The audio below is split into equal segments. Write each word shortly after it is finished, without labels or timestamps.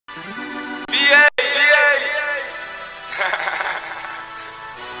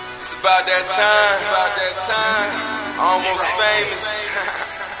about that time. Almost famous.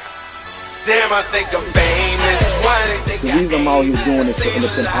 Damn, I think I'm famous. The reason I'm out here doing this for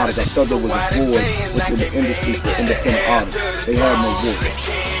independent artists, I felt there was a void within the industry for independent artists. They had no voice.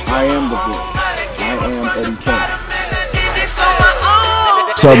 I am the voice. I am Eddie Kayne.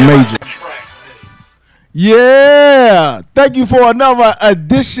 What's up, Major? Yeah, thank you for another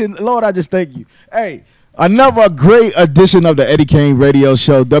edition. Lord, I just thank you. Hey, another great edition of the Eddie Kayne Radio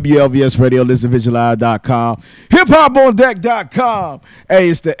Show, WLVS Radio, listenvisualize.com, hiphopondeck.com. Hey,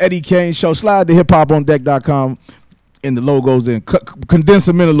 it's the Eddie Kayne Show. Slide to hiphopondeck.com and the logos and condense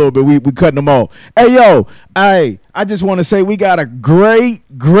them in a little bit. We cutting them off. Hey, yo, I just want to say we got a great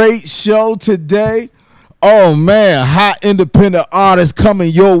show today. Oh, man, hot independent artists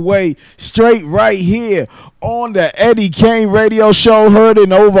coming your way straight right here on the Eddie Kayne Radio Show. Heard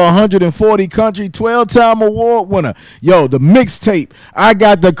in over 140 countries, 12-time award winner. Yo, the mixtape. I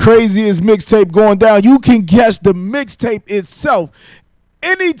got the craziest mixtape going down. You can catch the mixtape itself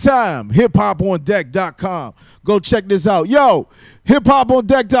anytime. hiphopondeck.com. Go check this out. Yo,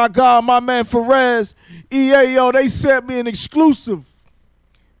 hiphopondeck.com, my man Perez, EA, yo, they sent me an exclusive.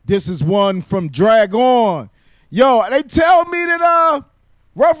 This is one from Drag On. Yo, they tell me that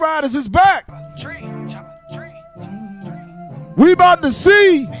Rough Riders is back. We about to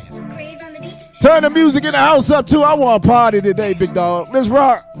see. Turn the music in the house up too. I want a party today, big dog. Let's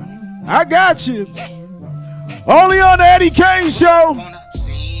rock. I got you. Only on the Eddie Kayne Show.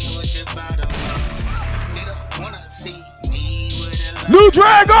 New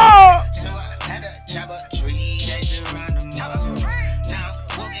Drag On.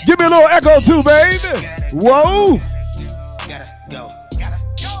 Give me a little echo too, baby. Whoa.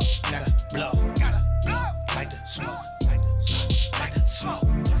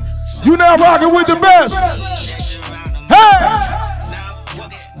 You now rocking with the best. Hey.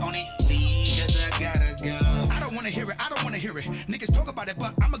 I don't want to hear it. Niggas talk about it,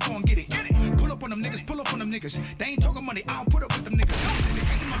 but I'ma go and get it. Pull up on them niggas, pull up on them niggas. They ain't talking money, I don't put up with them niggas.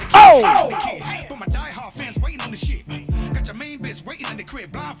 Oh! But my die-hard fans waiting on the shit. Got your main bitch waiting in the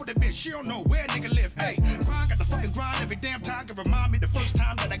crib, blind for the bitch. She don't know where a nigga live. Hey, grind, got the fucking grind every damn time. Can remind me the first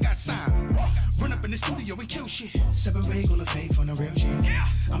time that I got signed. Run up in the studio and kill shit. Separate all the fake from the real shit.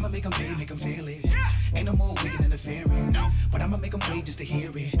 I'ma make them pay, make them feel it. Ain't no more waiting interference. But I'ma make them wait just to hear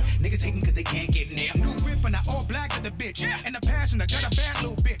it. Niggas hating cause they can't get near. New whip and I all black to the bitch. And the passion, I got a bad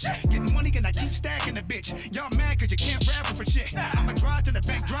little bitch. Getting money and I keep stacking the bitch. Y'all mad cause you can't rap for shit. I'ma drive to the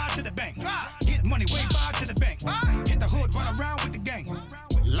bank, drive to the bank. Get money way by to the bank. Hit the hood, run around with the gang.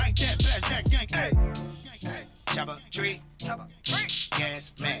 Like that, blast that gang. Hey, chopper tree,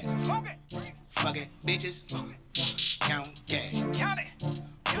 gas mask, fucking bitches, count cash,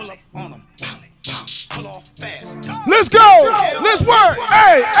 pull up on them, pull off fast. Let's go, let's work.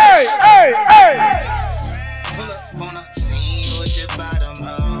 Hey. Pull up on a scene with your bottom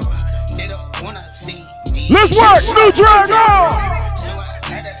hoe. They don't wanna see me. Let's work, New Drag On.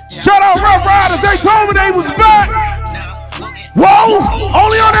 Shout out Rough Riders, they told me they was back. Whoa,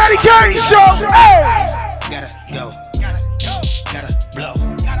 only on Eddie Kayne Show. Hey. Gotta go, gotta blow,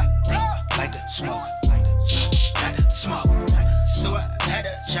 like the smoke, smoke. So I had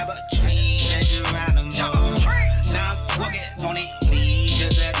to chop a tree and you around the moon. Now I'm walking on it,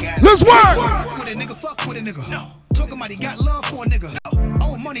 cause I got. Let's work. Fuck with a nigga, fuck with a nigga. Talking about he got love for a nigga.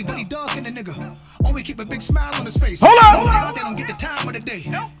 Oh, money, but he dug in a nigga. Oh, we keep a big smile on his face. Hold on. They don't get the time of the day.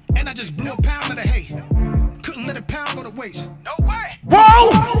 And I just blew a pound of the hay. Couldn't let a pound go to waste. No way.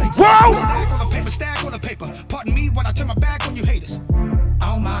 Whoa! Stack on the paper. Pardon me when I turn my back on you haters.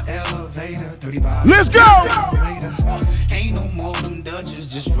 On my elevator, 35. Let's go! Ain't no more them Dutchess,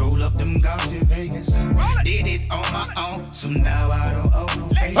 just roll up them gossip Vegas. Did it on my own, so now I don't owe no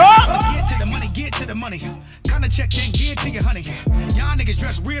favor. Get to the money. Kinda check, then get to your honey. Y'all niggas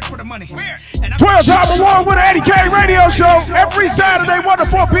dress weird for the money. 12-time award winner Eddie Kayne Radio Show every Saturday, 1 to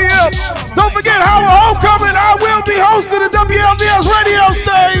 4 p.m. Don't forget Howard Homecoming. I will be hosting the WLVS radio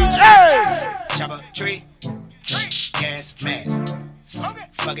stage. Hey! Chopper tree, gas mask,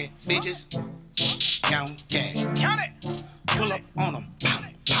 fucking bitches, count cash, pull up on them,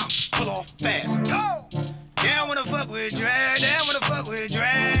 pull off fast. Damn wanna fuck with drag, pull up on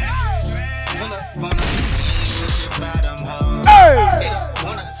them, with your bottom hoe. Hey! They don't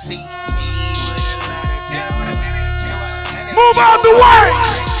wanna see me with a lot of dough. So move out the way!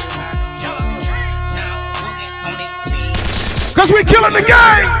 Cause we killing the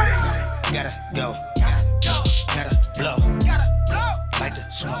game! Gotta go, gotta blow, like the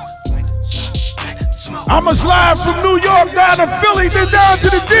smoke, I'ma slide from New York down to Philly, then down to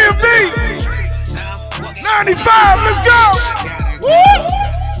the DMV. 95, let's go! Woo!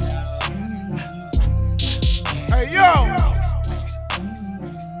 yo.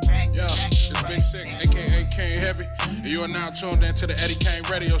 Yeah, it's Big Six, aka Kayne Heavy, and you are now tuned in to the Eddie Kayne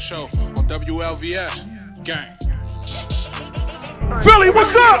Radio Show on WLVS. Gang. Philly,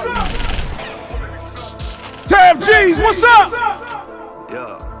 what's up? Tab G's, what's up?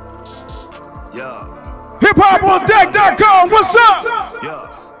 Yeah. HipHopOnDeck.com, what's up? Yeah.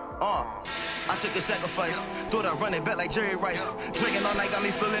 I took a sacrifice, thought I'd run it back like Jerry Rice. Drinking all night got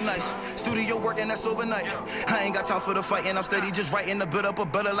me feeling nice. Studio working, that's overnight. I ain't got time for the fight, and I'm steady just writing to build up a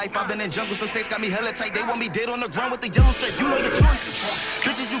better life. I've been in jungles, the face got me hella tight. They want me dead on the ground with the yellow stripe. You know your choices.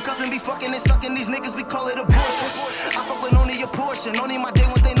 Bitches you cuffing, be fucking and sucking. These niggas, we call it abortions. I fuck with only a portion, only my day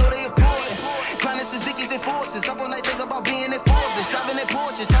ones, they know they important. Grinding is dickies and forces. Up all night, think about being in Forbes. Driving in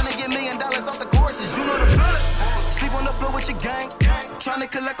Porsche, trying to get $1 million off the courses. You know the feeling. Sleep on the floor with your gang, trying to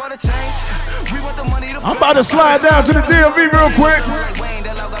collect all the change. We want the money to I'm about to slide down to the DMV real quick. Like Wayne,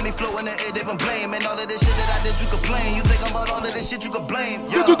 that got me floating the air, different blame. And all of this shit that I did, you could blame. You think about all of this shit, you could blame.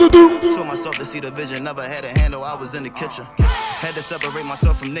 Yeah. Told myself to see the vision, never had a handle, I was in the kitchen. Had to separate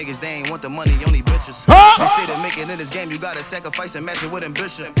myself from niggas, they ain't want the money, only bitches. They say to make it in this game, you gotta sacrifice and match it with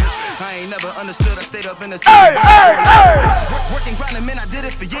ambition. I ain't never understood, I stayed up in the city. Working, grinding, man, I did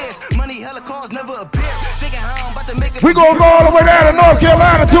it for years. Money, hella cars, never appeared. Thinking how I'm about to make it. We gonna go all the way down to North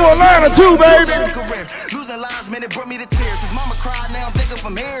Carolina to Atlanta too, baby. Losing lives, man, it brought me to tears. His mama cried, now I'm thinking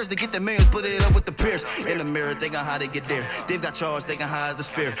from hairs. To get the millions, put it up with the peers. In the mirror, thinking how they get there. They've got charged, thinking how is this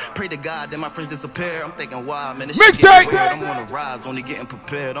fair. Pray to God that my friends disappear. I'm thinking, why, man, this shit getting weird. I'm on the rise, only getting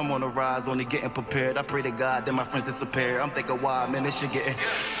prepared. I'm on the rise, only getting prepared. I pray to God that my friends disappear. I'm thinking, why, man, this shit getting.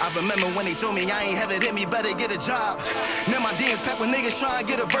 I remember when they told me I ain't have it in me, better get a job. Now my DMs packed with niggas trying to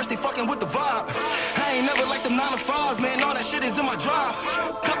get a verse, they fucking with the vibe. I ain't never liked them 9 to 5s, man. All that shit is in my drive.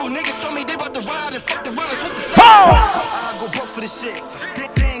 Couple niggas told me they about to ride and fuck the runners. What's the say? I go broke for this shit. They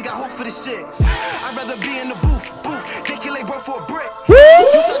ain't got hope for this shit. I'd rather be in the booth. They kill they bro for a brick.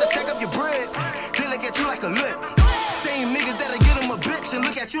 You start to stack up your bread. They look at you like a lip. Same niggas that'll get them a bitch and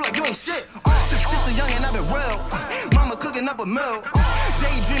look at you like you ain't shit. Since a young and I've been real. Mama cooking up a meal.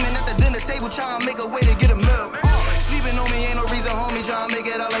 Daydreaming at the dinner table, trying to make a way to get a meal. Sleeping on me ain't no reason, homie, trying to make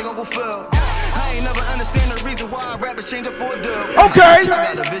it out like Uncle Phil. I ain't never understand the reason why rappers change it for a deal. Okay.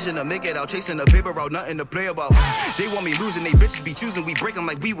 I got a vision to make it out, chasing the paper route, nothing to play about. They want me losing, they bitches be choosing, we break them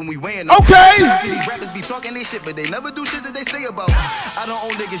like we when we weighing them. Okay. These rappers be talking they shit, but they never do shit that they say about. I don't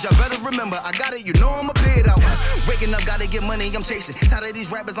own niggas, y'all better remember, I got it, you know I'ma pay it out. Waking up, gotta get money, I'm chasing. Tired of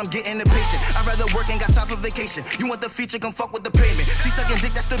these rappers, I'm getting impatient. I'd rather work and got time for vacation. You want the feature, come fuck with the payment. She sucking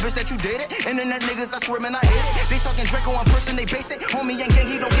dick, that's the bitch that you dated. Internet niggas, I swear, man, I hate it. They talking Draco on person, they base it. Homie ain't gang,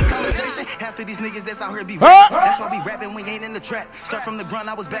 he don't get conversation. Half of these niggas that's out here be rap. That's why we rapping, we ain't in the trap. Start from the ground,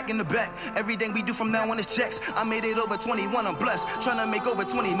 I was back in the back. Everything we do from now on is checks. I made it over 21, I'm blessed. Trying to make over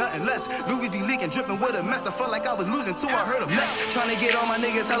 20, nothing less. Louis be leaking, dripping with a mess. I felt like I was losing too, I heard a mess. Trying to get all my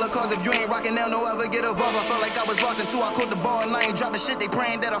niggas hella cause. If you ain't rocking now, no ever get involved. I felt like I was lost in two, I caught the ball and I ain't dropping shit. They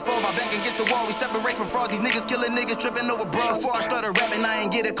praying that I fall, my back against the wall. We separate from frauds, these niggas killing niggas, tripping over bras. Before I started rapping, I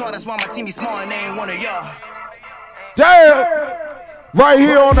ain't get a call. That's why my team be small and they ain't one of y'all. Damn! Right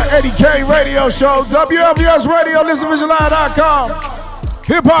here on the Eddie Kayne Radio Show, WLVS Radio, ListenVisionLive.com,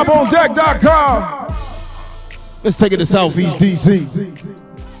 HipHopOnDeck.com. Let's take it to Southeast DC.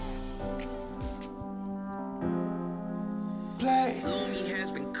 Play.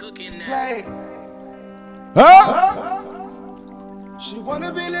 Play. Huh? She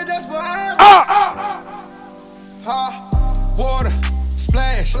wanna be lit, that's forever. Water,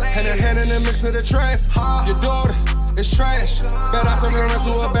 splash, and a hand in the mix of the trash. Your daughter is trash. Bet I turn around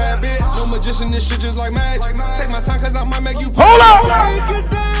to a bad bitch. No magician, this shit just like magic. Take my time, cause I might make you pay. Hold up! Take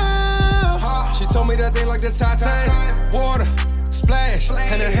it down. She told me that they like the Titanic. Water, splash,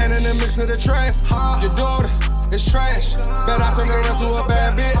 and a hand in the mix of the trash. Your daughter is trash. Bet I turn around to a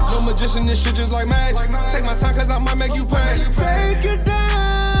bad bitch. No magician, this shit just like magic. Take my time, cause I might make you pay. Take it down.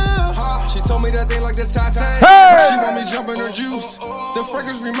 She told me that they like the Titanic. She want me jumping her juice. The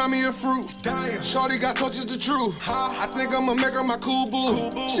fragrance remind me of fruit. Shorty got torches the truth. I think I'ma make her my cool boo.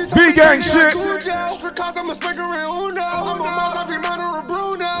 She told me gang shit. Cool because I'm a spanker and Uno. I'm a mouse, I remind her of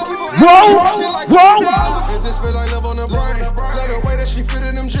Bruno. Whoa! Is this feel like love on the brain? Love the way that she fit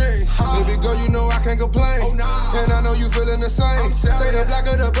in them jeans. Baby girl, you know I can't complain. And I know you feeling the same. Say the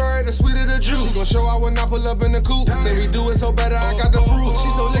blacker the bird, the sweeter the juice. She gon' show I when I pull up in the coupe. Say we do it so better, I got the proof. She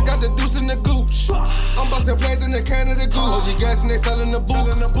so lit, got the deuce in the gooch. I'm busting plays in the can of the goose. OG gas and they selling the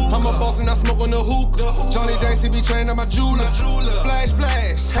boot. I'm a boss and I smoke on the hoop. Johnny Dance, he be chained on my jeweler. Splash,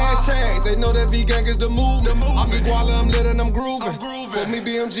 splash, hashtag. They know that V-gang is the movement. I'm Big Walla, I'm lit and I'm grooving. For me,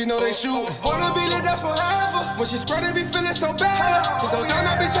 BMG know they shooting. Wanna be lit, that's forever. When she spread it, be feeling so bad. Since those young,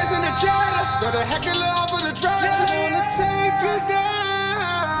 I be chasing the chatter. Got a heck of off of the dressing wanna take you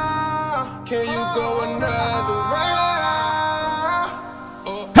down. Can you go another round?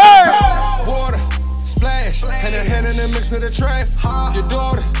 Hey! Water, splash, and a hand in the mix of the trash. Your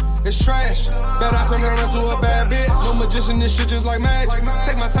daughter is trash. Bet I turn around to a bad bitch. No magician, this shit just like magic.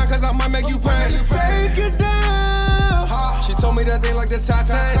 Take my time, cause I might make you panic. Take it down. She told me that they like the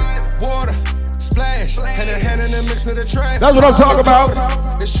Titanic. Water, splash, and a hand in the mix of the trash. That's what I'm talking about.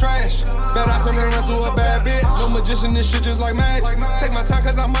 It's trash. Bet I turn around to a bad bitch. No magician, this shit just like magic. Take my time,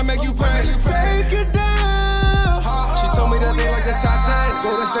 cause I might make you panic. Take it down. She told me that they like the Titanic.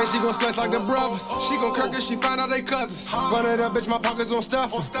 Go to state, she gon' splash like the brothers. She gon' kirk if she find out they cousins. Run it up, bitch, my pockets gon'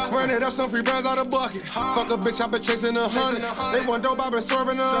 stuff her. Run it up, some free brands out the bucket. Fuck a bitch, I been chasing 100. They want dope, I been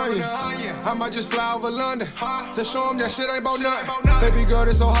serving the onion. I might just fly over London to show them that shit ain't about nothing. Baby girl,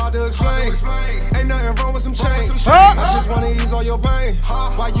 it's so hard to explain. Ain't nothing wrong with some change. I just wanna ease all your pain.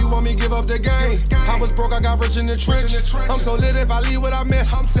 Why you want me give up the game? I was broke, I got rich in the trenches. I'm so lit if I leave what I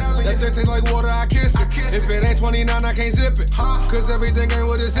miss. That thing tastes like water, I kiss it. If it ain't 29, I can't zip it. Cause everything ain't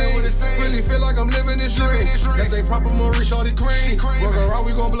what it seems. Really feel like I'm living this dream. That thing proper Marie, shorty cream. Work around,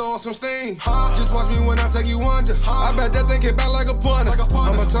 we gon' blow off some steam. Just watch me when I take you under. I bet that thing get back like a punter.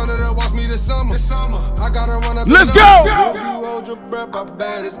 I'ma turn it up, watch me this summer. I gotta run up. Let's go! If you hold your breath, I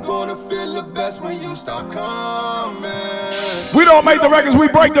bet it's gonna feel the best when you start coming. We don't make the records, we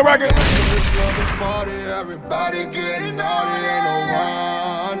break the record. It's the party, everybody getting naughty, ain't no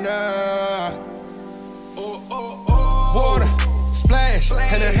runner. Water, splash,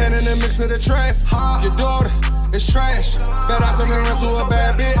 and a hand in the mix of the trash. Your daughter is trash. Bet I turn around to a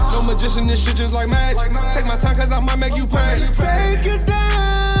bad bitch. No magician, this shit just like magic. Take my time, cause I might make you panic. Take it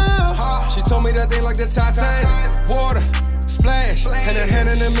down. She told me that they like the Titanic. Water, splash, and a hand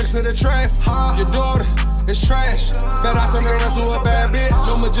in the mix of the trash. Your daughter is trash. Bet I turn around to a bad bitch.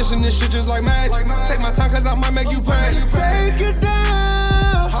 No magician, this shit just like magic. Take my time, cause I might make you panic. Take it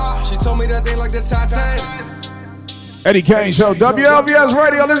down. She told me that they like the Titanic. Eddie Kayne Show, WLVS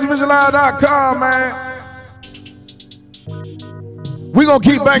Radio, ListenVisionLive.com, man. We gonna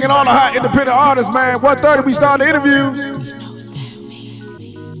keep banging on the hot independent artists, man. 1:30 we start the interviews.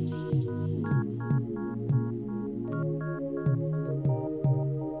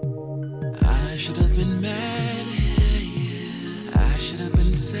 I should have been mad, I should have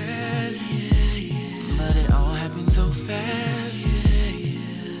been sad, but it all happened so fast.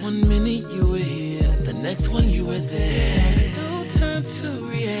 1 minute you were here, the next one you were there. No time to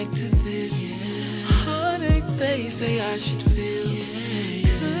react to this heartache they say I should feel.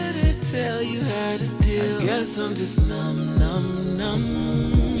 Couldn't tell you how to deal. I guess I'm just numb.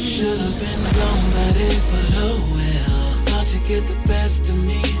 Should have been blown by this, but oh well. Thought you'd get the best of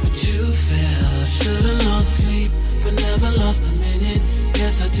me, but you fell. Should've lost sleep, but never lost a minute.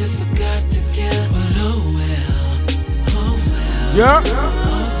 Guess I just forgot to care, but oh well. Yeah.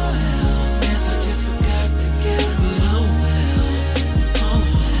 Guess I just forgot to care, but oh well.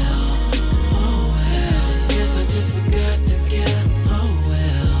 Guess I just forgot to care, oh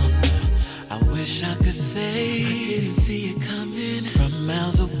well. I wish I could say I didn't see it coming from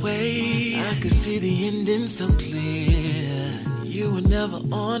miles away. I could see the ending so clear. You were never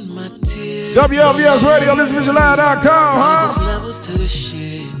on my tier. WLVS Radio, ListenVisionLive.com, huh? Levels to the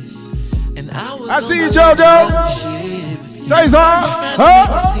shit. And I see you, JoJo. Say something, huh?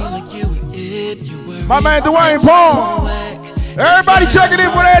 My man Dwayne Paul. Everybody checking in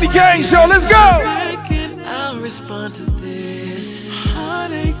for the Eddie Kayne Show. Let's go. I'll respond to this.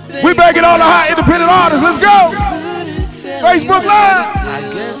 We banging on the hot independent artists. Let's go. Facebook Live. I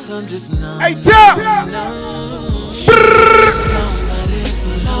guess I'm just numb. Hey, Tap.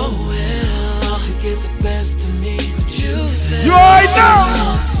 You already know.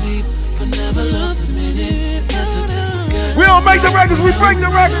 We don't make the records, we break the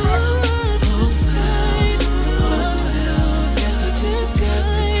record.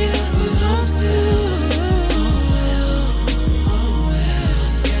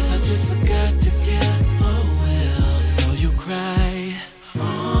 So you cry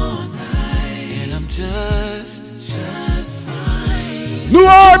all night, and I'm just fine. New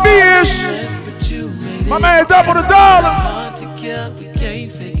R&B-ish. My man double the dollar. Hard to get, we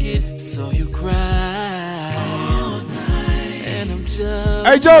can't fake it. So you cry all night, and I'm just.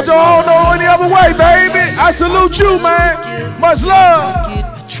 Hey JoJo, I don't know any other way, baby. I salute you, man. Much love.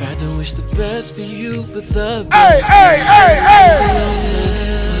 I tried to wish the best for you, but the Hey, hey, hey, hey.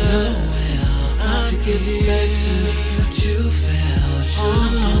 To get the best of me, but you fell.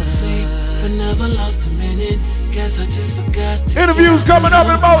 Should've lost sleep, but never lost a minute. Guess I just forgot to. Interviews coming up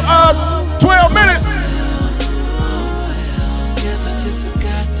in about 12 minutes. Guess I just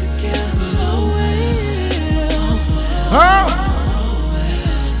forgot to care, but oh well.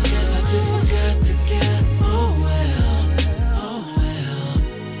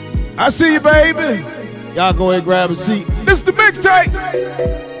 I see you, baby. Y'all go ahead and grab a seat. This is the mixtape.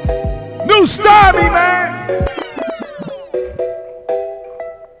 New Stymie, man.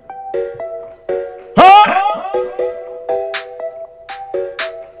 Huh?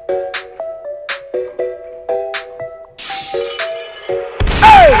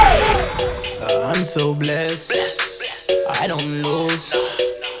 Hey! I'm so blessed. I don't lose.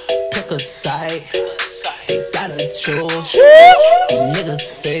 Pick a side. They gotta choose. These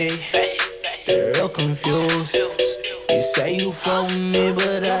niggas fake. They're real confused. You say you fuck with me,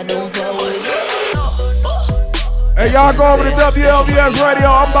 but I don't fuck with you. Hey, y'all go over to WLVS Radio.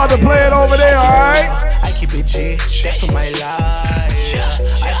 I'm about to play it over there, alright? I keep it G, that's on my life.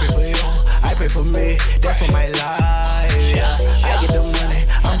 I pray for you, I pray for me, that's on my life. I get the money,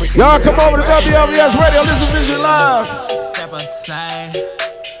 I'm breaking. Y'all come over to WLVS Radio, listen to Vision Live. Step aside,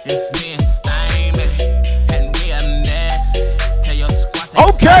 it's me and Stymie, and we are next. Tell your squad to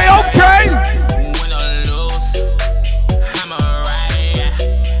Okay. win or lose, I'm alright,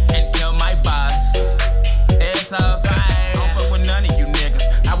 and kill my boss. It's a fight. I don't fuck with none of you niggas.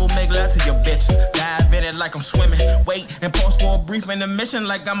 I will make love to your bitches. Dive in it like I'm swimming. Wait and pause for a brief intermission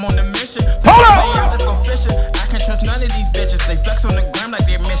like I'm on a mission. Hold up! Let's go fishing. I can't trust none of these bitches. They flex on the gram like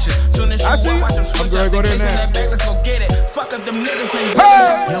they're mission. Soon as you watch them switch up, they chasing that back. Let's go get it. Fuck up them niggas ain't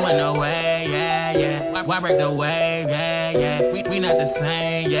you in the way, yeah. Why break the wave, yeah. We not the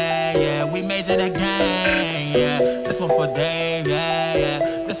same, yeah. We made it again, yeah. This one for Dave, yeah.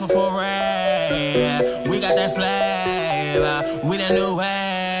 This one for Ray, yeah. We got that flavor, we the new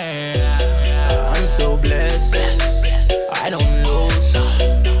way. I'm so blessed, I don't lose.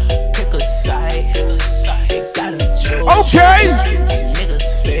 Pick a side, they gotta choose. Okay.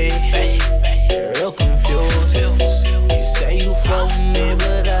 Niggas fake, they're real confused. You say you fuck with me,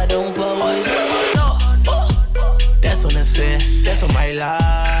 but I don't fuck with you. That's on the set, that's on my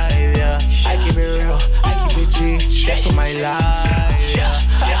life, yeah. I keep it real, I keep it G, that's on my life, yeah.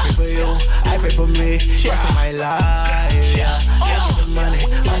 I pray for you, I pray for me, that's on my life, yeah. I get the money,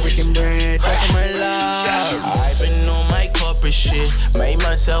 I'm breaking bread, that's on my life. I've been on my corporate shit, made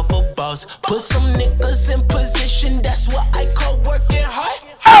myself a boss. Put some niggas in position, that's what I call working hard.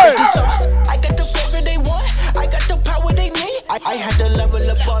 I got the sauce, I got the flavor they want, I got the power they need. I had to level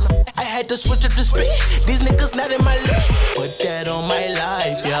up on them, I had to switch up the speed. These niggas not in my league. Put that on my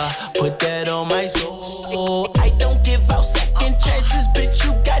life, yeah. Put that on my soul. I don't give out second chances, bitch,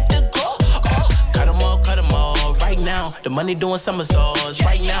 you got to go. Cut them all, right now. The money doing somersaults,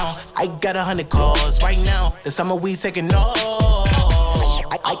 right now. I got 100 calls, right now. The summer we taking off.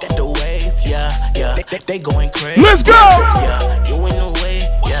 I got the wave, yeah. They going crazy. Let's go! Yeah, you in the way,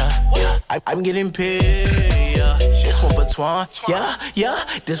 yeah. I'm getting paid, yeah. This one for Twan, yeah.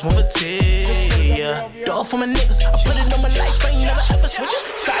 This one for T, yeah. Dog for my niggas, I put it on my life, I ain't never ever switch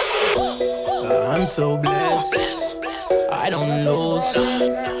it sides. I'm so blessed, I don't lose.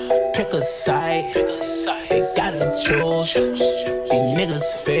 Pick a side, they gotta choose. These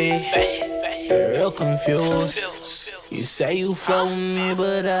niggas fake, they're real confused. You say you fuck with me,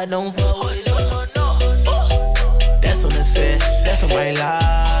 but I don't fuck with you. That's on the set, that's on my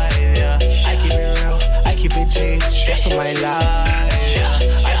life, yeah. I keep it real, I keep it G, that's on my life, yeah.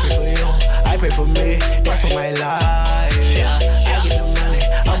 I pray for you, I pray for me, that's on my life, yeah. I get the money,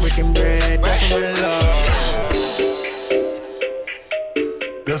 I'm breaking bread, that's on my life.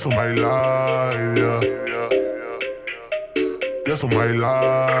 That's on my life, yeah. That's on my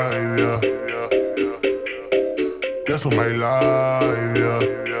life, yeah. That's on my life, yeah.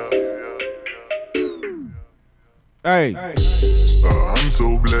 Hey. I'm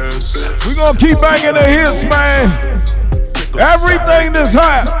so blessed. We gonna keep banging the hits, man. Everything that's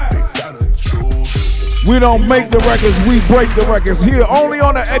hot. We don't make the records, we break the records. Here, only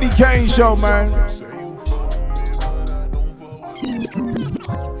on the Eddie Kayne Show, man.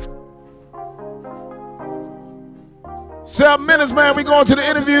 7 minutes, man. We going to the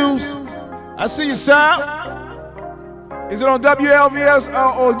interviews. I see you, Sal. Is it on WLVS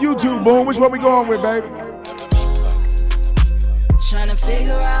or YouTube, Boom? Which one we going with, baby? Trying to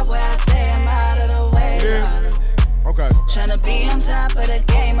figure out where I stay, I'm out of the way. Yeah. Okay. Trying to be on top of the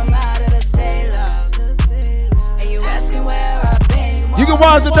game, I'm out of the state, love. And you asking where I've been. You can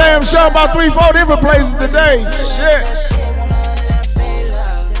watch the damn show about 3-4 different places today. Shit.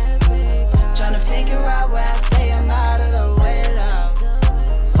 Trying to figure out where I stay, I'm out of the way, love.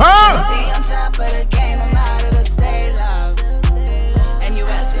 Huh? Trying to be on top of the game, I'm out of the state, love. And you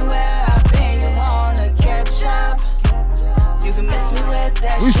asking where I've been, you wanna catch up. You can miss me with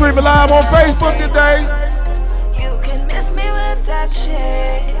that shit. We streaming live on Facebook today. You can miss me with that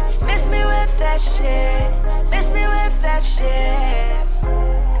shit. Miss me with that shit. Miss me with that shit.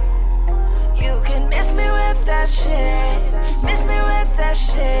 shit. Miss me with that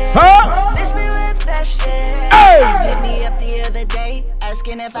shit. Huh? Miss me with that shit. Hey! Hit me up the other day,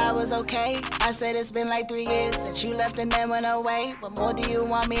 asking if I was okay. I said it's been like 3 years since you left and then went away. What more do you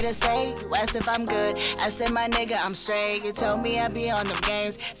want me to say? You asked if I'm good. I said, my nigga, I'm straight. You told me I'd be on them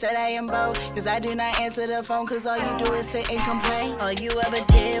games. Said I am bold, cause I do not answer the phone, cause all you do is sit and complain. All you ever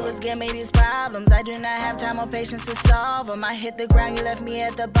did was give me these problems. I do not have time or patience to solve them. I hit the ground, you left me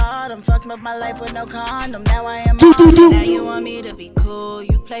at the bottom. Fucked up my life with no condom. Now I am awesome. Now you want me to be cool.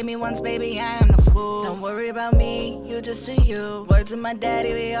 You played me once, baby, I am the fool. Don't worry about me, you just do you. Word to my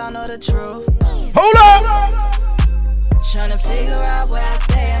daddy, we all know the truth. Hold up! Tryna figure out where I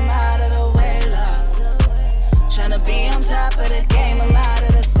stay, I'm out of the way, love. Tryna be on top of the game, I'm out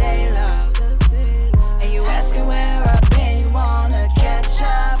of the state, love. And you asking where I've been, you wanna catch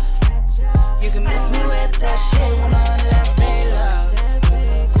up. You can miss me with that shit when under that fake love.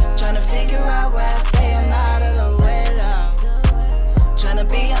 Tryna figure out where I stay, I'm out of the way, love. Tryna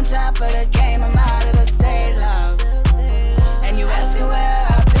be on top of the game, I'm out of the state, love. And you asking where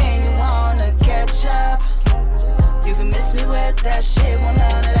I've been, you wanna catch up. You can miss me with that shit when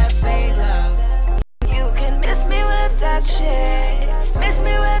none of that fake love. You can miss me with that shit. Miss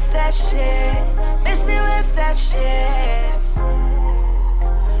me with that shit. Miss me with that shit.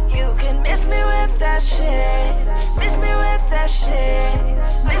 You can miss me with that shit. Miss me with that shit.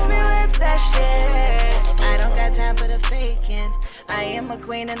 Miss me with that shit. I don't got time for the faking. I am a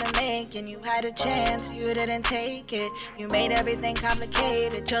queen in the making. You had a chance, you didn't take it. You made everything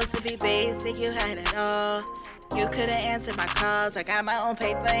complicated. Chose to be basic, you had it all. You couldn't answer my calls. I got my own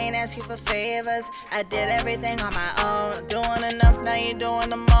paper, ain't ask you for favors. I did everything on my own. Doing enough, now you're doing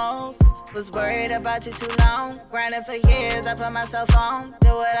the most. Was worried about you too long. Grinding for years, I put myself on. Do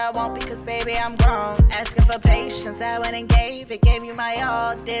what I want because baby I'm grown. Asking for patience, I went and gave it. Gave you my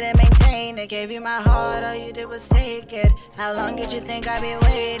all, didn't maintain it. Gave you my heart, all you did was take it. How long did you think I'd be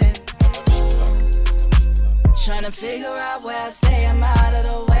waiting? Tryna figure out where I stay, I'm out of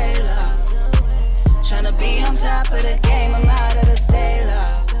the way, love. Tryna be on top of the game, I'm out of the state,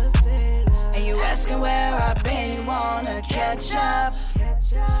 love. And you asking where I've been, you wanna catch up.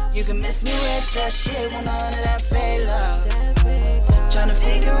 You can miss me with that shit when none of that fake love. Tryna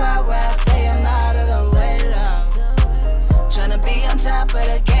figure out where I stay, I'm out of the way, love. Tryna be on top of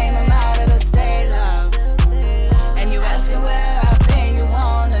the game, I'm out of the state, love. And you asking where I've been, you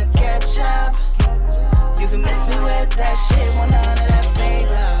wanna catch up. You can miss me with that shit when none of that fake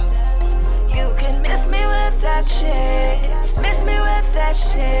love. You can miss me with that shit. Miss me with that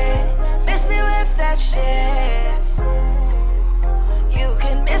shit. Miss me with that shit. You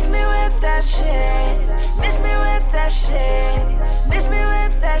can miss me with that shit. Miss me with that shit. Miss me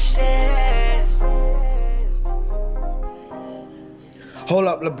with that shit. Hold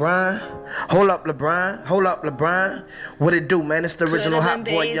up, LeBron. Hold up, LeBron. Hold up, LeBron. What it do, man? It's the original Hot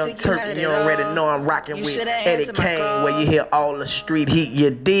Boy Young Turk. You already know I'm rocking with Eddie Kayne, where you hear all the street heat.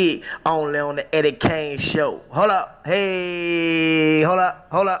 You dig? Only on the Eddie Kayne show. Hold up. Hey. Hold up.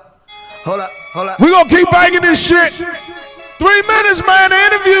 Hold up. Hold up. Hold up. We gonna keep banging this shit. 3 minutes, man. The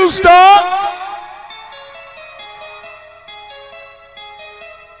interview start.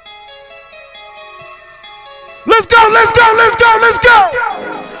 Let's go, let's go, let's go, let's go.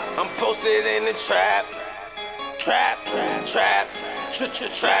 I'm posted in the trap, trap, trap, trap,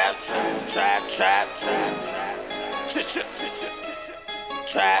 trap, trap, trap,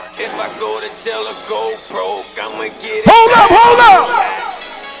 trap. If I go to jail or go broke, I'ma get it. Hold up, hold up.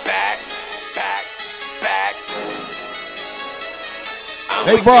 Back, back, back.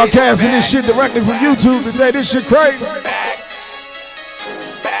 They broadcasting this shit directly from YouTube today. This shit crazy. Back,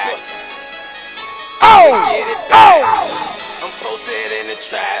 back. Oh, oh. I'm posted in the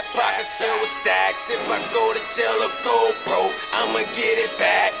trap, pockets filled with stacks. If I go to jail or go broke, I'ma get it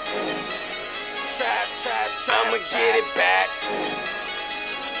back. Trap, trap, I'ma get it back.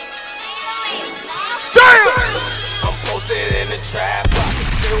 Damn! I'm posted in the trap,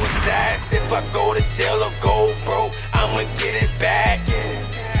 pockets filled with stacks. If I go to jail or go broke, I'ma get it back.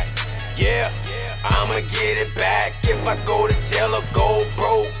 Yeah, I'ma get it back. If I go to jail or go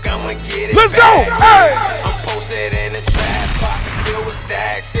broke, I'ma get it Let's back. go! Hey! I'm posted in the trap, pockets filled with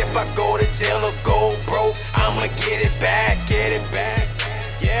stacks. If I go to jail or go broke, I'ma get it back, get it back.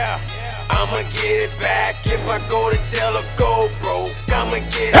 Yeah, I'ma get it back. If I go to jail or go broke, I'ma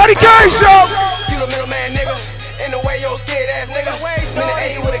get it Eddie back. Kayne show! You the middleman, nigga. In the way, yo, scared ass nigga. When the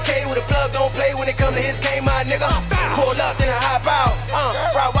A with a K with a plug don't play when it come to his game, my nigga. Pull up, then I hop out.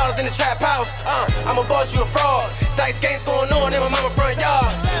 Rock wilders in the trap house. I'ma boss you a fraud. Dice games going on in my mama front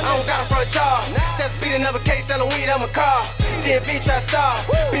yard. I don't got a front yard. Just beat another case, selling weed, I'm a car. DMV try star.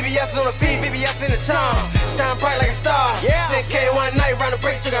 BBS on the feet, BBS in the charm. Shine bright like a star. 10K one night, round the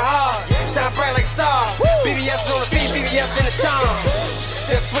brakes, trigger hard. Shine bright like a star. BBS on the feet, BBS in the charm.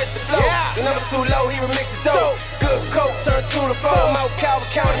 Just switch the flow. The number too low, he remix the dope. Good coat, turn 2 to 4. Mount Calvin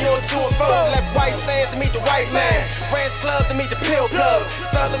County on 2 and 4. Left white sands to meet the white man. Ranch club to meet the pill plug.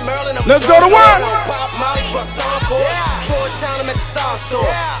 Southern Maryland, I'm let's go to work. Pop Molly, fuck Tom Ford. Forge Town, I'm at the sauce store.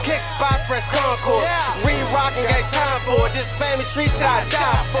 Kick spot, fresh Concord. Re-rock and got time for it. This family tree shit, I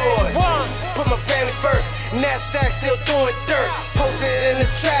die for it. Put my family first. Nasdaq still doing dirt. Posted in the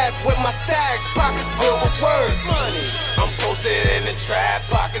trap with my stacks. Pockets filled with words. Money. I'm posted in the trap.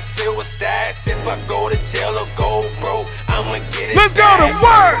 Pockets filled with stacks. If I go to jail or go broke, I'ma get it Let's back. go to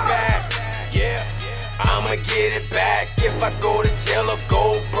work. Yeah, I'ma get it back. If I go to jail or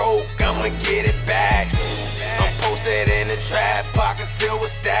go broke, I'ma get it back. I'm posted in the trap. Pockets filled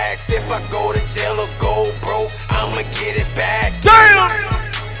with stacks. If I go to jail or go broke, I'ma get it back. Damn.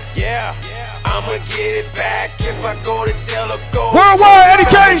 Yeah, I'ma get it back. If I go to jail or go Worldwide Eddie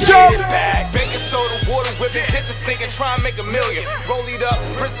Kayne Show. Baking soda, water, whipping, kitchen stinking, try and make a million. Roll it up,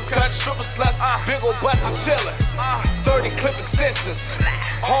 princess cut, stripper sluts, big ol' bust, I'm chillin'. 30 clip extensions,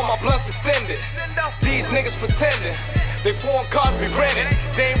 all my blunts extended. These niggas pretending, they foreign cars be rented.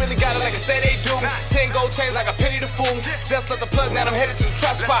 They ain't really got it like I say they do. 10 gold chains like I pity the fool. Just let the plug, now I'm headed to the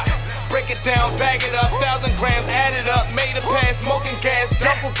trap spot. Break it down, bag it up, 1,000 grams, add it up, made a pan, smoking gas,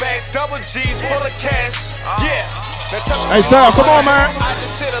 duffel bags, double G's, full of cash. Yeah. Hey, Sal, come on, man. I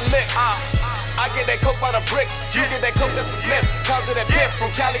just hit a lick. I get that coke by the bricks, you get that coke that's a sniff. Cause of that pimp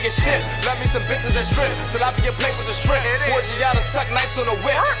from Cali get shit. Love me some bitches that strip, till I be a plate with the shrimp. 40 y'all tuck nice on the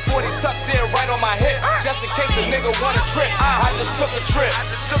whip, 40 tucked in right on my hip. Just in case a nigga wanna trip, I just took a trip.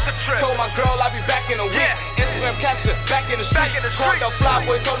 Told my girl I'll be back in a week. Instagram caption, back in the street. Called up fly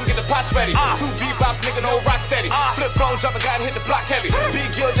boy, told him get the pots ready. 2 B-bops, nigga, no rock steady. Flip phone, jumping, gotta hit the block heavy. Big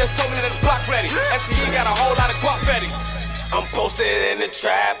Gil just told me that the block ready. SCE got a whole lot of guap ready. I'm posted in the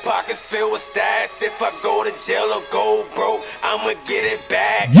trap, pockets filled with stats. If I go to jail or go broke, I'ma get it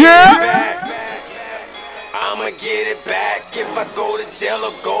back. Yeah. I'ma get it back. If I go to jail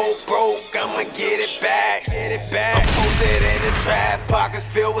or go broke, I'ma get it back. I'm posted in the trap, pockets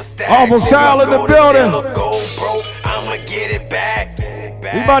filled with stats. Awful Sal in the building. Go broke, I'ma get it back.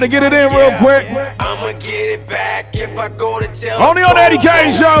 We about to get it in real quick. I'ma get it back. If I go to jail, Only on the Eddie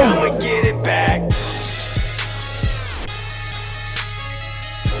Kayne Show. I'ma get it back.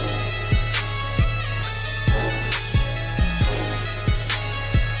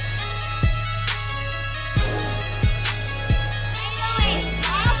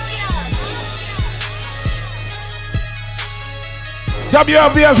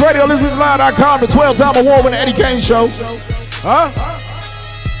 WLVS Radio, ListenLive.com, the 12-time award-winning Eddie Kayne Show. Huh?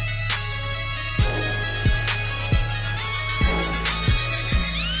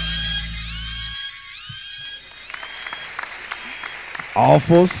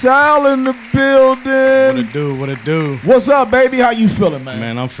 Awful Sal in the building. What it do? What it do? What's up, baby? How you feeling, man?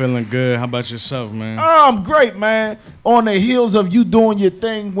 Man, I'm feeling good. How about yourself, man? I'm great, man. On the heels of you doing your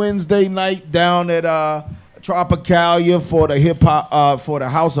thing Wednesday night down at Tropicalia for the hip hop, for the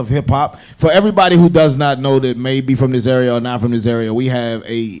House of Hip Hop. For everybody who does not know that may be from this area or not from this area, we have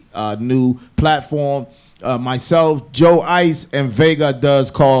a new platform. Myself, Joe Ice, and Vega does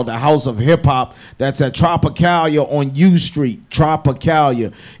called the House of Hip Hop. That's at Tropicalia on U Street,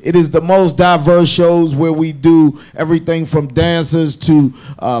 Tropicalia. It is the most diverse shows where we do everything from dancers to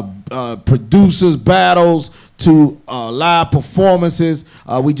producers, battles, to live performances.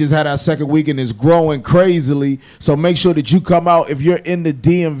 We just had our second week and it's growing crazily. So make sure that you come out if you're in the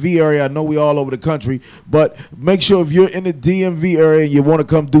DMV area. I know we all over the country, but make sure if you're in the DMV area and you want to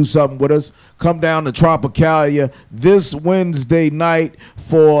come do something with us, come down to Tropicalia this Wednesday night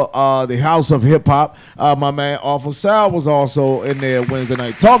for the House of Hip Hop. My man Awful Sal was also in there Wednesday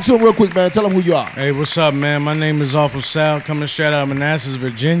night. Talk to him real quick, man. Tell him who you are. Hey, what's up, man? My name is Awful Sal, coming straight out of Manassas,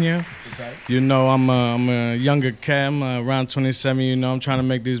 Virginia. Okay. You know, I'm a younger cat. I'm around 27. You know, I'm trying to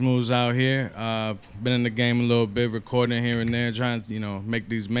make these moves out here. Been in the game a little bit, recording here and there, trying to, you know, make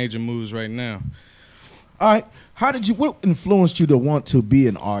these major moves right now. All right. What influenced you to want to be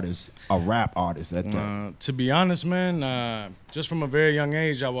an artist, a rap artist at that? To be honest, man, just from a very young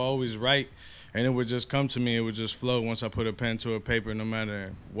age, I would always write, and it would just come to me. It would just flow once I put a pen to a paper, no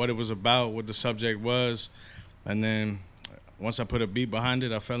matter what it was about, what the subject was. And then once I put a beat behind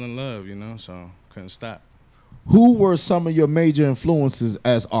it, I fell in love, you know, so couldn't stop. Who were some of your major influences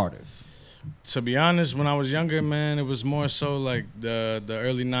as artists? To be honest, when I was younger, man, it was more so like the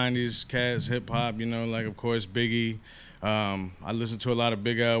early 90s cats, hip-hop, you know, like, of course, Biggie, I listened to a lot of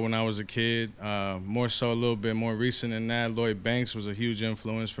Big L when I was a kid. More so a little bit more recent than that, Lloyd Banks was a huge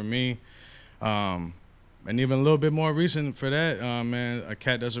influence for me. And even a little bit more recent for that, man, a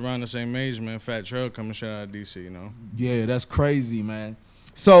cat that's around the same age, man, Fat Trail coming straight out of DC, you know? Yeah, that's crazy, man.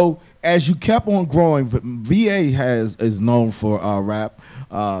 So as you kept on growing, VA is known for rap,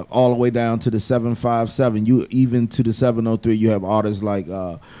 all the way down to the 757. You even to the 703. You have artists like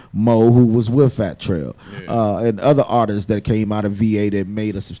Mo, who was with Fat Trail, and other artists that came out of VA that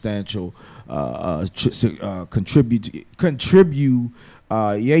made a substantial contribution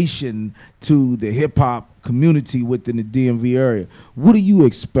to the hip hop community within the DMV area. What do you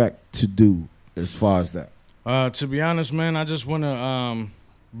expect to do as far as that? To be honest, man, I just want to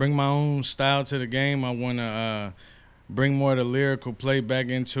bring my own style to the game. I want to bring more of the lyrical play back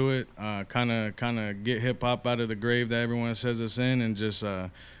into it, kind of get hip-hop out of the grave that everyone says it's in, and just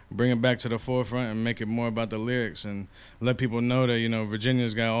bring it back to the forefront and make it more about the lyrics and let people know that, you know,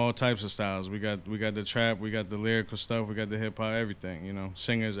 Virginia's got all types of styles. We got the trap, we got the lyrical stuff, we got the hip-hop, everything, you know,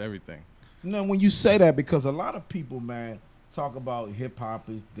 singers, everything. Now, when you say that, because a lot of people, man, talk about hip-hop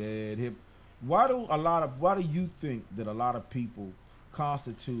is dead, why do you think that a lot of people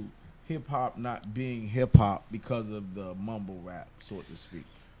constitute hip hop not being hip hop because of the mumble rap, so to speak?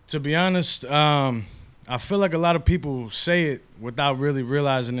 To be honest, I feel like a lot of people say it without really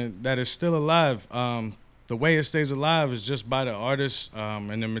realizing it, that it's still alive. The way it stays alive is just by the artists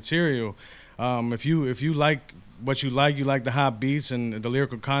and the material. If you like what you like the hot beats and the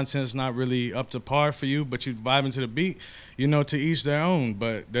lyrical content's not really up to par for you, but you vibing to the beat, you know, to each their own.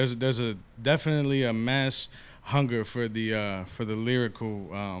 But there's definitely a mass hunger for the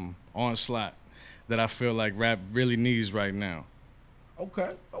lyrical onslaught that I feel like rap really needs right now.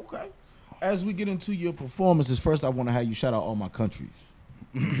 Okay. As we get into your performances, first I want to have you shout out all my countries.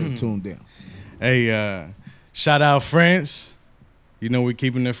 Tuned in. Hey, shout out France. You know we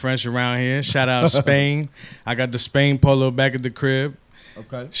keeping it French around here. Shout out Spain. I got the Spain polo back at the crib.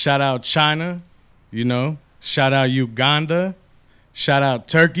 Okay. Shout out China. You know. Shout out Uganda. Shout out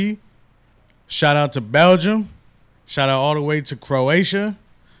Turkey. Shout out to Belgium. Shout out all the way to Croatia.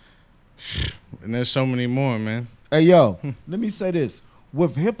 And there's so many more, man. Hey, yo, let me say this.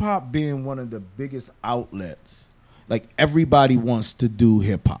 With hip-hop being one of the biggest outlets, like everybody wants to do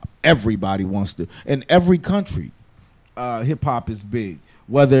hip-hop. Everybody wants to. In every country, hip-hop is big,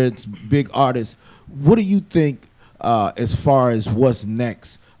 whether it's big artists. What do you think as far as what's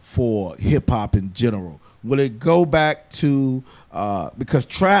next for hip-hop in general? Will it go back to, because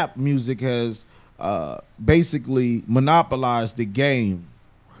trap music has basically monopolized the game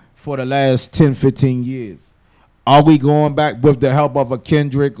for the last 10, 15 years. Are we going back with the help of a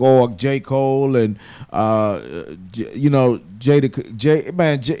Kendrick or J. Cole and, you know,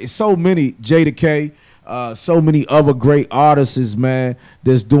 so many, Jada K, so many other great artists, man,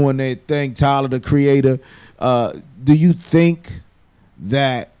 that's doing their thing, Tyler, the Creator. Do you think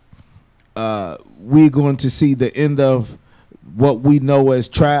that we're going to see the end of what we know as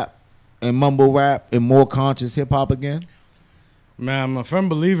trap and mumble rap and more conscious hip-hop again? Man, I'm a firm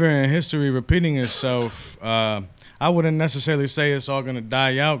believer in history repeating itself. I wouldn't necessarily say it's all gonna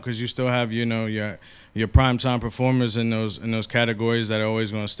die out, because you still have, you know, your primetime performers in those categories that are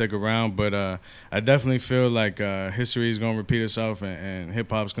always gonna stick around. But I definitely feel like history is gonna repeat itself, and hip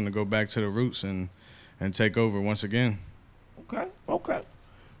hop's gonna go back to the roots and take over once again. Okay.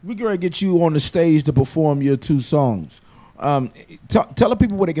 We're gonna get you on the stage to perform your 2 songs. Tell the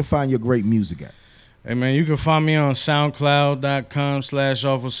people where they can find your great music at. Hey, man, you can find me on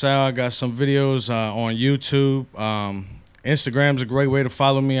SoundCloud.com/AwfulSal. I got some videos on YouTube. Instagram's a great way to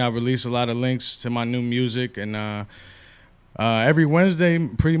follow me. I release a lot of links to my new music. And every Wednesday,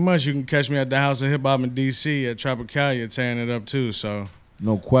 pretty much, you can catch me at the House of Hip Hop in D.C. at Tropicalia tearing it up, too. So,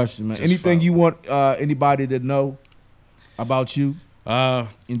 no question, man. Anything you want anybody to know about you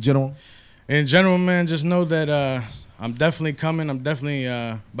in general? In general, man, just know that I'm definitely coming. I'm definitely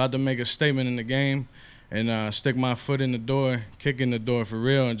about to make a statement in the game and stick my foot in the door, kick in the door for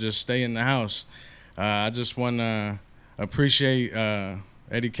real, and just stay in the house. I just want to appreciate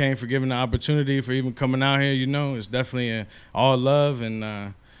Eddie Kayne for giving the opportunity, for even coming out here. You know, it's definitely all love,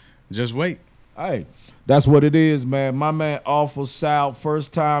 and just wait. Hey, that's what it is, man. My man, Awful Sal,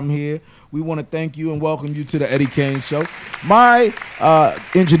 first time here. We want to thank you and welcome you to the Eddie Kayne Show. My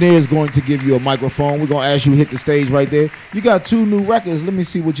engineer is going to give you a microphone. We're going to ask you to hit the stage right there. You got 2 new records. Let me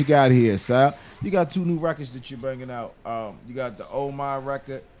see what you got here, Sal. You got 2 new records that you're bringing out. You got the Oh My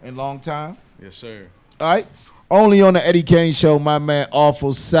record and Long Time. Yes, sir. All right. Only on the Eddie Kayne Show, my man,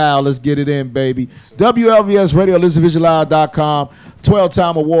 Awful Sal. Let's get it in, baby. WLVS Radio, ListenVisionLive.com.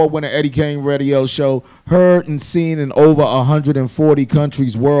 12-time award-winning Eddie Kayne Radio Show. Heard and seen in over 140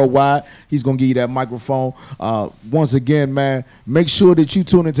 countries worldwide. He's going to give you that microphone. Once again, man, make sure that you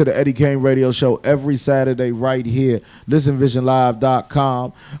tune into the Eddie Kayne Radio Show every Saturday right here.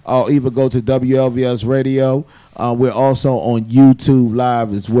 ListenVisionLive.com. Or either go to WLVS Radio. We're also on YouTube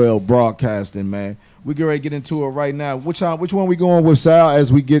Live as well, broadcasting, man. We get ready to get into it right now. Which one we going with, Sal,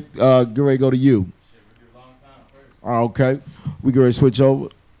 as we get ready to go to you? Okay. We get ready to switch over.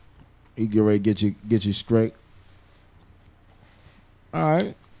 You get ready to get you straight. All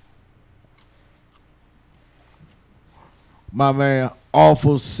right. My man,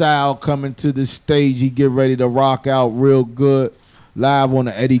 Awful Sal, coming to the stage. He get ready to rock out real good. Live on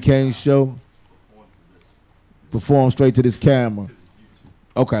the Eddie Kayne Show. Perform straight to this camera.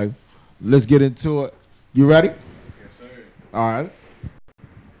 Okay. Let's get into it. You ready? Yes, sir. All right.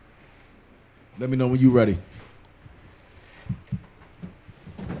 Let me know when you're ready.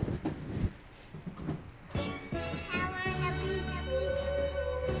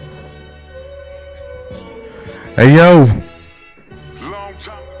 Hey, yo. Long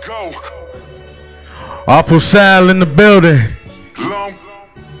time ago. Awful Sal in the building. Long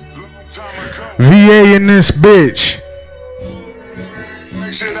time ago. VA in this bitch.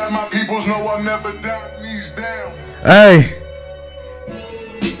 Make sure that my peoples know I'll never down, knees down. Hey.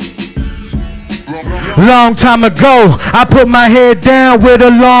 Long time ago, I put my head down with a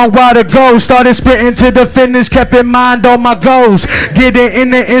long while to go. Started sprinting to the finish, kept in mind all my goals. Get it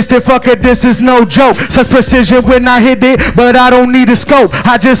in the instant, fuck it, this is no joke. Such precision when I hit it, but I don't need a scope.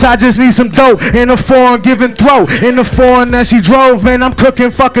 I just need some dope in a foreign giving throat. In the foreign that she drove, man, I'm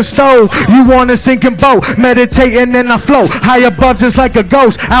cooking fucking stove. You want a sinking boat, meditating and I float. High above just like a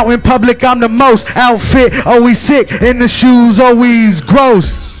ghost. Out in public, I'm the most. Outfit, always sick, in the shoes, always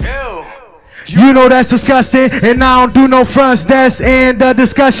gross. You know that's disgusting, and I don't do no fronts, that's in the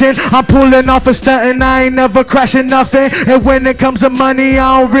discussion. I'm pulling off a stunt and I ain't never crashing nothing. And when it comes to money,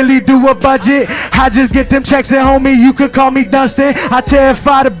 I don't really do a budget. I just get them checks and homie, you could call me Dustin. I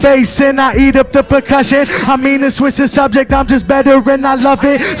terrify the bass and I eat up the percussion. I mean to switch the subject, I'm just better and I love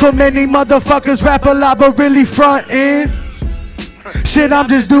it. So many motherfuckers rap a lot but really frontin'. Shit, I'm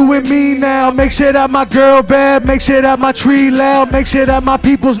just doing me now. Make sure that my girl bad, make sure that my tree loud, make sure that my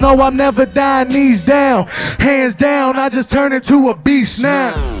peoples know I'm never dying, knees down. Hands down, I just turn into a beast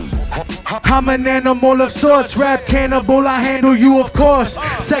now. I'm an animal of sorts, rap cannibal, I handle you of course.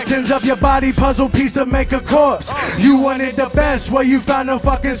 Sections of your body, puzzle piece to make a corpse. You wanted the best, well you found a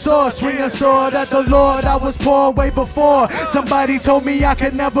fucking source. When you saw that the Lord, I was poor way before. Somebody told me I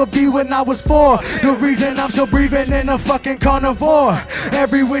could never be when I was 4. The reason I'm still breathing in a fucking carnivore.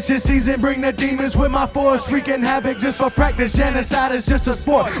 Every witch's season, bring the demons with my force. Wreaking havoc just for practice, genocide is just a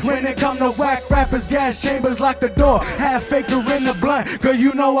sport. When it come to whack rappers, gas chambers lock the door. Half faker in the blunt, girl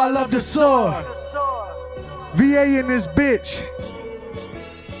you know I love the sword. VA in this bitch.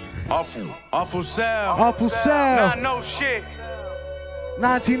 Awful Sal. Awful Sal. Nah, no shit.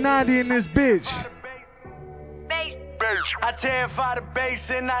 1990 in this bitch. I terrify the bass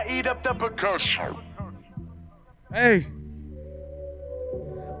and I eat up the percussion. Hey.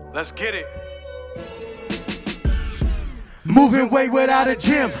 Let's get it. Moving weight without a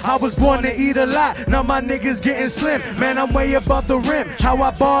gym. I was born to eat a lot. Now my niggas getting slim. Man, I'm way above the rim. How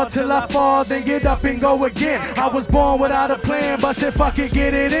I ball till I fall, then get up and go again. I was born without a plan, but said fuck it,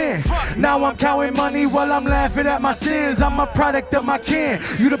 get it in. Now I'm counting money while I'm laughing at my sins. I'm a product of my kin.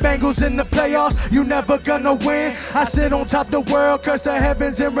 You the Bengals in the playoffs, you never gonna win. I sit on top the world, curse the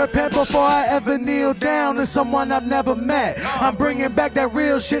heavens and repent before I ever kneel down to someone I've never met. I'm bringing back that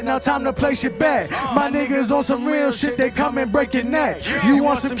real shit, now time to place your bet. My niggas on some real shit, they come and break your neck. You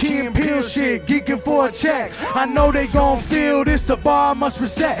want some Key and Peele shit, geeking for a check. I know they gon' feel this, the bar must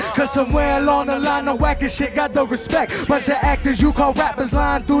reset. Cause somewhere along the line, the wackin' shit got the respect. Bunch of actors you call rappers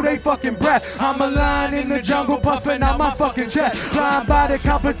lying through they fucking breath. I'm a lion in the jungle, puffing out my fucking chest. Flying by the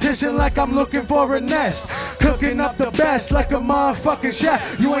competition like I'm looking for a nest. Cooking up the best like a motherfucking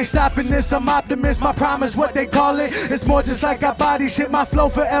chef. You ain't stopping this, I'm optimist. My prime is what they call it. It's more just like I body shit, my flow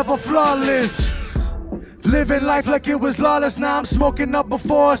forever flawless. Living life like it was lawless, now I'm smoking up a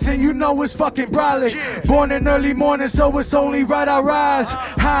force, and you know it's fucking brolic. Born in early morning, so it's only right I rise.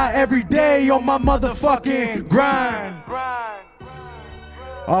 High every day on my motherfucking grind.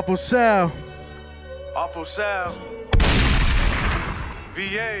 Awful Sal. Awful Sal.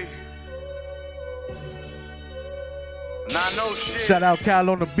 VA. Nah, no shit. Shout out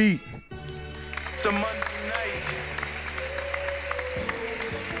Cal on the beat. The Monday night.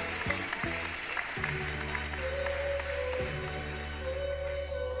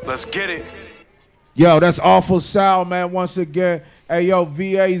 Let's get it. Yo, that's Awful Sal, man, once again. Hey, yo,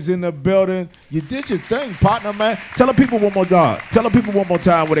 VA's in the building. You did your thing, partner, man. Tell the people one more time. Tell the people one more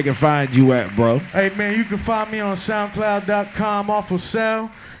time where they can find you at, bro. Hey, man, you can find me on SoundCloud.com, Awful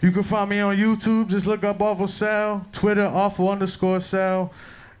Sal. You can find me on YouTube. Just look up Awful Sal. Twitter, Awful_Sal.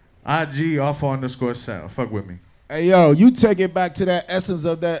 IG, Awful_Sal. Fuck with me. Hey, yo, you take it back to that essence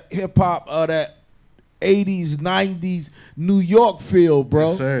of that hip-hop, that 80s, 90s New York feel, bro.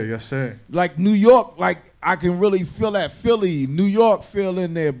 Yes, sir. Yes, sir. Like New York, like I can really feel that Philly, New York feel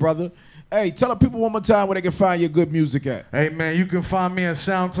in there, brother. Hey, tell the people one more time where they can find your good music at. Hey, man, you can find me at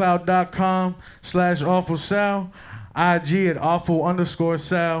SoundCloud.com/AwfulSal. IG at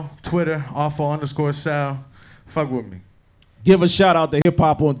Awful_Sal. Twitter, Awful_Sal. Fuck with me. Give a shout out to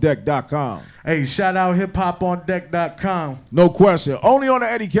hiphopondeck.com. Hey, shout out hiphopondeck.com. No question. Only on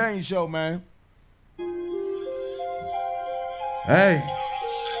the Eddie Kayne Show, man. Hey.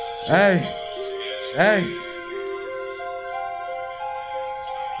 Hey. Hey.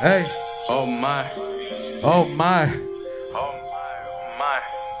 Hey. Oh my. Oh my. Oh my.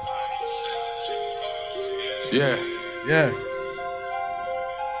 Yeah. Yeah.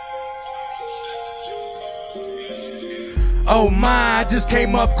 Oh my, I just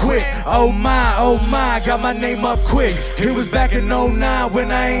came up quick. Oh my, got my name up quick. It was back in 09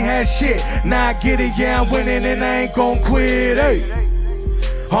 when I ain't had shit. Now I get it, yeah, I'm winning and I ain't gon' quit, hey.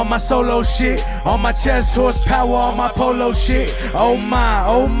 On my solo shit, on my chest horsepower, on my polo shit. Oh my,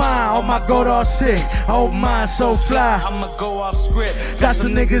 on my goat all sick. Oh my, so fly, I'ma go off script. Got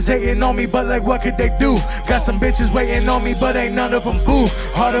some niggas hating on me, but like what could they do? Got some bitches waiting on me, but ain't none of them boo.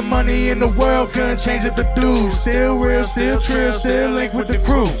 All the money in the world couldn't change up the dudes. Still real, still trill, still link with the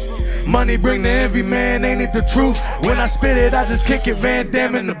crew. Money bring the envy, man, ain't it the truth? When I spit it, I just kick it, Van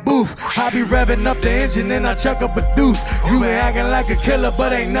Damme in the booth. I be revving up the engine, then I chuck up a deuce. You been acting like a killer,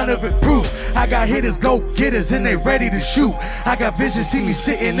 but ain't none of it proof. I got hitters, go-getters, and they ready to shoot. I got vision, see me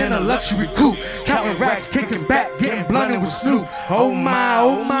sitting in a luxury coupe. Counting racks, kicking back, getting blunted with Snoop. Oh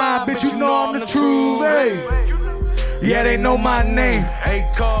my, bitch, you know I'm the truth, hey. Yeah, they know my name.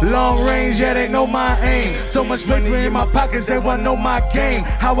 Long range, yeah, they know my aim. So much paper in my pockets, they wanna know my game.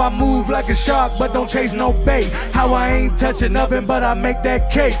 How I move like a shark, but don't chase no bait. How I ain't touching oven, but I make that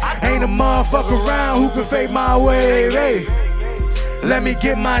cake. Ain't a motherfucker around who can fake my way, hey. Let me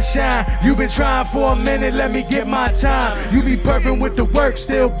get my shine. You been trying for a minute, let me get my time. You be perfing with the work,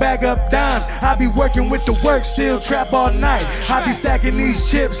 still bag up dimes. I be working with the work, still trap all night. I be stacking these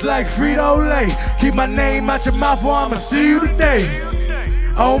chips like Frito-Lay. Keep my name out your mouth or I'ma see you today.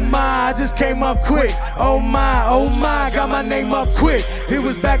 Oh my, I just came up quick. Oh my, got my name up quick. It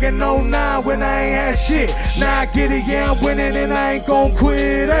was back in 09 when I ain't had shit. Now I get it, yeah, I'm winning and I ain't gon'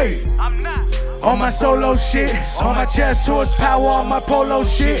 quit, hey. I'm not. On my solo shit, on my chest horsepower, on my polo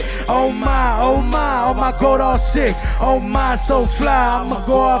shit. Oh my goat all sick. Oh my, so fly, I'ma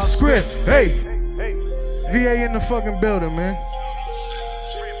go off script. Hey, VA in the fucking building, man.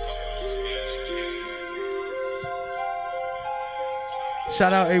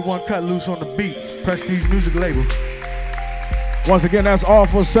 Shout out A1 Cut Loose on the beat, Prestige Music Label. Once again, that's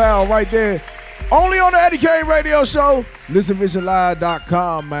Awful Sal right there. Only on the Eddie Kayne Radio Show.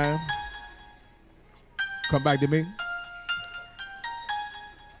 ListenVisionLive.com, man. Come back to me.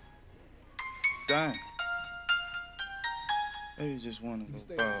 Dang. Maybe just want to go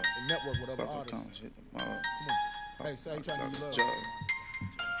ball. The network with other artists. Come hit the mall. Come on. Hey, say you trying to give love.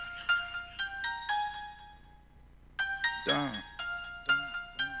 Damn.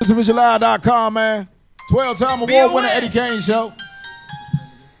 ListenVisionLive.com, man. 12-time award winner Eddie Kayne Show.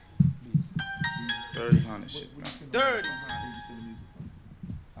 Dirty honey shit, man. dirty.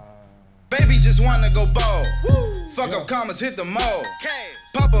 Baby just wanna go ball. Fuck up commas, hit the mall.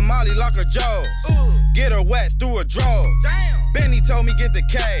 Pop a molly, lock her jaws. Get her wet through a draw. Benny told me get the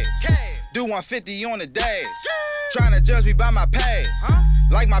cash. Do 150 on the dash. Tryna judge me by my past.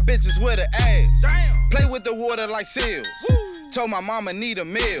 Like my bitches with an ass. Play with the water like seals. Told my mama need a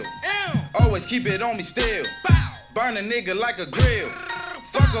meal. Always keep it on me still. Burn a nigga like a grill.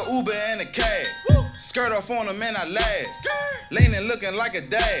 Fuck a Uber and a cab. Skirt off on him and I laugh. Leaning looking like a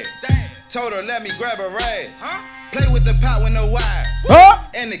dad. Told her let me grab her ass. Play with the pot with no wires.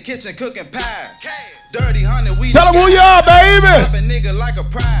 In the kitchen cooking pies. Dirty honey, we tell them who you are, baby. Drop a nigga like a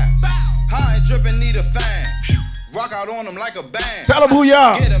prize. Hot and dripping, need a fan. Rock out on them like a band. Tell them who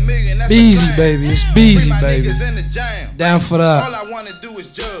y'all. Beezy, baby. It's Beezy, baby. Down for that. All I wanna do is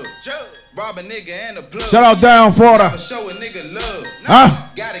judge. Rob a nigga and a plug. Shout out Down for the. Show a nigga love. Huh?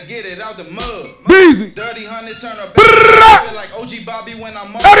 Gotta get it out the mud. Beezy. Dirty Honey turn her back. Feel like OG Bobby when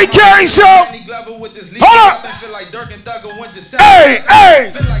I'm on. Eddie Kayne show. Hold up. Feel like Dirk and Thugger when you Hey,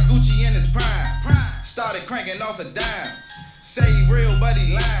 hey. Feel like Gucci in his prime. Started cranking off a dime. Say he real, but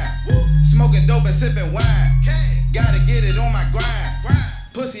he lying. Smoking dope and sipping wine. Gotta get it on my grind.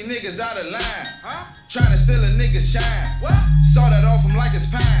 Pussy niggas out of line. Trying to steal a nigga's shine. Saw that off him like it's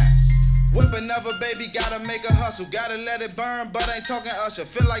pine. Whip another baby, gotta make a hustle. Gotta let it burn, but ain't talking Usher.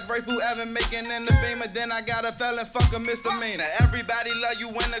 Feel like Rayful Evan making in the Beamer. Then I got a felon, fuck a misdemeanor. Everybody love you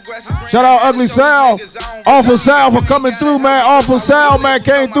when the grass is green. Shout out Ugly Sal. Awful Sal for coming through, man. Awful Sal, man,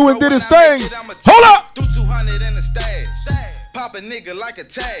 came through and did his thing. Hold up. Threw 200 in the stash. Pop a nigga like a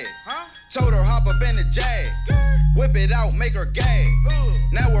tag. Told her hop up in the Jag. Whip it out, make her gag.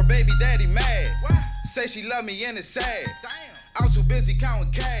 Now her baby daddy mad. Say she love me and it's sad. I'm too busy counting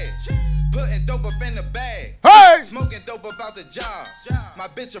cash. Putting dope up in the bag. Hey! Smoking dope about the job. My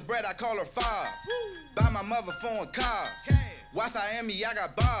bitch a bread, I call her Fob. Buy my mother phone cars. Wi-Fi in me, I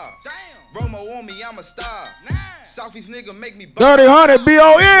got bars. Romo on me, I'm a star. Southeast nigga make me bar. 30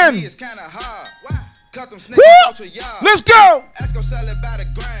 B-O-N. It's kinda hard. Cut them snakes out your yard. Let's go. Esco sell it by the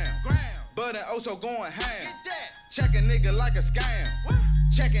gram. Bud and Oso going ham. Check a nigga like a scam.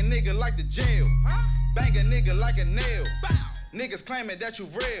 Check a nigga like the jail. Bang a nigga like a nail. Niggas claiming that you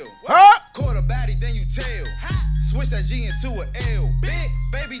real. Caught a baddie, then you tail. Switch that G into an L. Big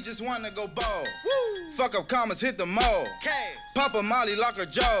baby just wanna go ball. Fuck up commas, hit the mall. Pop a Molly, lock her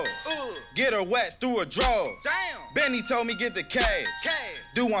jaws. Get her wet through her drawers. Benny told me get the cash.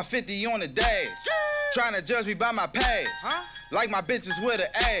 Do 150 on the dash. Trying to judge me by my past. Like my bitches with an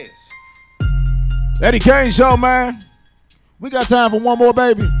ass. Eddie Kayne show, man. We got time for one more,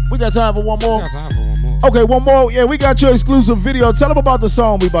 baby. We got time for one more. We got time for one more. Okay, one more. Yeah, we got your exclusive video. Tell them about the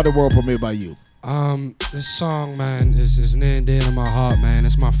song we about to world premiere by you. This song, man, is near and dear to my heart, man.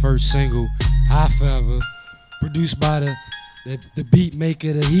 It's my first single, High Forever, produced by the beat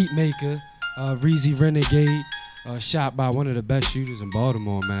maker, the heat maker, Reezy Renegade, shot by one of the best shooters in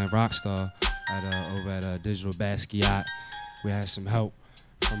Baltimore, man, Rockstar, over at Digital Basquiat. We had some help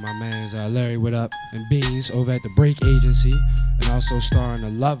from my mans Larry What Up and Beans over at the Break Agency, and also starring the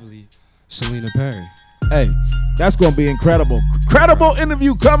lovely Selena Perry. Hey, that's gonna be incredible. Incredible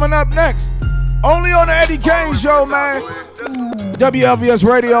interview coming up next. Only on the Eddie Kayne show, man. WLVS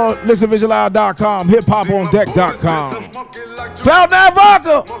Radio, listenvisualoud.com, hiphopondeck.com. Cloud9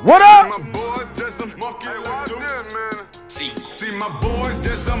 Vodka, what up? See my boys,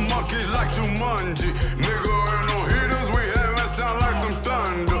 there's some monkeys like Jumanji. Nigga, ain't no hitters, we having sound like some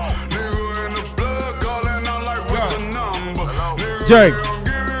thunder. Nigga in the blood, calling out like what's the number? Nigga, Jake. don't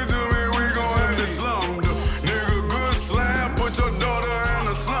give it to me, we gon' have this slumber. Nigga, good slam, put your daughter in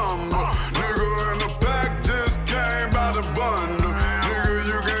a slumber. Nigga in the back just came by the bundle. Nigga,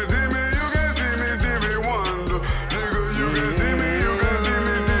 you can see me, Stevie Wonder. Nigga, you can see me,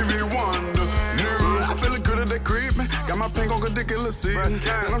 Stevie Wonder. Nigga, I feel it good at that creepin'. Got my pink on ridiculous season.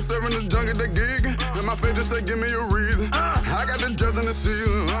 And I'm serving the junk at the gig. And my face just say, give me a reason. I got the dress in the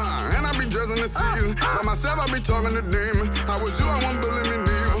season. And I be dressing the season. By myself, I be talking to demons. I was you, I won't believe me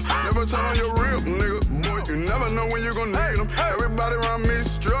neither. Never turn on your real nigga. Boy, you never know when you gon' need them. Everybody around me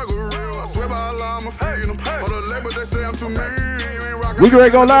struggle real. I swear by Allah, I'ma feed them. All the label, they say I'm too mean. We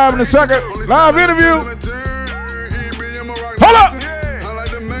can go live in a second. Live interview. Hold up. I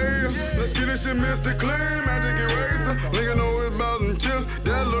like the mayor. Let's get this shit Mr. Clean. Magic eraser. Nigga know it's about some chips.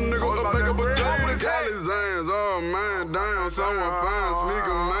 That little nigga up like a potato. Cali Zans. Oh man, damn. Someone fine.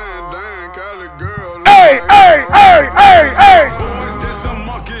 Sneaker man, damn. Cali girl. Hey, hey, hey, hey, hey. Boys, there's some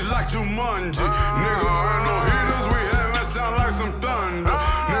monkeys like Jumanji. Nigga, ain't no hitters. We having sound like some thunder.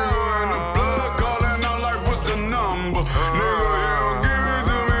 Nigga in the blood calling out like what's the number? Nigga, you don't give it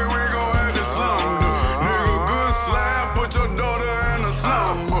to me. We gon' have this slumber. Nigga, good slap. Put your daughter in a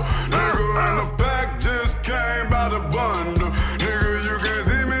slumber. Nigga in the back just came by the bundle. Nigga, you can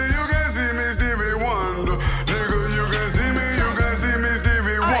see me, Stevie Wonder. Nigga, you can see me,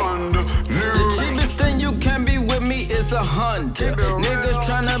 Stevie Wonder. The cheapest thing you can be with me is 100. Niggas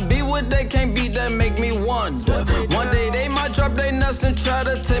tryna be what they can't be, that make me wonder. One day they might drop their nuts and try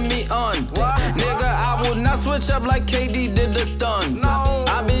to take me under. Nigga, I will not switch up like KD did the Thunder.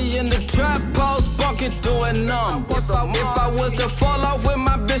 I be in the trap post, bucket doing numbers. If I was to fall off with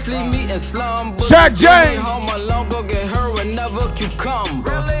my bitch, leave me in slumber. Shaq James. Home alone, go get her another cucumber.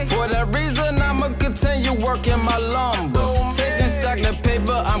 For that reason, I'ma continue working my lumber. Taking stagnant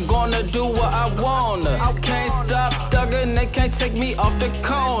paper, I'm gonna do what I wanna. Can't stop take me off the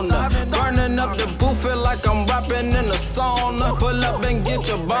corner. Burning up the booth, feel like I'm rapping in a sauna. Pull up and get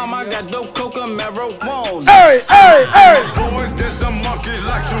your bomb, I got dope, coke, and marijuana. Hey, hey, hey! Boys did some monkeys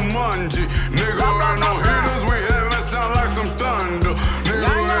like Jumanji. Nigga, ain't no hitters, we heaven sound like some thunder.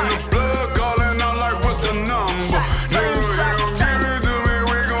 Nigga, in the blood calling out like what's the number? Nigga, he gon' give it to me,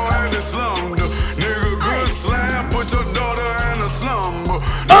 we gon' have this slumber. Nigga, good slam, put your daughter in a slumber.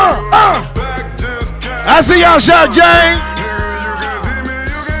 Nigga, back just came. I see y'all, Shaq James.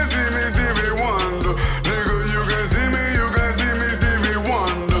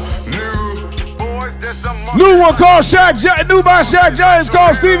 New one called new by Shaq James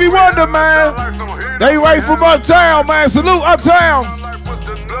called Stevie Wonder, man. They right from uptown, man. Salute uptown.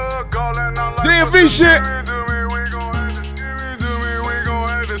 DMV shit.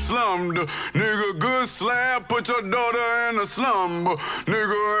 Nigga, good slab, put your daughter in a slumber.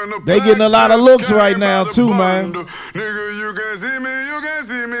 Nigga, in the they getting a lot of looks right now too, man. Nigga, you can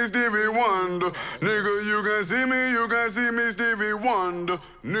see me, Stevie Wonder. Nigga, you can see me, Stevie Wonder.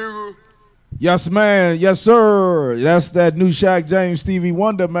 Nigga. Yes, man. Yes, sir. That's that new Shaq James, Stevie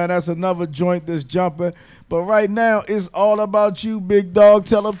Wonder, man. That's another joint that's jumping. But right now, it's all about you, big dog.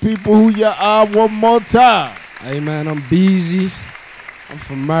 Tell the people who you are one more time. Hey, man, I'm Beezy. I'm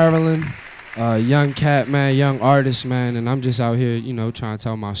from Maryland. Young cat, man, young artist, man. And I'm just out here, you know, trying to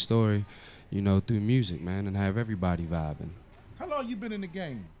tell my story, you know, through music, man, and have everybody vibing. How long you been in the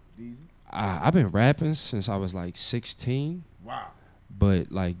game, Beezy? I've been rapping since I was like 16. Wow.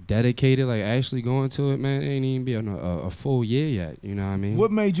 But like dedicated, like actually going to it, man, it ain't even been a full year yet. You know what I mean?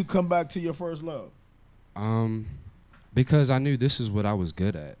 What made you come back to your first love? Because I knew this is what I was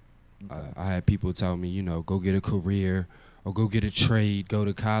good at. Okay. I had people tell me, you know, go get a career or go get a trade, go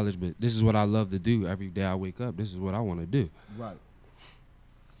to college. But this is what I love to do. Every day I wake up, this is what I want to do. Right.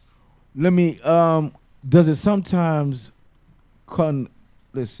 Let me. Does it sometimes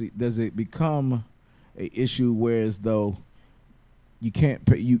let's see. Does it become a issue where as though you can't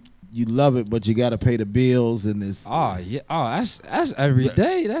pay, you love it, but you got to pay the bills and this. Oh yeah. Oh, that's every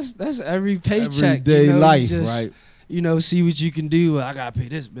day. That's every paycheck. Everyday you know, life, just, right? You know, see what you can do. Well, I gotta pay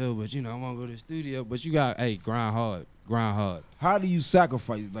this bill, but you know, I want to go to the studio. But you got, hey, grind hard, grind hard. How do you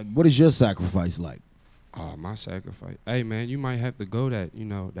sacrifice? Like, what is your sacrifice like? Oh, my sacrifice. Hey, man, you might have to go that, you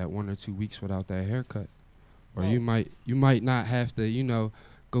know, that 1 or 2 weeks without that haircut, or you might not have to, you know,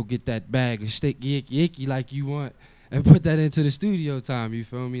 go get that bag of steak yicky like you want. And put that into the studio time, you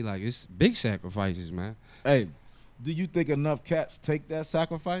feel me? Like, it's big sacrifices, man. Hey, do you think enough cats take that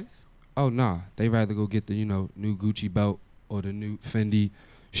sacrifice? Oh, nah. They rather go get the, you know, new Gucci belt or the new Fendi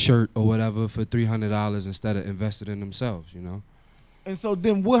shirt or whatever for $300 instead of invested in themselves, you know? And so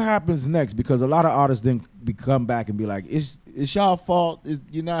then what happens next? Because a lot of artists then come back and be like, it's y'all fault.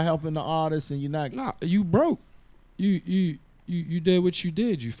 You're not helping the artists and you're not. Nah, you broke. You did what you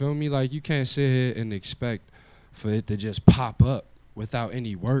did, you feel me? Like, you can't sit here and expect for it to just pop up without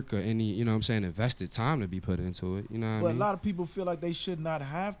any work or any, you know what I'm saying, invested time to be put into it, you know what I mean? But a lot of people feel like they should not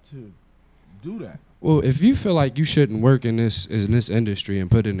have to do that. Well, if you feel like you shouldn't work in this industry and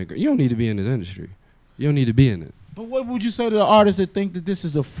put in the, you don't need to be in this industry. You don't need to be in it. But what would you say to the artists that think that this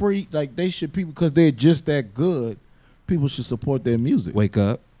is a free, like they should, people, because they're just that good, people should support their music? Wake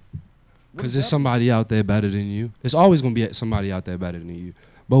up. Because there's somebody out there better than you. There's always going to be somebody out there better than you.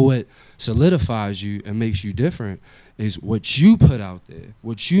 But what solidifies you and makes you different is what you put out there,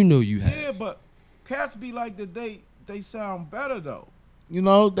 what you know you have. Yeah, but cats be like that they sound better though. You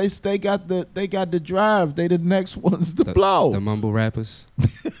know, they got the drive. They the next ones to blow. The mumble rappers.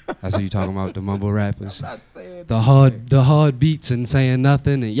 That's what you talking about, the mumble rappers. I'm not saying the hard beats and saying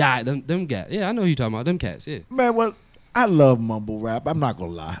nothing and them cats. Yeah, I know who you talking about, them cats, yeah. Man, well, I love mumble rap. I'm not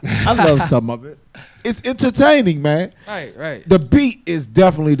gonna lie. I love some of it. It's entertaining, man. Right. The beat is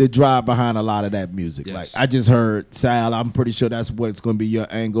definitely the drive behind a lot of that music. Yes. Like I just heard Sal. I'm pretty sure that's what's gonna be your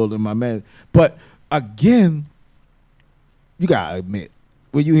angle in my man. But again, you gotta admit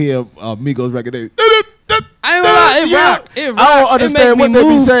when you hear Migos record, I ain't gonna lie, it rock. I don't understand what they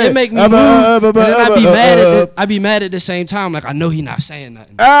be saying. It make me move. And then I be mad at the same time. Like I know he not saying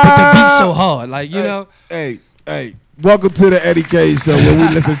nothing, but the beat's so hard. Like you know. Hey. Welcome to the Eddie Kayne show where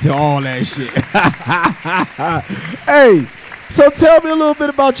we listen to all that shit. Hey, so tell me a little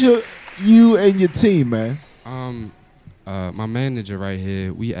bit about you and your team, man. My manager right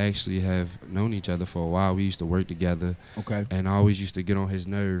here, we actually have known each other for a while. We used to work together. Okay. And I always used to get on his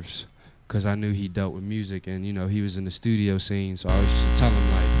nerves because I knew he dealt with music and, you know, he was in the studio scene. So I always used to tell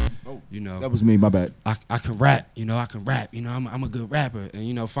him, like, you know. That was me, my bad. I can rap, you know, I'm a good rapper. And,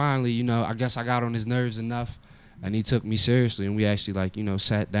 you know, finally, you know, I guess I got on his nerves enough. And he took me seriously, and we actually, like, you know,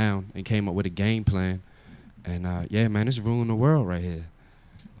 sat down and came up with a game plan. And yeah, man, it's ruling the world right here.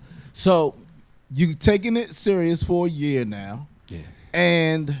 So you taking it serious for a year now. Yeah.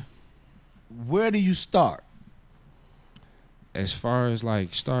 And where do you start? As far as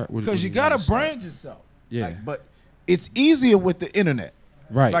like start with, because you gotta brand yourself. Yeah. Like, but it's easier with the internet.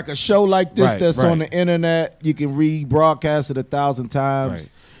 Right. Like a show like this that's right. on the internet, you can rebroadcast it 1,000 times. Right.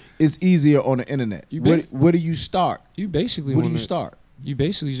 It's easier on the internet. Where do you start? You basically where do you start? You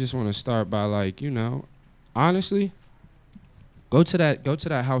basically just want to start by, like, you know, honestly, go to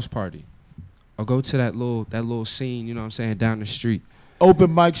that house party, or go to that little scene, you know what I'm saying, down the street.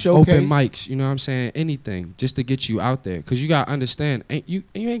 Open mic showcase. Open mics, you know what I'm saying? Anything, just to get you out there. Because you got to understand, you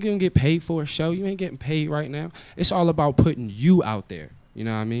ain't going to get paid for a show. You ain't getting paid right now. It's all about putting you out there. You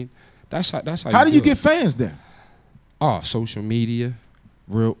know what I mean? That's how How do you get fans then? Oh, social media,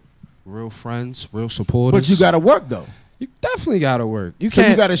 real friends, real supporters. But you got to work, though. You definitely got to work. You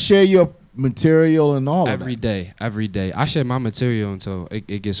got to share your material and all of that. Every day. I share my material until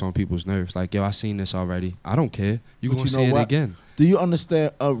it gets on people's nerves. Like, yo, I seen this already. I don't care. You going to see it again. Do you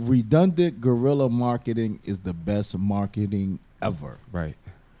understand? Redundant guerrilla marketing is the best marketing ever. Right.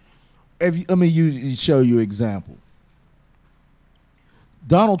 Let me show you an example.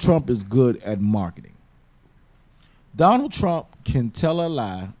 Donald Trump is good at marketing. Donald Trump can tell a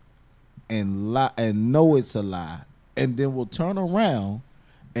lie and know it's a lie, and then will turn around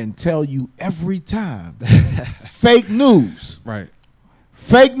and tell you every time fake news. Right.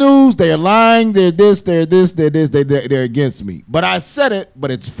 Fake news, they're lying, they're this, they're against me. But I said it, but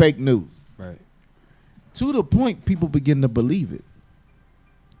it's fake news. Right. To the point people begin to believe it.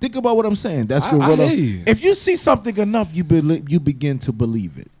 Think about what I'm saying. That's guerrilla. I hear you. If you see something enough, you begin to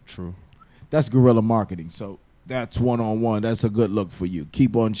believe it. True. That's guerrilla marketing. So that's one-on-one. That's a good look for you.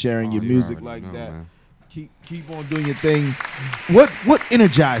 Keep on sharing your music like that. Man. Keep on doing your thing. What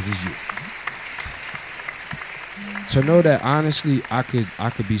energizes you? To know that honestly I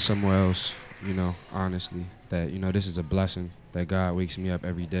could be somewhere else, you know, honestly. That, you know, this is a blessing that God wakes me up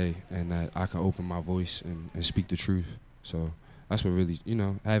every day, and that I can open my voice and speak the truth. So that's what really, you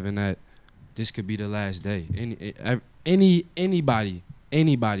know, having that this could be the last day. Anybody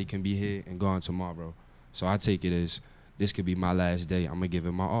can be here and gone tomorrow. So I take it as this could be my last day. I'm gonna give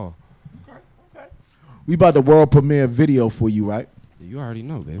it my all. Okay. We about the world premiere video for you, right? You already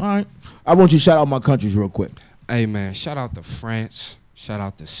know, baby. All right. I want you to shout out my countries real quick. Hey, man, shout out to France. Shout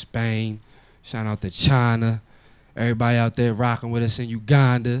out to Spain. Shout out to China. Everybody out there rocking with us in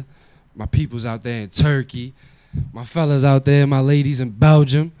Uganda. My peoples out there in Turkey. My fellas out there, my ladies in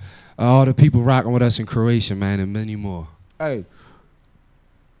Belgium. All the people rocking with us in Croatia, man, and many more. Hey,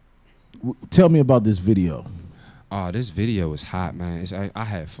 tell me about this video. Oh, this video is hot, man. I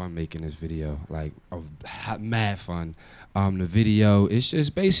had fun making this video, like mad fun. The video, it's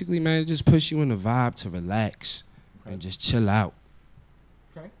just basically, man, it just puts you in the vibe to relax and just chill out.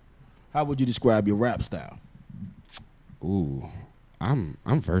 Okay. How would you describe your rap style? Ooh, I'm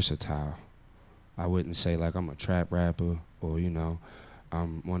versatile. I wouldn't say like I'm a trap rapper or, you know,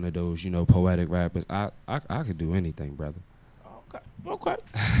 I'm one of those, you know, poetic rappers. I could do anything, brother. Okay.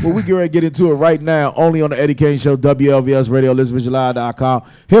 Well, we get ready to get into it right now, only on the Eddie Kayne Show, WLVS Radio, ListVisualLive.com,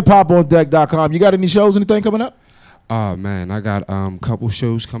 HipHopOnDeck.com. You got any shows, anything coming up? Oh, man, I got a couple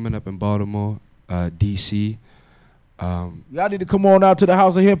shows coming up in Baltimore, D.C. Y'all need to come on out to the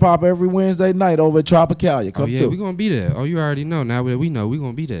House of Hip Hop every Wednesday night over at Tropicalia. Come through. We're going to be there. Oh, you already know. Now that we know, we're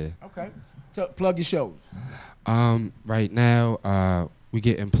going to be there. Okay. So, plug your shows. Right now, we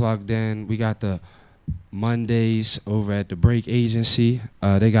getting plugged in. We got the Mondays over at the Break Agency.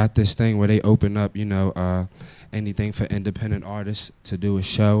 They got this thing where they open up, you know, anything for independent artists to do a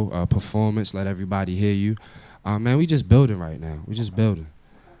show, performance, let everybody hear you. Man, we just building right now. We just building.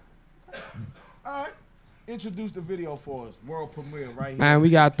 All right. Introduce the video for us. World premiere right here. Man, we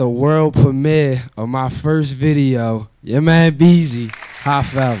got the world premiere of my first video. Your man Beezy, Hot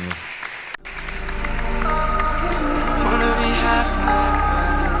Forever. Wanna be high forever.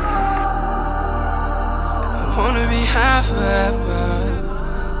 I wanna be high forever.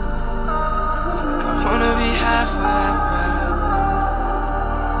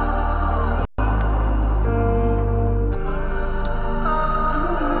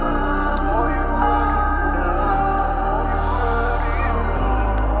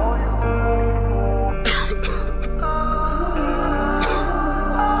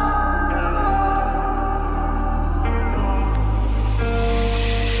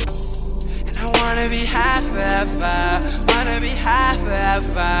 Wanna be high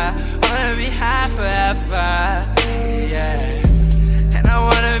forever, wanna be high forever, yeah. And I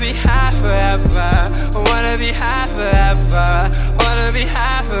wanna be high forever, wanna be high forever, wanna be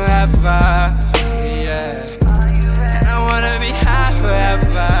high forever, yeah.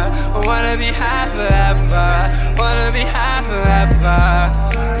 wanna be high forever. Wanna be high forever.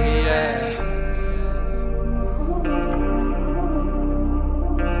 Yeah.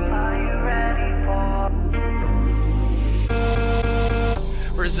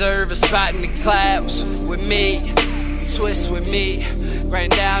 Reserve a spot in the clouds with me. Twist with me. Right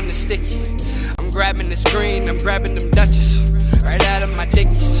down the sticky. I'm grabbing the screen. I'm grabbing them Dutches. Right out of my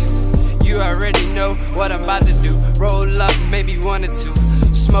dickies. You already know what I'm about to do. Roll up, maybe 1 or 2.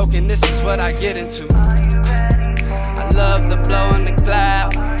 Smoking, this is what I get into. I love the blow in the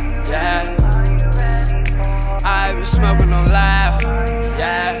cloud. Yeah. I be smoking on loud.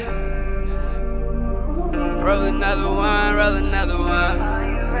 Yeah. Roll another one, roll another one.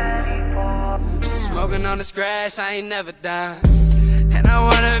 Smoking on this grass, I ain't never done. And I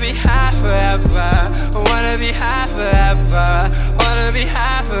wanna be high forever. I wanna be high forever. Wanna be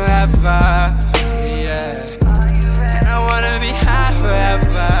high forever. Yeah. And I wanna be high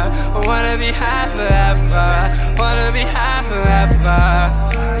forever. I wanna be high forever. Wanna be high forever.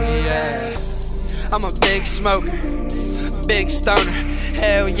 Yeah. I'm a big smoker, big stoner.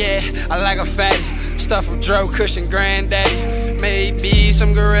 Hell yeah, I like a fatty. Stuff with Dro, Cushion, Granddaddy. Maybe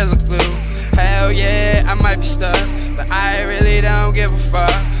some Gorilla Glue. Hell yeah, I might be stuck, but I really don't give a fuck.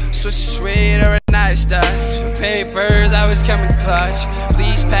 Switch to sweet or a nice touch. Papers always coming clutch.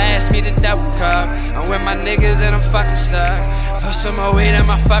 Please pass me the double cup. I'm with my niggas and I'm fucking stuck. Put some more weed in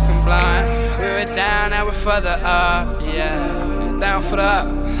my fucking blunt. We were down, now we're further up. Yeah, down for the up.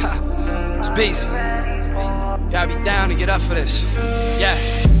 It's beast. You gotta be down to get up for this. Yeah.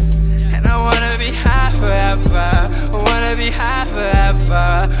 And I wanna be high forever. I wanna be high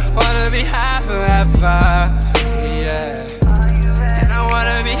forever. Wanna be high forever. Yeah. And I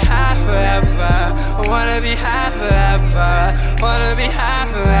wanna be high forever. I wanna be high forever. Wanna be high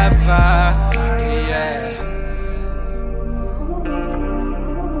forever. Yeah.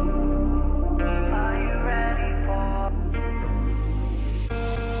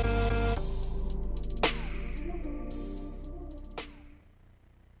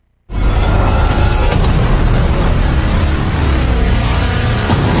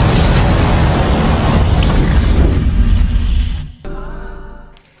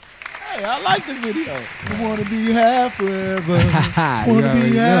 I like the video. I wanna be high forever. Wanna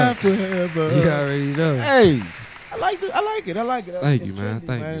be high forever. You already know. Hey, I like it. I like it. Thank you, man.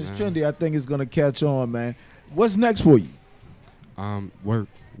 Thank you, It's man. trendy. I think it's gonna catch on, man. What's next for you?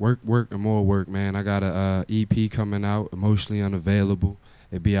 Work, and more work, man. I got a EP coming out, Emotionally Unavailable.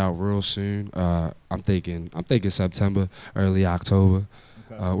 It'll be out real soon. I'm thinking September, early October.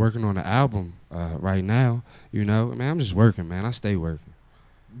 Okay. Working on an album right now. You know, man, I'm just working, man. I stay working.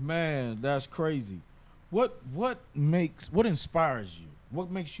 Man, that's crazy. What inspires you?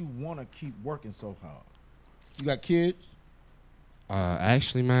 What makes you want to keep working so hard? You got kids?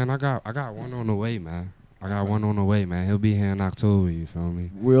 Actually, man, I got one on the way, man. I got one on the way, man. He'll be here in October, you feel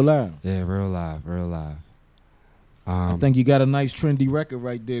me? Real live? Yeah, real live. I think you got a nice trendy record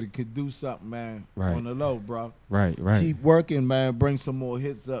right there that could do something, man. Right. On the low, bro. Right. Keep working, man. Bring some more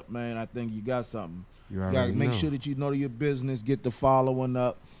hits up, man. I think you got something. You gotta already make know. sure that you know your business, get the following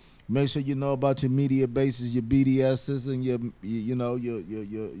up. Make sure you know about your media bases, your BDSs, and your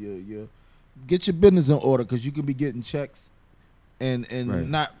get your business in order, because you could be getting checks and Right.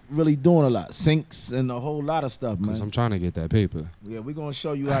 not really doing a lot, syncs and a whole lot of stuff, man. Cause I'm trying to get that paper. Yeah, we're gonna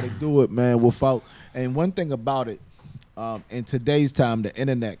show you how to do it, man. Without, and one thing about it, in today's time, the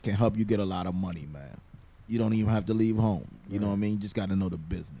internet can help you get a lot of money, man. You don't even have to leave home. You know what I mean? You just got to know the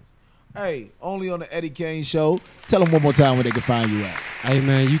business. Hey, only on the Eddie Kayne Show. Tell them one more time where they can find you at. Hey,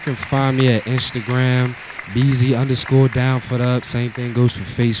 man, you can find me at Instagram, BZ_down for the up. Same thing goes for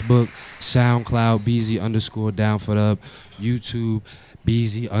Facebook, SoundCloud, BZ_down for the up. YouTube,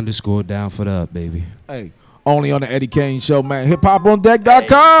 BZ_down for the up, baby. Hey, only on the Eddie Kayne Show, man.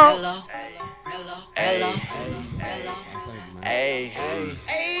 HipHopOnDeck.com. Hello. Hey.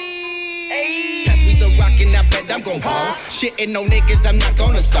 Pass me the rock and I bet I'm gon' ball. Shitting on niggas, I'm not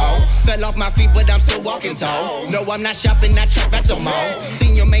gonna stall. Fell off my feet, but I'm still walking tall. No, I'm not shopping, I trap at the mall.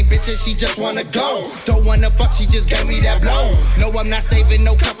 Seen your main bitch and she just wanna go. Don't wanna fuck, she just gave me that blow. No, I'm not saving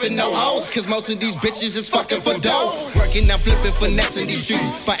no cuffin', no hoes. Cause most of these bitches just fucking for dough. Working, I'm flipping, finessing these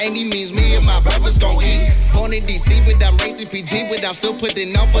streets. By any means, me and my brothers gon' eat. Born in DC, but I'm raised in PG. But I'm still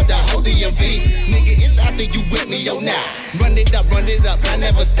putting on for the whole DMV. Nigga, it's after you with me, yo, now. Run it up, I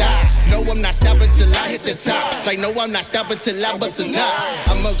never stop. No, I'm not stopping till I hit the top. Like, no, I'm not stopping till I bust a nut.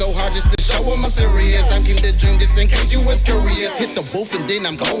 I'ma go hard just to show them I'm serious. I'm getting the dream just in case you was curious. Hit the booth and then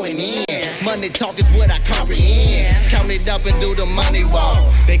I'm going in. Money talk is what I comprehend. Count it up and do the money walk.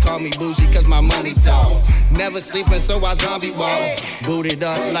 They call me bougie cause my money talk. Never sleeping so I zombie walk. Booted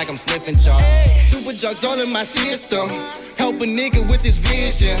up like I'm sniffing chalk. Super drugs all in my system. Help a nigga with his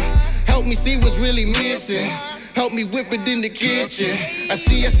vision. Help me see what's really missing. Help me whip it in the kitchen. I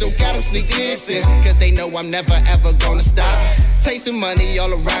see I still got them sneak dissing. Cause they know I'm never ever gonna stop. Chasing money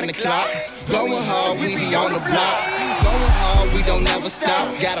all around the clock. Going hard, we be on the block. Going hard, we don't ever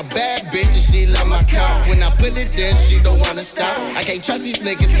stop. Got a bad bitch and she love my cop. When I put it in, she don't wanna stop. I can't trust these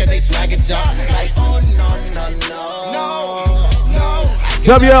niggas cause they swag a job. Like, oh no.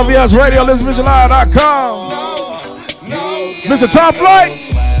 WLVS Radio, listenvisualize.com. Mr. Top Flight,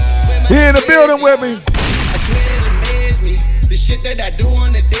 he in the building with me. The shit that I do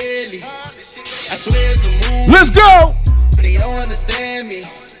on the daily, I swear it's a movie. Let's go. They don't understand me.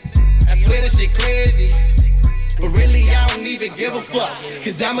 I swear this shit crazy, but really I don't even give a fuck.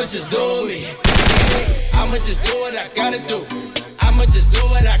 Cause I'ma just do me. I'ma just do what I gotta do. I'ma just do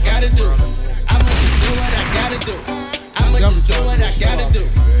what I gotta do. I'ma just do what I gotta do. I'ma just do what I gotta do.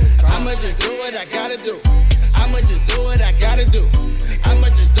 I'ma just do what I gotta do. I'ma just do what I gotta do. I'ma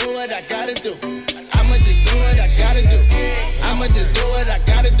just do what I gotta do. I'ma just do what I gotta do. I'ma just do what I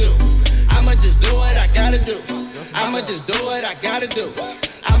gotta do. I'ma just do what I gotta do. I'ma just do what I gotta do.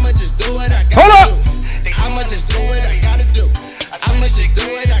 I'ma just do what I gotta do. I'ma just do what I gotta do. I'ma just do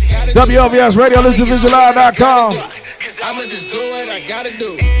what I gotta do. WLVS Radio, listenvisualize.com. I'ma just do what I gotta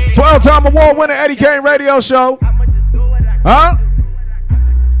do. 12-time award winner Eddie Kayne radio show. Huh?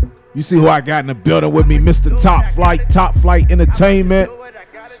 You see who I got in the building with me, Mr. Top Flight Entertainment.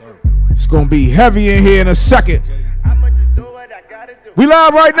 It's gonna be heavy in here in a second. We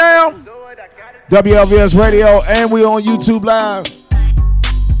live right now, WLVS Radio, and we on YouTube live.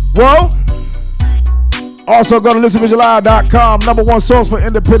 Whoa! Also go to listenvisualize.com, #1 source for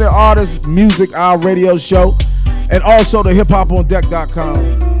independent artists, music, our radio show, and also the hiphopOnDeck.com.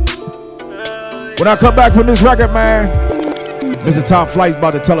 When I come back from this record, man, Mr. Top Flight's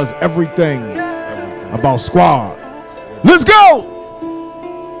about to tell us everything about Squad. Let's go!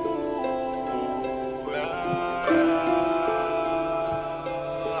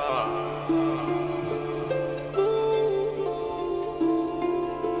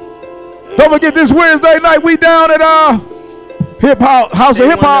 Don't forget this Wednesday night, we down at Hip Hop House of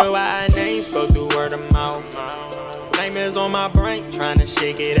Hip Hop. Names go through word of mouth. Nightmares on my brain, trying to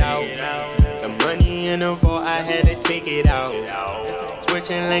shake it out. The money in the vault, I had to take it out.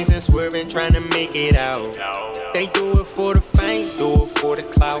 Switching lanes and swerving, trying to make it out. They do it for the fame, do it for the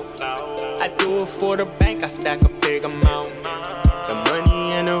clout. I do it for the bank, I stack a big amount. The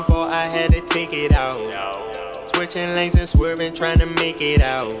money in the vault, I had to take it out. Switching lanes and swerving, trying to make it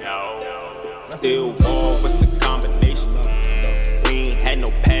out. Still war, what's the combination? We ain't had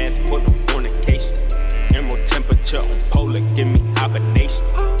no passport, no fornication. Emerald temperature on polar, give me hibernation.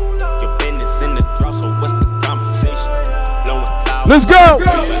 Your business in the draw, so what's the conversation? Blowing clouds. Let's go!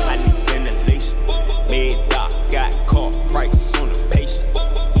 I need ventilation. Mid-doc, got caught, price on the patient.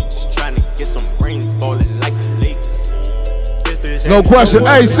 We just trying to get some brains, ballin' like the Lakers. No question.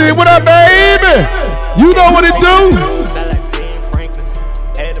 Hey, see, what up, baby? You know what it do?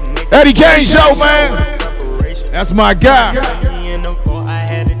 Eddie Kayne show, man. That's my guy.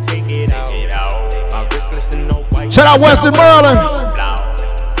 Shout out Western Maryland.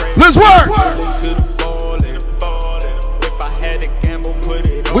 Let's work.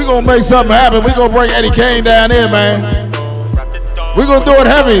 We gonna make something happen. We gonna bring Eddie Kayne down here, man. We gonna do it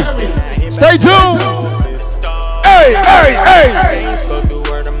heavy. Stay tuned. Hey, hey, hey.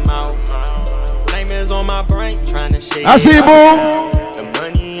 I see you, boo.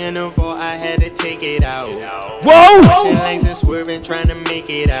 I had to take it out. Whoa! Switching lanes and swerving, trying to make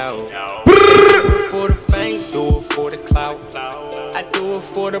it out. Do it for the fame, do it for the clout. I do it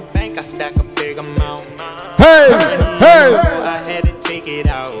for the bank, I stack a big amount. Hey, hey! I had to take it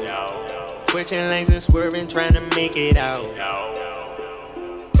out. Switching lanes and swerving, trying to make it out.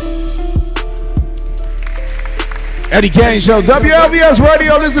 Eddie Kayne show, WLVS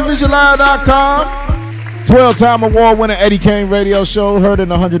Radio, listenvisualize.com. 12-time award winner Eddie Kayne radio show, heard in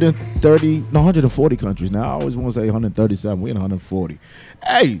 140 countries now. I always want to say 137. We're in 140.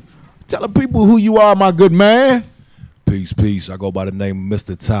 Hey, tell the people who you are, my good man. Peace, peace. I go by the name of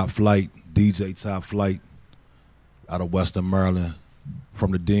Mr. Top Flight, DJ Top Flight, out of Western Maryland,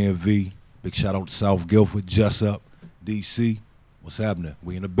 from the DMV. Big shout out to South Guilford, Jessup, DC. What's happening?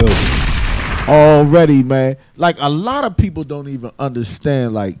 We in the building. Already, man. Like, a lot of people don't even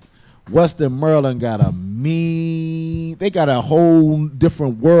understand, like, Western Maryland got a mean mean, they got a whole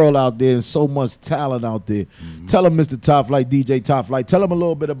different world out there and so much talent out there. Tell them, Mr. Top Flight, DJ Top Flight, tell them a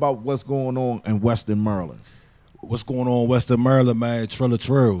little bit about what's going on in Western Maryland. What's going on in Western Maryland, man? Trilla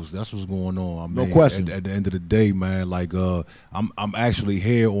Trills. That's what's going on. I mean, No question. At the end of the day, man, like I'm actually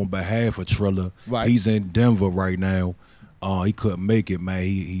here on behalf of Trilla. Right. He's in Denver right now. He couldn't make it, man.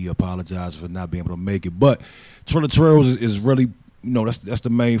 He apologized for not being able to make it. But Trilla Trills is really, that's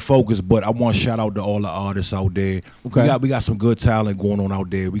the main focus. But I want to shout out to all the artists out there. Okay. We got some good talent going on out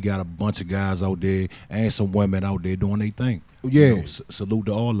there. We got a bunch of guys out there and some women out there doing their thing. Yeah. Salute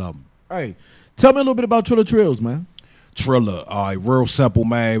to all of them. Hey, tell me a little bit about Trilla Trills, man. Trilla, all right, real simple,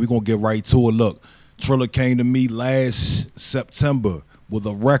 man. We're going to get right to it. Look, Trilla came to me last September with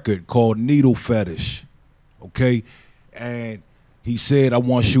a record called Needle Fetish, okay? And he said, I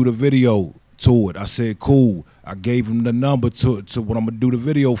want to shoot a video to it. I said, cool. I gave him the number to what I'm going to do the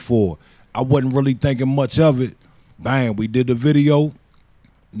video for. I wasn't really thinking much of it. Bang, we did the video.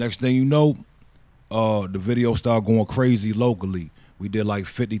 Next thing you know, the video started going crazy locally. We did like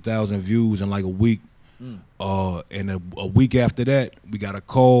 50,000 views in like a week. And a week after that, we got a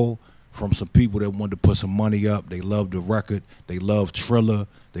call from some people that wanted to put some money up. They loved the record. They loved Trilla.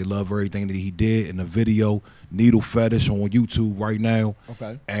 They love everything that he did in the video. Needle Fetish on YouTube right now.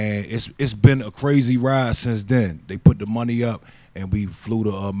 Okay. And it's been a crazy ride since then. They put the money up, and we flew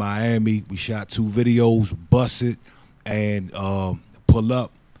to Miami. We shot 2 videos, busted, and pull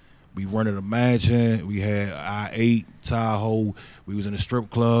up. We rented a mansion. We had I-8, Tahoe. We was in a strip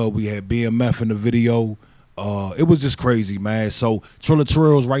club. We had BMF in the video. It was just crazy, man. So Trilla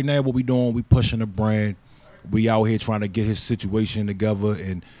Trills, right now what we doing, we pushing the brand. We out here trying to get his situation together,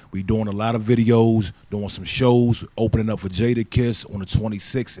 and we doing a lot of videos, doing some shows, opening up for Jada Kiss on the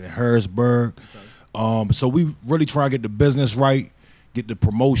 26th in Harrisburg. Okay. So we really try to get the business right, get the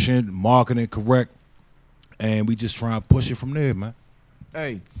promotion, marketing correct, and we just try and push it from there, man.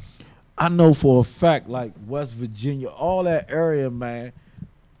 Hey, I know for a fact, like West Virginia, all that area, man,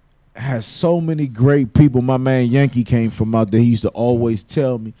 has so many great people. My man Yankee came from out there. He used to always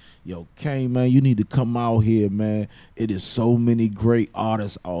tell me, yo, Kayne, man, you need to come out here, man. It is so many great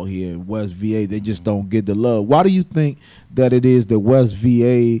artists out here in West VA. They just don't get the love. Why do you think that it is that West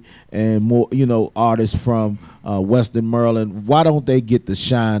VA and more, artists from Western Maryland, why don't they get the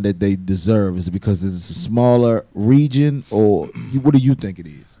shine that they deserve? Is it because it's a smaller region, or what do you think it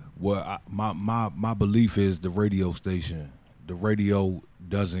is? Well, my belief is the radio station. The radio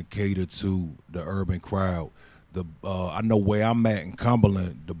doesn't cater to the urban crowd. I know where I'm at in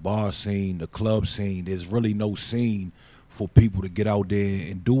Cumberland, the bar scene, the club scene, there's really no scene for people to get out there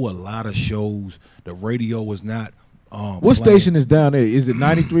and do a lot of shows. The radio is not what playing. Station is down there? Is it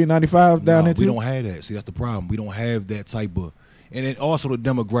 93, 95 down there too? We don't have that. See, that's the problem. We don't have that type of, and then also the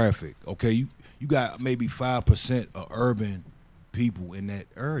demographic, okay? You got maybe 5% of urban people in that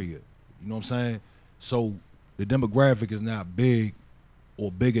area. You know what I'm saying? So the demographic is not big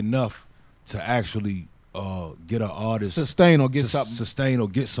or big enough to actually get an artist sustain or get something. Sustain or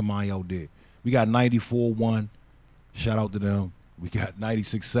get somebody out there. We got 94.1, shout out to them. We got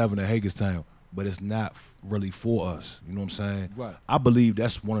 96.7 in Hagerstown, but it's not really for us. You know what I'm saying? Right. I believe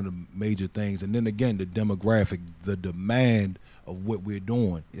that's one of the major things. And then again, the demographic, the demand of what we're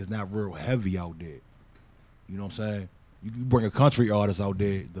doing is not real heavy out there. You know what I'm saying? You bring a country artist out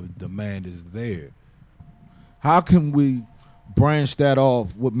there, the demand is there. How can we branch that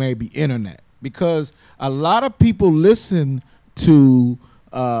off with maybe internet? Because a lot of people listen to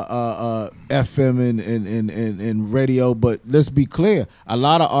FM and radio, but let's be clear, a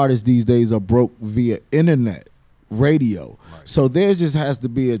lot of artists these days are broke via internet, radio. Right. So there just has to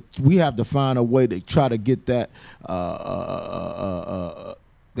be we have to find a way to try to get that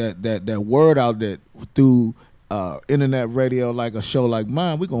that word out there through internet radio, like a show like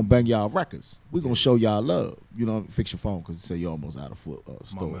mine. We're gonna bang y'all records. We're gonna show y'all love. Fix your phone because you say you're almost out of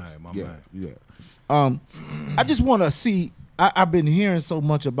stores. My man. Yeah. I just want to see. I've been hearing so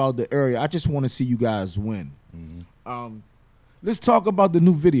much about the area. I just want to see you guys win. Mm-hmm. Let's talk about the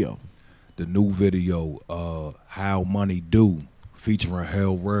new video. The new video, How Money Do, featuring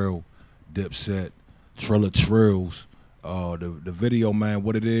Hell Real, Dipset, Trilla Trills. The video, man,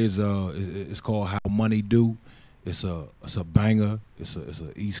 what it is, it's called How Money Do. It's a banger. It's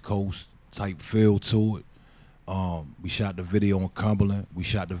a East Coast type feel to it. We shot the video in Cumberland. We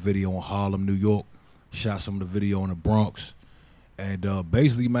shot the video in Harlem, New York. Shot some of the video in the Bronx. And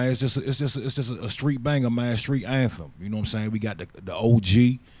basically, man, it's just a street banger, man, street anthem. You know what I'm saying? We got the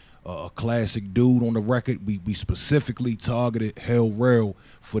OG, a classic dude on the record. We specifically targeted Hell Real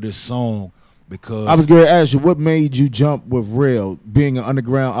for this song because I was going to ask you, what made you jump with Real, being an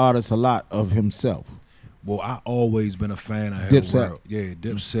underground artist, a lot of himself? Well, I always been a fan of Hell Dipset. Rail. Yeah,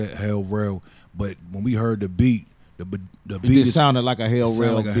 Dipset, Hell Rail. But when we heard the beat, the It beat just sounded like a Hell it sounded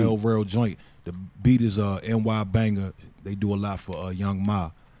Rail like a beat. Hell Rail joint. The beat is NY Banger. They do a lot for Young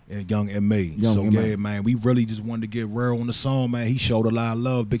Ma and Young M.A. So M.A. yeah, man, we really just wanted to get Rail on the song, man. He showed a lot of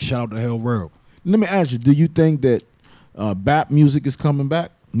love. Big shout out to Hell Rail. Let me ask you, do you think that BAP music is coming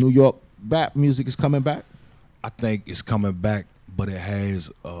back? New York BAP music is coming back? I think it's coming back, but it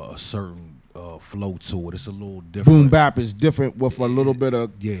has a certain flow to it. It's a little different. Boom bap is different with a little bit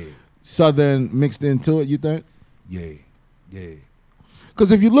of Yeah. Southern mixed into it, you think? Yeah, yeah.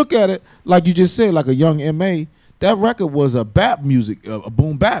 Because if you look at it, like you just said, like a Young M.A., that record was a bap music, a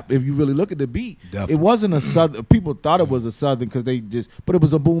boom bap. If you really look at the beat, Definitely. it wasn't a Southern. People thought it was a Southern because but it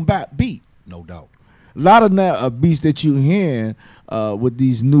was a boom bap beat. No doubt. A lot of beats that you hear with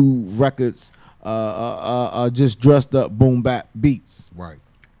these new records are just dressed up boom bap beats. Right.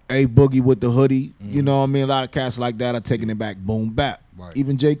 A Boogie with the hoodie, you know what I mean? A lot of cats like that are taking it back boom bap. Right.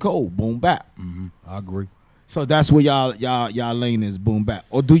 Even J. Cole, boom bap. I agree. So that's where y'all lane is, boom bap.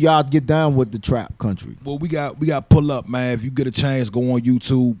 Or do y'all get down with the trap country? Well, we got Pull Up, man. If you get a chance, go on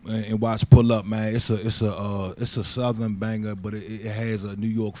YouTube and watch Pull Up, man. It's a Southern banger, but it has a New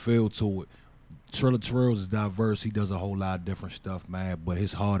York feel to it. Trilla Trills is diverse. He does a whole lot of different stuff, man. But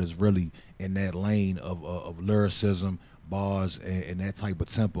his heart is really in that lane of lyricism, bars, and that type of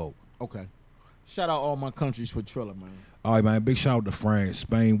tempo. Okay. Shout out all my countries for Trilla, man. All right, man. Big shout out to France,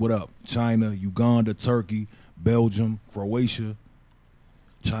 Spain. What up? China, Uganda, Turkey, Belgium, Croatia.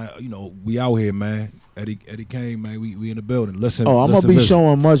 China, you know, we out here, man. Eddie Kayne, man. We in the building. Listen. Oh, I'm gonna be visit.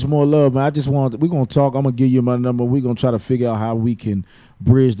 showing much more love, man. We're gonna talk. I'm gonna give you my number. We're gonna try to figure out how we can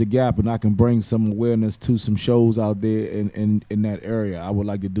bridge the gap, and I can bring some awareness to some shows out there in that area. I would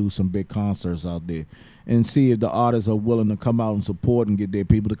like to do some big concerts out there and see if the artists are willing to come out and support and get their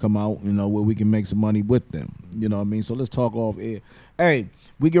people to come out, you know, where we can make some money with them. You know what I mean? So let's talk off air. Hey,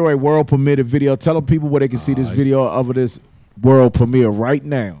 we get a world premiere video. Tell them people where they can see this video of this world premiere right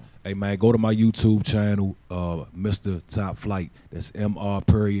now. Hey, man, go to my YouTube channel, Mr. Top Flight. That's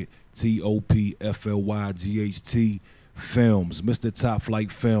MR.TOPFLYGHT Films. Mr. Top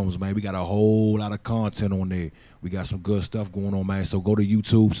Flight Films, man. We got a whole lot of content on there. We got some good stuff going on, man. So go to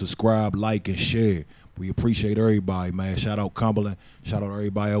YouTube, subscribe, like, and share. We appreciate everybody, man. Shout out Cumberland. Shout out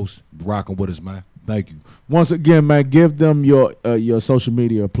everybody else rocking with us, man. Thank you. Once again, man, give them your social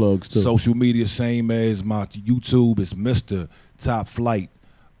media plugs, too. Social media, same as my YouTube. It's Mr. Top Flight.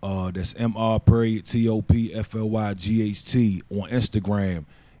 That's MR.TOPFLYGHT on Instagram.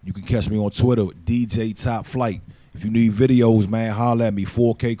 You can catch me on Twitter, DJ Top Flight. If you need videos, man, holler at me.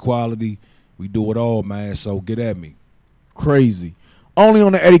 4K quality. We do it all, man. So get at me. Crazy. Only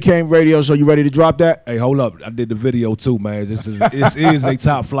on the Eddie Kayne radio show. You ready to drop that? Hey, hold up. I did the video too, man. This is a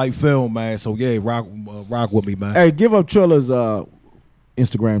Top Flight film, man. So yeah, rock with me, man. Hey, give up Trilla's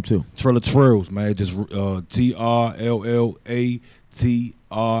Instagram too. Trilla Trills, man. Just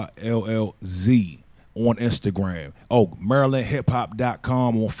TRLLATRLLZ on Instagram. Oh,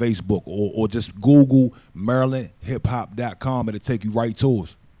 MarylandHipHop.com on Facebook, or just Google MarylandHipHop.com. It'll take you right to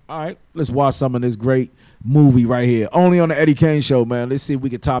us. All right, let's watch some of this great movie right here. Only on the Eddie Kayne show, man. Let's see if we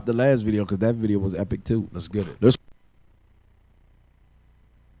can top the last video, because that video was epic too. Let's get it. Let's.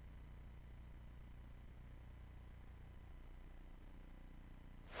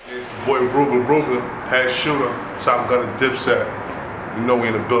 Boy Ruger, head shooter, Top Gun and Dipset. You know we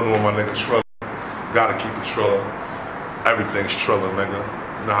in the building with my nigga Trilla. Gotta keep it Trilla. Everything's Trilla, nigga.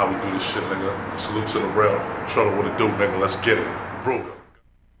 You know how we do this shit, nigga. Salute to the real. Trilla, what it do, nigga? Let's get it. Ruger.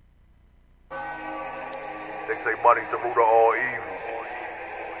 They say money's the root of all evil.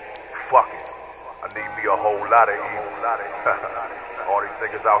 Fuck it. I need me a whole lot of evil. All these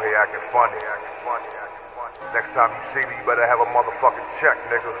niggas out here acting funny. Next time you see me, you better have a motherfucking check,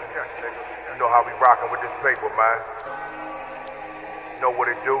 nigga. You know how we rockin' with this paper, man. You know what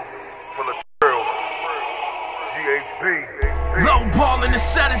it do? Full of trills. GHB. Low ball in the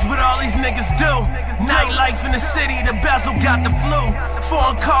set is what all these niggas do. Nightlife in the city, the bezel got the flu.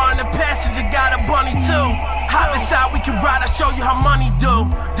 Foreign car and the passenger got a bunny too. Hop inside, we can ride, I'll show you how money do.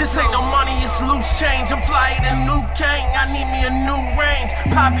 This ain't no money, it's loose change. I'm flying than new Kayne, I need me a new range.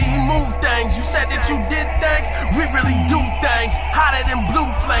 Poppy, he moved things, you said that you did things. We really do things, hotter than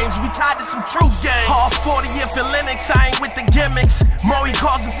blue flames. We tied to some true game. All 40th and Linux, I ain't with the gimmicks. Maury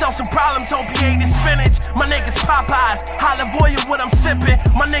calls himself some problems, hope he ate his spinach. My niggas Popeyes, olive oil what I'm sipping.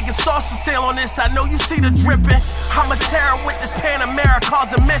 My niggas sauce for sale on this, I know you see the dripping. I'm a terror with this Panamera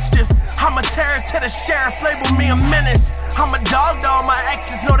causing mischief. I'm a terror to the sheriff, label me a menace. I'm a dog to all my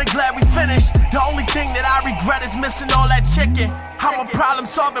exes, know they glad we finished. The only thing that I regret regret is missing all that chicken. I'm a problem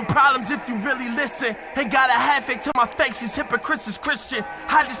solving problems if you really listen. Ain't got a half fake to my face, these hypocrites is Christian.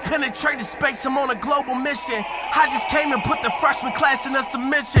 I just penetrated space, I'm on a global mission. I just came and put the freshman class in a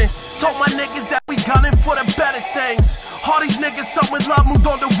submission. Told my niggas that we gunning for the better things. All these niggas so in love moved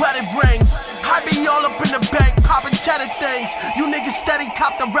on to wedding rings. I be all up in the bank, popping cheddar things. You niggas steady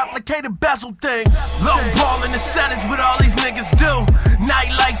cop the replicated bezel things. Low ball in the centers, what all these niggas do.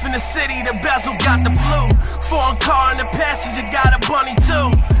 Nightlife in the city, the bezel got the flu. Foreign car and the passenger got a bunny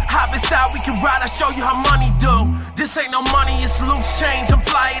too. Hop inside, we can ride, I'll show you how money do. This ain't no money, it's loose change. I'm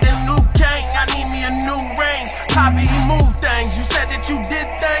flying in a new Kayne, I need me a new range. Poppy, he move things, you said that you did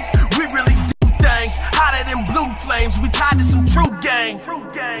things. We really do things, hotter than blue flames. We tied to some true gang.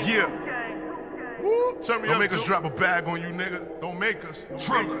 Yeah. Turn me Don't make us drop a bag on you, nigga. Don't make us.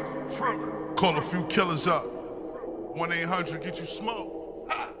 Call a few killers up. 1-800, get you smoke.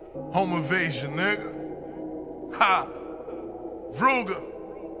 Ha. Home invasion, nigga. Ha. Ruger.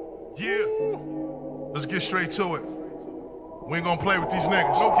 Yeah. Let's get straight to it. We ain't gonna play with these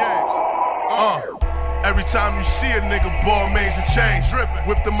niggas. No games. Every time you see a nigga, ball mains and chains.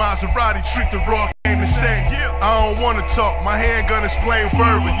 Whip the Maserati, treat the raw game the same. I don't wanna talk, my handgun explain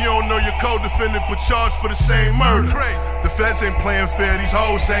further. You don't know your co-defendant, but charged for the same murder. The feds ain't playing fair, these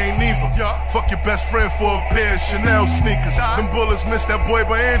hoes ain't neither. Fuck your best friend for a pair of Chanel sneakers. Them bullets missed that boy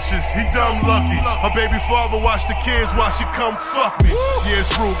by inches, he dumb lucky. Her baby father watch the kids while she come fuck me. Yeah, it's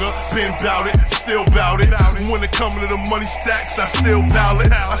Ruger, been bout it, still bout it. When it come to the money stacks, I still bout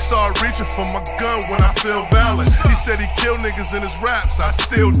it. I start reaching for my gun when I feel valid. He said he killed niggas in his raps, I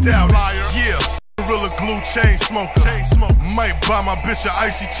still doubt it. Yeah. Gorilla glue chain smoker. Might buy my bitch a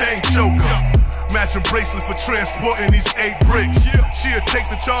icy chain choker. Matching bracelet for transporting these 8 bricks. She'll take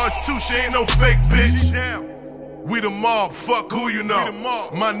the charge too, she ain't no fake bitch. We the mob, fuck who you know.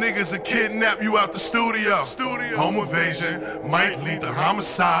 My niggas will kidnap you out the studio. Home invasion, might lead to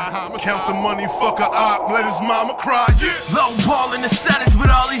homicide. Count the money, fuck a op, let his mama cry. Low ball in the settings, what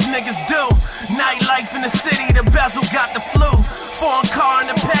all these niggas do. Nightlife in the city, the bezel got the flu. Foreign car and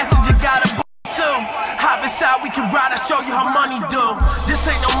the passenger got a too. Hop inside, we can ride, I'll show you how money do. This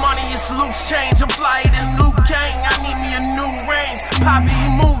ain't no money, it's loose change. I'm flying in a new gang, I need me a new range. Poppy,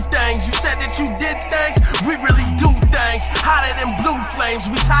 he move things, you said that you did things. We really do things, hotter than blue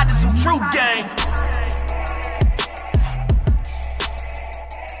flames. We tied to some true gang.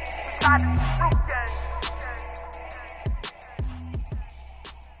 Tied to some true gang.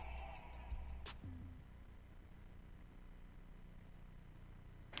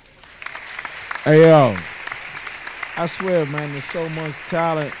 Hey yo, I swear, man, there's so much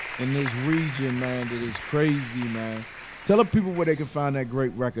talent in this region, man, that is crazy, man. Tell the people where they can find that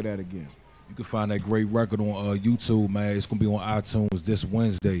great record at again. You can find that great record on YouTube, man. It's gonna be on iTunes this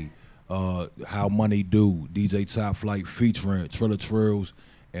Wednesday. How Money Do, DJ Top Flight featuring Triller Trills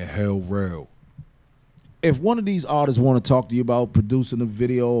and Hell Rail. If one of these artists want to talk to you about producing a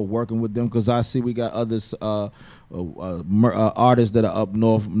video or working with them, because I see we got others, artists that are up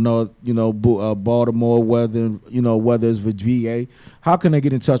north, you know, Baltimore, whether it's Virginia, how can they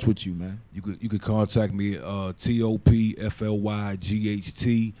get in touch with you, man? You could contact me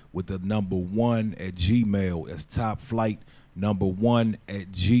TOPFLYGHT with the #1 at Gmail. That's Top Flight #1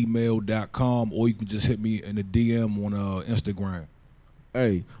 at gmail.com, or you can just hit me in the DM on Instagram.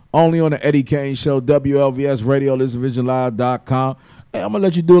 Hey, only on the Eddie Kayne Show, WLVS Radio, ListenVisionLive.com. Hey, I'm going to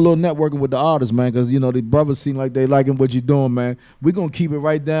let you do a little networking with the artists, man, because, you know, the brothers seem like they liking what you're doing, man. We're going to keep it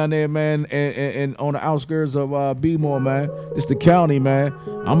right down there, man, and on the outskirts of Bmore, man. It's the county, man.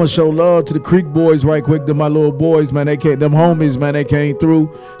 I'm going to show love to the Creek boys right quick, to my little boys, man. Them homies, man, they came through.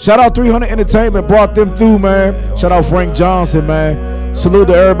 Shout out 300 Entertainment, brought them through, man. Shout out Frank Johnson, man. Salute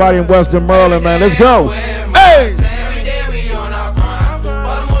to everybody in Western Maryland, man. Let's go. Hey!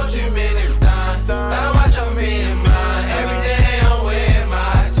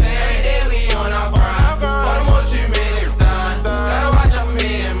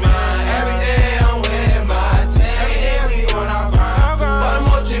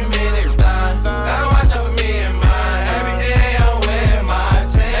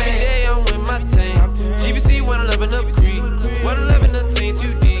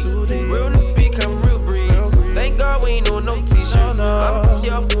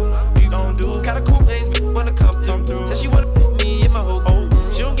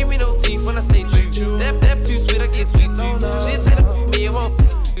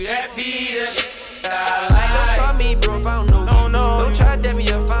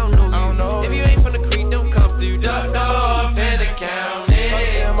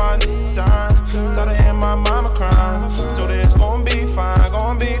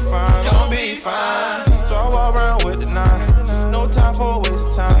 So I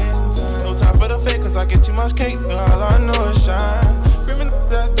get too much cake, but all I know is shine. Screaming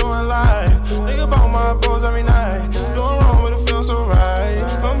that's doing life. Think about my bros every night. Doing wrong, but it feels so right.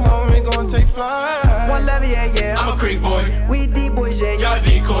 From home, we gon' take flight. One love, yeah. I'm a creep boy. We deep boys, yeah. Y'all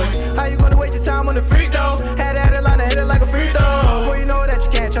decoys. How you gonna waste your time on the free throw? Had a line, hit it like a free throw. Boy, you know that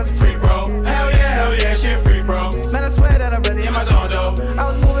you can't trust a free bro. Hell yeah, shit free, bro. Man, I swear that I'm really in my zone, though. I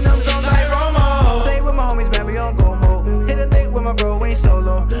was moving them zones like Romo. Stay with my homies, man, we on go mode. Hit a lick with my bro, we ain't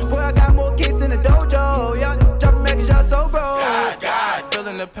solo. Boy, I got more kicks than a dojo. Y'all dropping max shots so bro. God,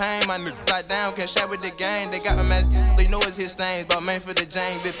 feeling the pain. My niggas like down, can't share with the gang. They got my man, they know it's his things. But man for the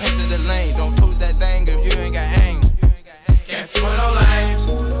Jane, big piece of the lane. Don't toot that thing if you ain't got aim. Can't feel with no lanes.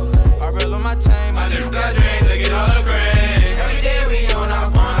 I real on my team. My niggas got dreams, they get all the grain. Every day we on our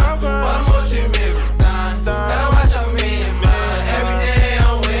grind. One more to me, done. Better watch out for me and mine. Every day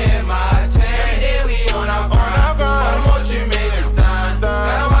I'm with my team. Every day we on our grind. One more to me, done.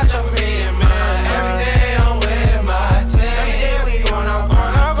 Better watch out for me and mine. Every day I'm with my team. Every day we on our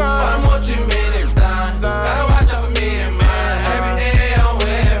grind. One more to me, done. Better watch out for me and mine. Every day I'm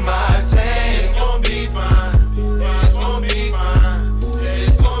with my team. It's gon' be fine. It's gon' be fine.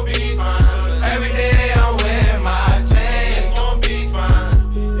 It's gon' be fine. Every day I'm with my team. It's gon' be fine.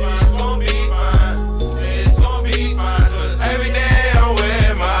 It's gon' be fine. It's gon' be fine. 'Cause every day I'm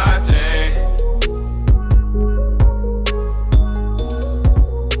with my team.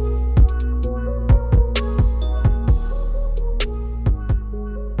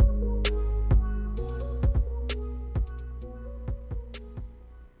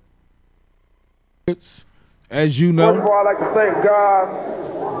 As you First know. of all, I'd like to thank God.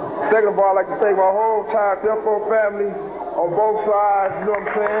 Second of all, I'd like to thank my whole entire Defo family on both sides, you know what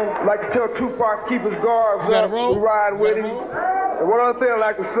I'm saying? I'd like to tell Tupac, keep his guards up, we ride with him. And one other thing I'd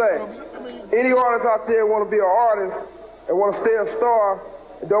like to say, any artist out there want to be an artist and want to stay a star,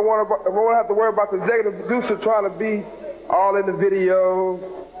 and don't want to have to worry about the executive producer trying to be all in the videos,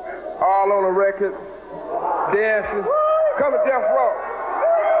 all on the record, dancing. Come to Death Row.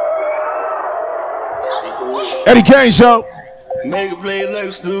 Eddie Kayne Show. Make it play like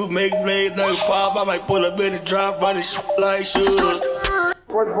a Snoop, make it play like a Pop. I might pull up in the drop, run this like shoes.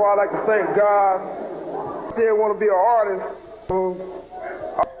 First of all, I'd like to thank God. Still want to be an artist.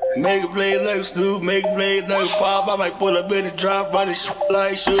 Make it play like a Snoop, make it play like a Pop. I might pull up in the drop, run this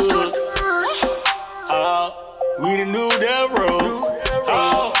like shoes. We the new Death Row.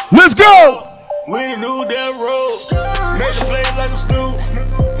 Let's go. We the new Death Row. Make it play like a Snoop,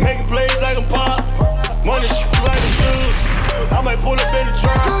 make it play like a Pop. Money like a shoes. I might pull up in the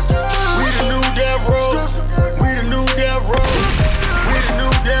truck. We the new Death Row. We the new Death Row. We the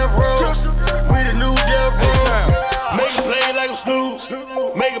new Death Row. We the new Death Row. Make it play like I'm Snoop.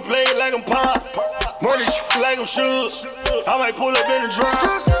 Make it play like I'm Pop. Money like I'm shoes. I might pull up in the truck.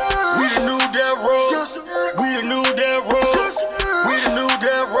 We the new Death Row. We the new Death Row. We the new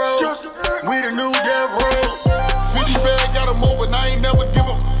Death Row. We the new Death Row. 50 bag got him over, and I ain't never give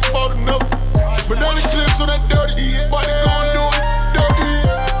a about another. But now the clips on that dirty, but they gon' do it dirty.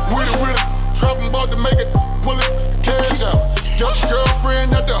 With it, dropping about to make it, pull it, cash out. Got your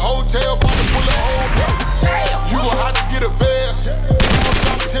girlfriend at the hotel, about to pull it home. You gon' have to get a vest. You gon'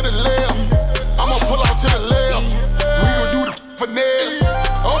 drop to the left. I'ma pull out to the left. We gon' do the finesse.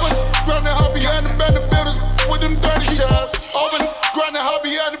 Over grinding hard behind the band of builders with them dirty shots. Over grinding hard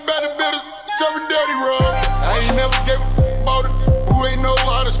behind the band of builders, serving dirty rum. I ain't never gave a about it. Who ain't know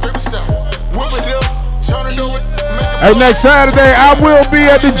how to scrape it out. Whip it up, turn it over. Hey, next Saturday, I will be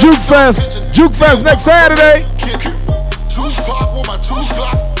at the Juke Fest. Juke Fest next Saturday. Two pop with my two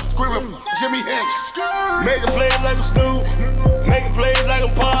Glocks, screaming Jimmy Hendrix. Make it play like I'm Snoop. Make it play like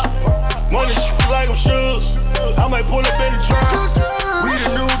I'm Pop. Money like I'm shoes. I might pull up in the truck. We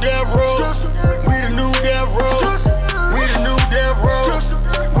the new Death Row. We the new Death Row. We the new Death Row.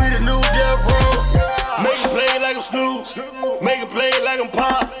 We the new Death Row. Make it play like I'm Snoop. Make it play like I'm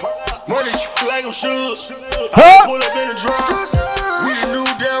Pop. Money like I'm shoes. I pull up in the drop. We the new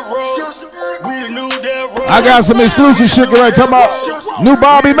Death Row. We the new Death Row. I got some exclusive shit going to come out. New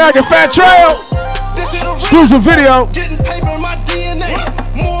Bobby Mack and Fat Trail. Exclusive video. Getting paper in my DNA.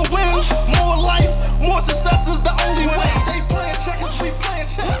 More wins, more life, more success is the only way. They playing checkers, we playing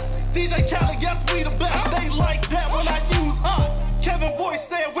chess. DJ Khaled, yes, we the best. They like that when I use Kevin Boy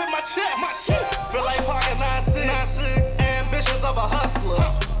said with my chest. Feel like pocket 9-6. Ambitions of a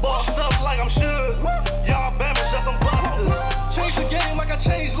hustler. Bossed up like I'm should. Y'all bammers just some busters. Change the game like I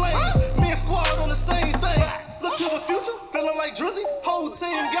changed lanes. Me and squad on the same thing. Look to the future, feeling like Drizzy. Whole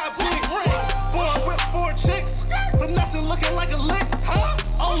team got big rings. 4 whips, 4 chicks. Finessing looking like a lick.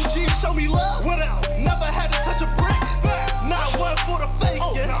 OG show me love. Without, never had to touch a brick. Not one for the fake.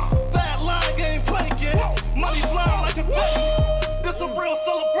 That line game planking.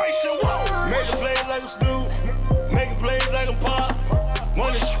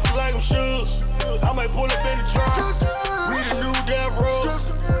 I'm shook. I might pull up in the truck. We the new death row.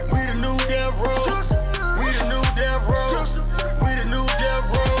 We the new death row. We the new death row. We the new death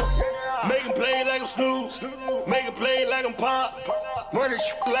row. Making play like I'm Snoop. Making play like I'm Pop. Running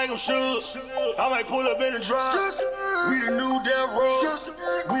like I'm shook. I might pull up in the drop. We the new death row.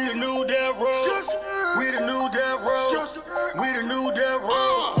 We the new death row. We the new death row. We the new death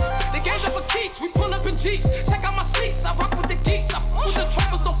row. The game's up for keeps, we pull up in Jeeps. Check out my sneaks, I rock with the geeks. I f with the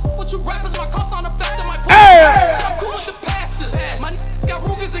trappers, don't f with you rappers. My cost on effect of my pool. I'm cool with the pastors. My got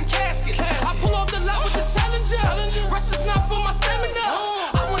Rugers and caskets. I pull off the lot with the Challenger. Rest is not for my stamina.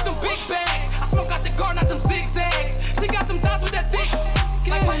 I want them big bags. I smoke out the garden, not them zigzags. She got them dots with that thick.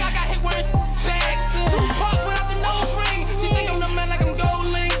 Like I got hit wearing bags. Tupac without the nose ring. She think I'm the man like I'm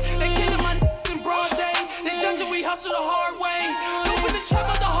Golding. They killing my in broad day. They judging we hustle the hard way. Open the trap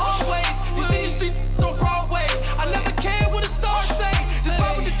out the hallways. You see the streets on Broadway. I never cared what the stars say. Just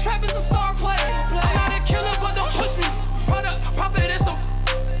ride with the trap is a star play. I'm not a killer, but don't push me. Product, profit is some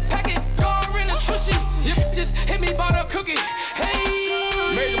packet. Gar in a swishy. You just hit me by the cookie.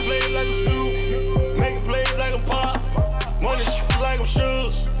 Hey. Make a play like I'm Snoop. Make a play like I'm Pop. Money like I'm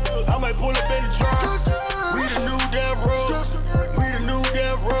shook. I might pull up in the truck. We the new death row. We the new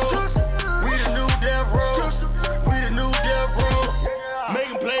death row. We the new death row. We the new death row. Make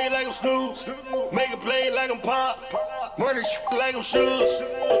a play like I'm Snoop. Make a play like I'm Pop. Money like I'm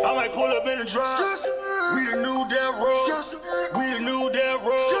shook. I might pull up in the truck. We the new death row. We the new death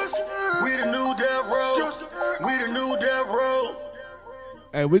row. We the new death row. We the new death row.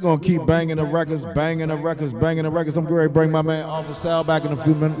 Hey, we're going to keep banging the records, banging the records, banging the records. I'm going to bring my man Officer Sal back in a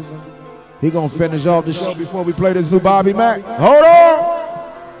few minutes. He going to finish off the show before we play this new Bobby Mack. Hold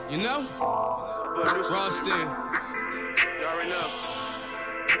on! You know? Rostin. You already know.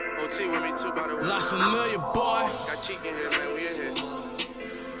 OT with me too, by the way. La Familia, boy. Got Cheek in here, man. We in here.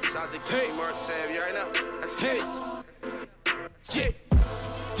 Shout out to Kayne, Mark Sav. You already know. Hey. Yeah.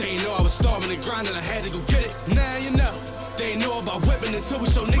 They ain't know I was starving and grinding. I had to go get it. Now you know. They ain't know about whipping until we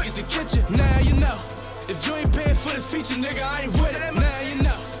show niggas the kitchen. Now you know. If you ain't paying for the feature, nigga, I ain't with it. Now you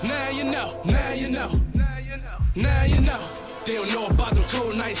know. Now you know. Now you know. Now you know. They don't know about them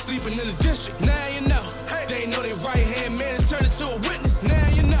cold nights sleeping in the district. Now you know. They ain't know they right hand man and turned into a witness. Now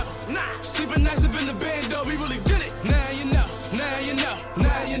you know. Sleeping nights up in the band, though, we really did it. Now you know. Now you know.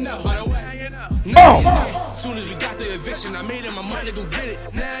 Now you know. By the way. Now you know. Soon as we got the eviction, I made it my mind to go get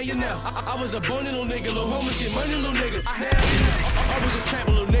it. Now you know. I was a bony little nigga, little homies get money, little nigga. Now you know. I was a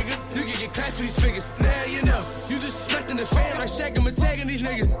trapping little nigga. You can get clapped for these figures. Now you know. You disrespecting the fam like Shaq and tagging these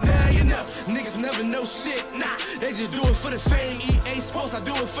niggas. Now you know. Niggas never know shit. Nah, they just do it for the fame. EA Sports, I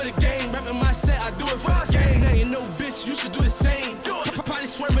do it for the game. Rapping my set, I do it for the game. Now you know, bitch, you should do the same. Probably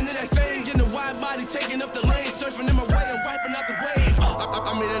swerving in that thing, getting a wide body, taking up the lane, surfing in my way and wiping out the wave.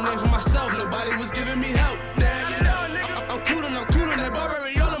 I made a name for myself, nobody was giving me help. Now you know. I'm coolin', that bar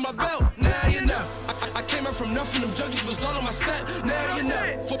already all on my belt. Now you know. I came up from nothing, them junkies was all on my step. Now you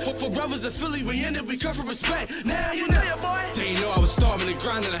know. For brothers in Philly, we ended, we come for respect. Now you know. They ain't know I was starving and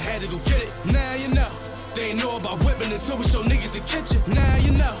grinding, I had to go get it. Now you know. They ain't know about whipping until we show niggas the kitchen. Now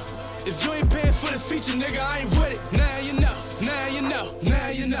you know. If you ain't paying for the feature, nigga, I ain't with it. Now you know. Now you know. Now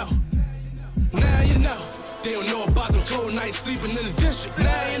you know. Now you know. They don't know about them cold nights sleeping in the district.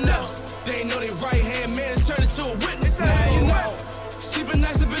 Now you know. They ain't know they right hand man and turned into a witness. Now you know. Sleeping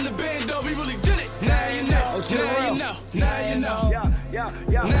nights up in the band, though, we really did it. Now you know. Now you know. Now you know.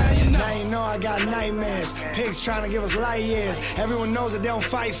 Now you know. Now you know I got nightmares. Pigs trying to give us light years. Everyone knows that they don't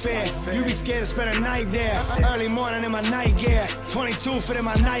fight fair. You be scared to spend a night there. Early morning in my night gear. 22 fit in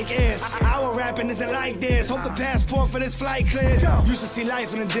my Nike Airs. Our rapping isn't like this. Hope the passport for this flight clears. Used to see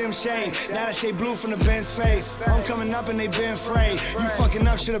life in a dim shade. Now that shade blue from the Ben's face. I'm coming up and they been frayed. You fucking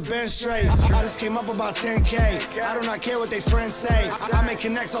up should've been straight. I just came up about 10K. I do not care what they friends say. I make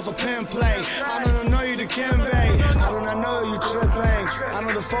connects off a pen play. I don't know you to Kimbe. I do not know you tripping. I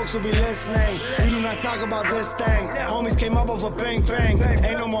know the folks will be listening. We do not talk about this thing. Homies came up off a bang bang.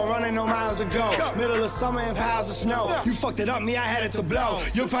 Ain't no more running, no miles to go. Middle of summer and piles of snow. You fucked it up, me, I had it to blow.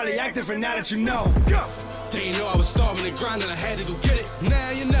 You'll probably act different now that you know. They ain't know I was starving and grinding, I had to go get it.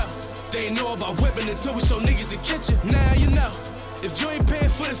 Now you know. They ain't know about whipping until we show niggas the kitchen. Now you know. If you ain't paying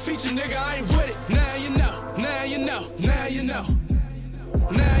for the feature, nigga, I ain't with it. Now you know. Now you know. Now you know.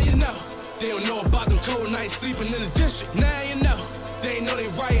 Now you know. They don't know about them cold nights sleeping in the district. Now you know. They ain't know they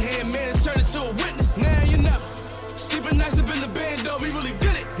right hand man and turned into a witness. Now you know. Sleeping nights up in the band, though, we really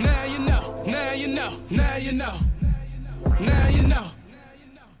did it. Now you know. Now you know. Now you know. Now you know.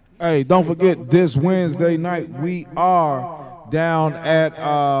 Hey, don't forget this Wednesday night we are down at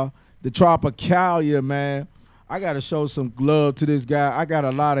the Tropicalia, man. I gotta show some love to this guy. I got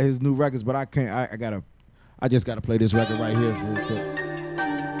a lot of his new records, but I can't. I just gotta play this record right here real quick.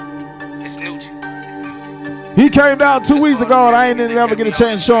 It's Nucci. He came down 2 weeks ago, and I ain't even ever get a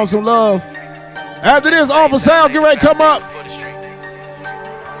chance to show him some love. After this, Offer Sound, get ready to come up.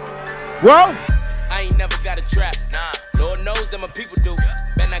 Well, I ain't never got a trap. Nah. Lord knows that my people do.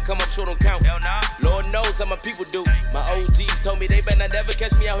 Better not come up short on count. Lord knows how my people do. My OGs told me they better not ever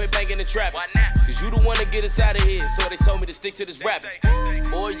catch me out here banging the trap. Cause you the one to get us out of here. So they told me to stick to this rap.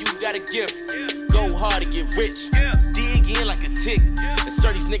 Boy, you got a gift. Go hard to get rich. Dig in like a tick. And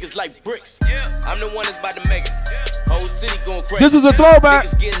serve these niggas like bricks. I'm the one that's about to make it. Whole city going crazy. This is a throwback.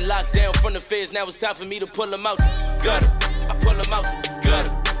 Niggas getting locked down from the feds. Now it's time for me to pull them out the gutter. I pull them out the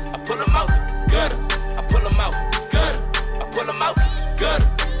gutter. I pull them out the gutter. I pull them out gutter. I pull them out gutter.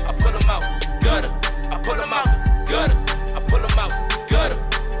 I pull them out gutter. I pull them out gutter. I pull them out gutter.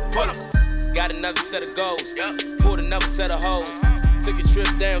 Pull them. Got another set of goals. Pulled another set of hoes. Took a trip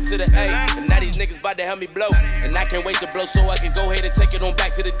down to the A, and now these niggas about to help me blow. And I can't wait to blow so I can go ahead and take it on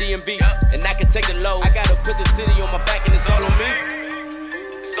back to the DMV. And I can take the load. I gotta put the city on my back, and it's all on me.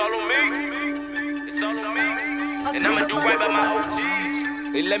 It's all on me. It's all on me. And I'ma do right by my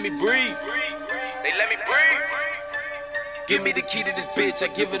OGs. They let me breathe. They let me breathe. Give me the key to this bitch. I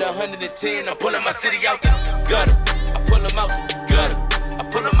give it 110. I'm pulling my city out the gutter. I pull them out the gutter. I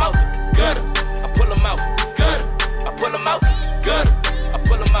pull them out the gutter. I pull them out gutter. I pull them out gutter. I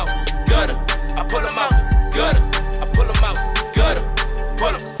pull them out gutter. I pull them out gutter. I pull them out gutter.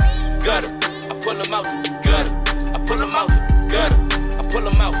 Pull them gutter. I pull them out gutter. I pull them out gutter. I pull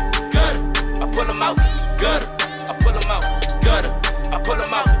them out gutter. I pull them out gutter. I pull them out gutter. I pull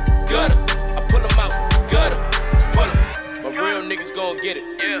them out gutter. I pull them out gutter. Pull them. My real niggas gon' get it.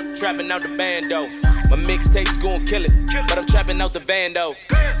 Yeah. Trapping out the bando. My mixtape's gon' kill it. But I'm trapping out the van though.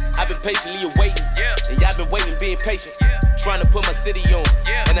 I've been patiently awaiting. And y'all been waiting, being patient. Trying to put my city on.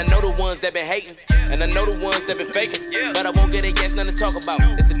 And I know the ones that been hating. And I know the ones that been faking. But I won't get a yes, nothing to talk about.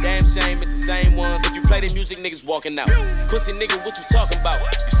 It's a damn shame, it's the same ones. If you play the music, niggas walking out. Pussy nigga, what you talking about?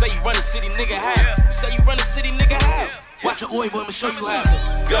 You say you run the city, nigga, how? You say you run the city, nigga, how? Watch your oi, boy, I'ma show you how.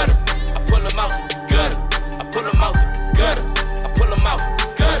 Gutter, I pull them out, gutter. I pull them out, gutter. I pull them out,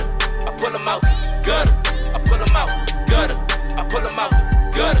 gutter. I pull them out, gutter. I pull them out, gutter. I pull them out,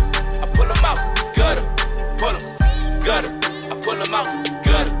 gutter. I pull them out, gutter. Pull them. Gutter, I pull them out,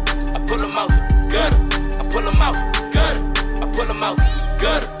 gutter, I pull them out, gutter, I pull them out, gutter, I pull them out,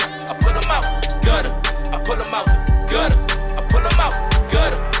 gutter, I pull them out, gutter, I pull them out, gutter, I pull them out,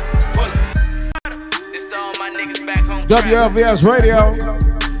 gutter, pull them. This to all my niggas back home. WLVS Radio.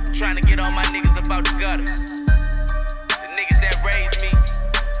 Trying to get all my niggas about the gutter. The niggas that raised me,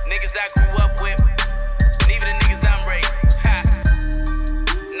 niggas I grew up with, and even the niggas I'm raised. Ha.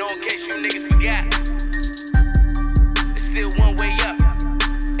 No, in case you niggas forgot. Still one way up.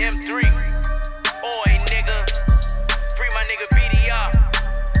 M3. Oi, nigga. Free my nigga BDR.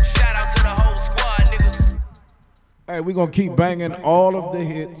 Shout out to the whole squad, nigga. Hey, we're going to keep banging all of the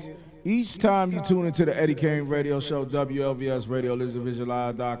hits. Each time you tune into the Eddie Kayne Radio Show, WLVS Radio,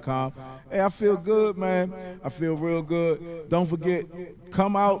 LizardVisionLive.com. Hey, I feel good, man. I feel real good. Don't forget,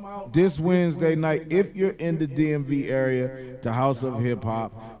 come out this Wednesday night if you're in the DMV area, the House of Hip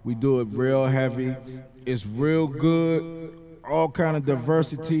Hop. We do it real heavy. It's real good. All kind of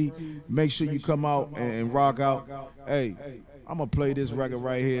diversity. Make sure you come out and rock out. Hey, I'm going to play this record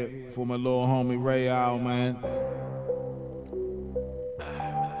right here for my little homie Ray Al, man.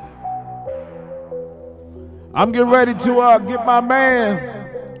 I'm getting ready to get my man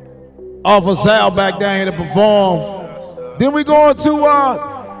Offer Sal back down here to perform. Then we going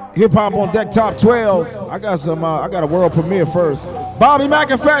to Hip Hop on Deck Top 12. I got some. I got a world premiere first. Bobby Mack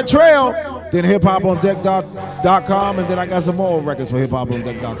and Fat Trail. Then hiphopondeck.com, and then I got some more records for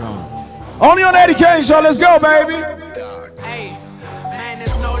hiphopondeck.com. Only on Eddie Kayne Show. Let's go, baby. Hey, man,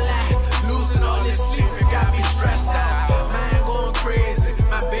 there's no lie. Losing all this sleep, it got me stressed out. Man, going crazy.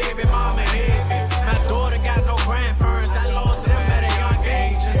 My baby mama hate me. My daughter got no grandparents. I lost them at a young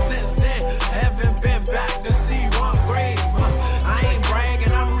age, and since then, haven't been back to see one grave. I ain't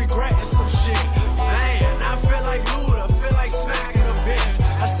bragging, I'm regretting some shit. Man, I feel like Luda, feel like smacking a bitch.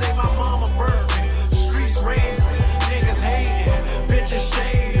 I say my mama birthed me, streets raised me, niggas hating, bitches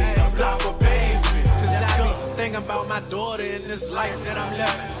shady, the block will bathe me. Cause I be thinking about my daughter in this life that I'm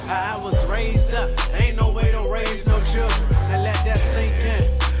living. How I was raised up, ain't no way to raise no children. Now let that sink in,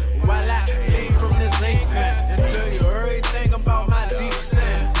 while I leave from this ink pen and tell you everything about my deep sin.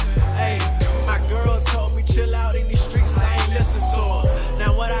 Hey, my girl told me chill out in these streets, I ain't listen to her.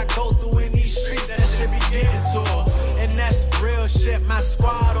 Now what I go through in these streets, that shit be getting to her. And that's real shit, my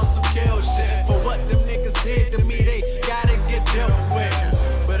squad on some kill shit. For what them niggas did to me,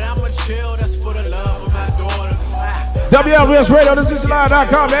 WLVS Radio, this is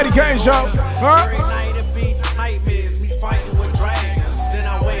live.com, the Eddie Kayne Show. Huh? Nightmares, me fighting with dragons. Then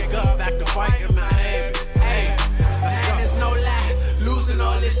I wake up back to fighting my head. Hey, man, there's no lie. Losing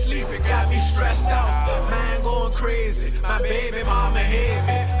all this sleep, it got me stressed out. Man, going crazy. My baby mama hit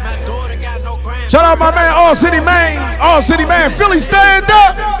me. My daughter got no grand. Shout out my man, All City Man. All City Man, Philly, stand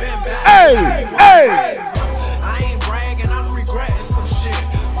up. Hey, hey. I ain't bragging, I'm regretting some shit.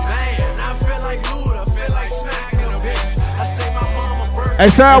 Man, I feel like Luda, feel like smacking a bitch. I say my mama birthday. Hey,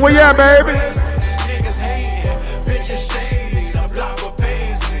 Sal, where you at, baby? Niggas hating, bitches shady. The block will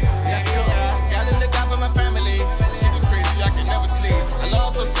pays me. Let's go. Gotta look out for my family. She was crazy, I can never sleep. I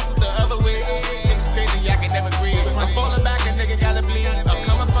lost my sister the other way. She was crazy, I can never breathe. I'm falling back, a nigga gotta bleed. I'm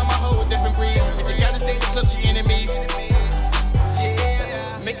coming from a whole different breed. If you gotta stay close to your enemies.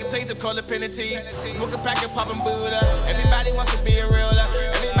 Yeah, making plays of call it penalties. Smoking pack and popping Buddha. Everybody wants to be a realer.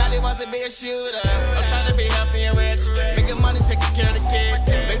 Everybody wants to be a shooter. I'm trying to be healthy and rich. Making money, taking care of the kids.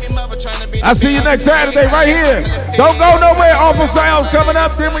 Baby mother trying to be. I see you next Saturday right here. Don't go nowhere. Awful Sounds coming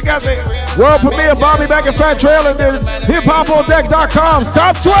up. Then we got the world premiere, Bobby back in Fat Trail, and then hiphopondeck.com's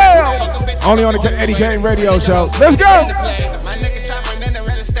top 12. Only on the Eddie Kayne Radio Show. Let's go. My niggas chopping in the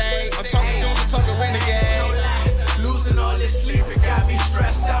real estate. I'm talking renegade. Losing all this sleep, it got me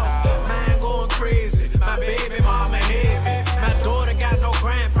stressed out. Man, going crazy. My baby mama hit me. My daughter got no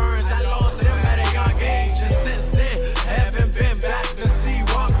grandparents. I lost them at a young age. And since then, haven't been back to see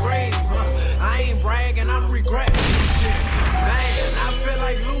one grave. I ain't bragging, I'm regretting some shit. Man, I feel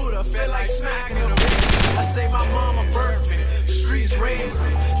like Luda, feel like smacking a bitch. I say my mama birthed me. Streets raised me.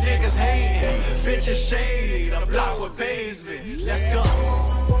 Niggas hating. Bitches shady. The block will pays me. Let's go.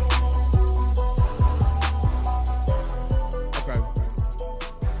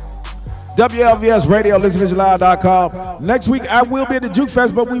 WLVS Radio, listenvisualive.com. Next week, I will be at the Juke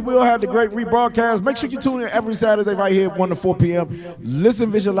Fest, but we will have the great rebroadcast. Make sure you tune in every Saturday right here, 1 to 4 p.m.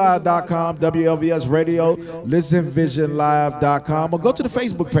 Listenvisualive.com, WLVS Radio, listenvisualive.com, or go to the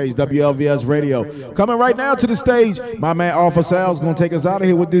Facebook page, WLVS Radio. Coming right now to the stage, my man Alpha Sal's going to take us out of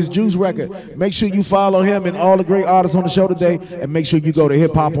here with this Juice record. Make sure you follow him and all the great artists on the show today, and make sure you go to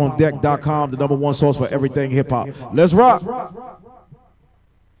hiphopondeck.com, the #1 source for everything hip-hop. Let's rock.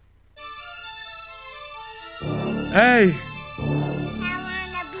 Hey.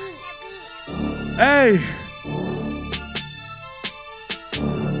 Hey.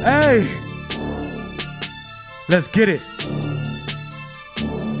 Hey. Let's get it.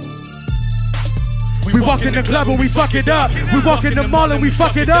 We walk in the club and we fuck it up. We walk in the mall and we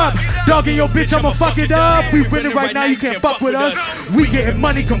fuck it up. Dogging your bitch, I'ma fuck it up. We winning right now, you can't fuck with us. We getting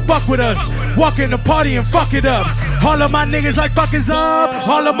money, come fuck with us. Walk in the party and fuck it up. All of my niggas like fucking's up.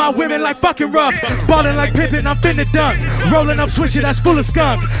 All of my women like fucking rough. Ballin' like Pippin, I'm finna dunk. Rolling up swisher that's full of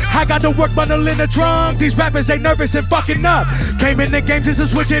skunk. I got the work bundle in the trunk. These rappers ain't nervous and fucking up. Came in the game just to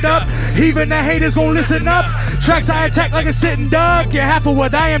switch it up. Even the haters gon' listen up. Tracks I attack like a sitting duck. You're half of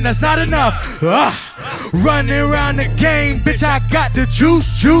what I am, that's not enough. Running around the game, bitch, I got the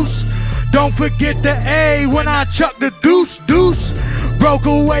juice. Don't forget the A when I chuck the deuce. Broke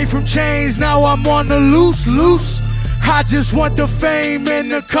away from chains, now I'm on the loose. I just want the fame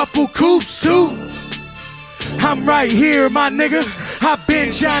and a couple coops too. I'm right here, my nigga. I've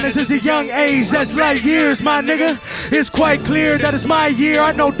been shining since a young age, that's light years, my nigga. It's quite clear that it's my year.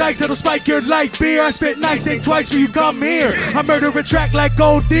 I know dykes that'll spike your light beer. I spit nice, think twice when you come here. I murder a track like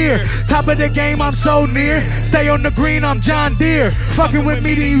gold deer. Top of the game, I'm so near. Stay on the green, I'm John Deere. Fucking with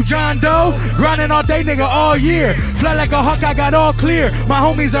me, then you John Doe. Grinding all day, nigga, all year. Fly like a hawk, I got all clear. My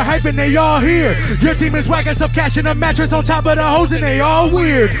homies are hyping, they all here. Your team is whacking some cash in a mattress on top of the hose and they all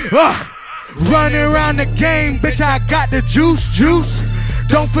weird. Running around the game, bitch, I got the juice.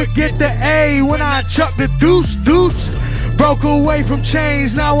 Don't forget the A when I chuck the deuce. Broke away from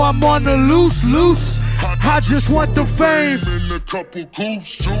chains, now I'm on the loose. I just want the fame and a couple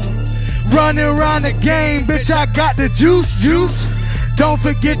coops too. Running around the game, bitch, I got the juice. Don't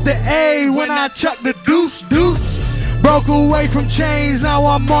forget the A when I chuck the deuce. Broke away from chains, now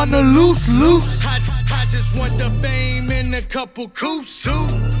I'm on the loose. I just want the fame and a couple coops too.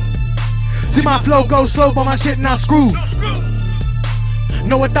 See my flow go slow, but my shit not screwed.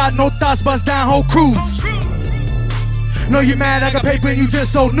 No thoughts, bust down whole crews. No, you mad, I got paper and you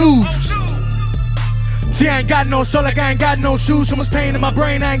just sold news. See, I ain't got no soul like I ain't got no shoes. So much pain in my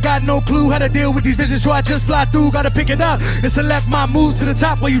brain, I ain't got no clue how to deal with these visions. So I just fly through, gotta pick it up and select my moves to the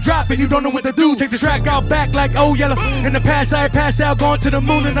top where you drop and you don't know what to do. Take the track out back like oh yellow. In the past, I passed out, going to the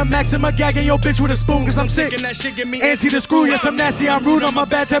moon, and I'm maxing my gagging your bitch with a spoon, cause I'm sick. And that shit get me antsy to screw. Yes, I'm nasty, I'm rude, I'm a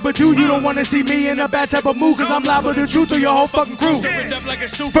bad type of dude. You don't wanna see me in a bad type of mood, cause I'm live with the truth through your whole fucking crew.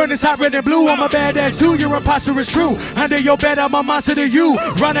 Furnace hot, red and blue, I'm a badass too. Your imposter is true. Under your bed, I'm a monster to you.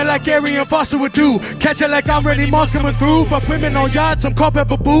 Running like Arian Foster would do. Catch it like I'm Randy Moss coming through. Fuck women on yachts, I'm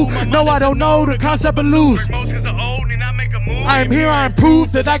Culpepper Boo. No, I don't know the concept of lose. I am here, I am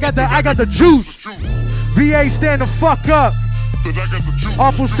proof that I got the juice. VA, stand the fuck up.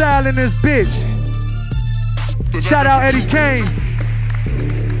 Awful Sal in this bitch. Shout out Eddie Kayne.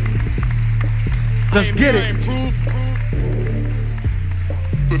 Let's get it.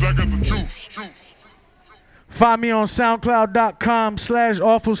 That I got the juice. Find me on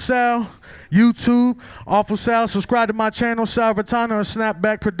SoundCloud.com/AwfulSal, YouTube, Awful Sal. Subscribe to my channel, Sal Vertana or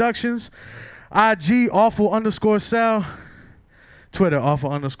Snapback Productions. IG, Awful_Sal. Twitter,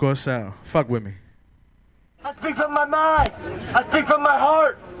 Awful_Sal. Fuck with me. I speak from my mind. I speak from my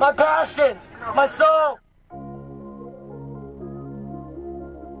heart, my passion, my soul.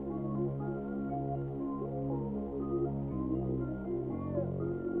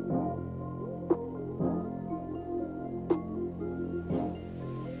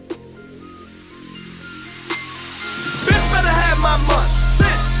 My money.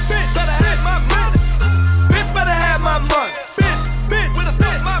 Bitch better have my money. Bitch better have my money. Bitch with a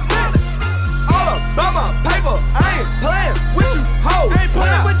spend my money. All up by my paper. I ain't playing with you, ho. Ain't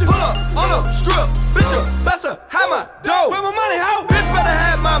playing with you. Pull up on a strip. Bitch, you better have my dough. Where my money, ho? Bitch better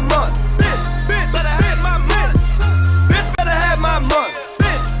have my money. Bitch better have my money. Bitch better have my money.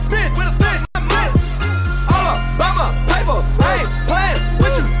 Bitch with a spend my money. All up by my paper. I ain't playing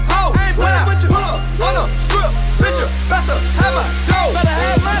with you, ho. Ain't playing with you. Pull up on a strip. Bitch, you better have my dough. Better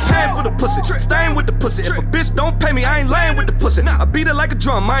have my hand for the pussy. Staying with the pussy. If a bitch don't pay me, I ain't laying with the pussy. I beat it like a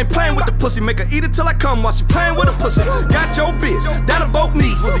drum. I ain't playing with the pussy. Make her eat it till I come while she playing with a pussy. Got your bitch down on both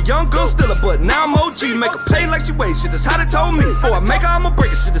knees. Was a young girl stiller, but now I'm OG. Make her pay like she weighs. Shit, that's how they told me. Before I make her, I'ma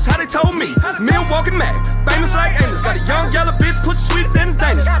break it. Shit, that's how they told me. Milwaukee Mac, famous like Amos. Got a young yellow bitch, pussy sweeter than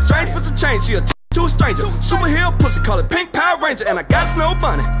Danish. Strange for some change. She a to a stranger. Superhero pussy, call it Pink Power Ranger. And I got a snow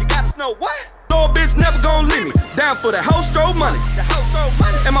bunny. You got a snow what? No bitch never gon' leave me. Down for that whole stroll money.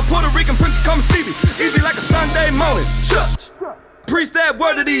 And my Puerto Rican princess call me Stevie. Easy like a Sunday morning. Church. Preach that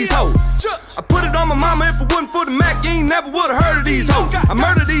word to these hoes. I put it on my mama. If it wasn't for the Mac, you ain't never would've heard of these hoes. I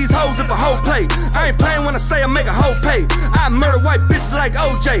murder these hoes if a hoe play. I ain't playing when I say I make a hoe pay. I murder white bitches like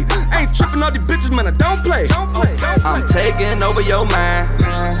OJ. I ain't tripping all these bitches, man, I don't play. I'm taking over your mind.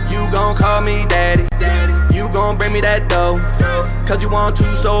 You gon' call me daddy. You gon' bring me that dough, cause you want to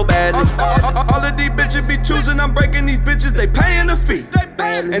so badly. All of these bitches be choosing, I'm breaking these bitches, they paying the fee.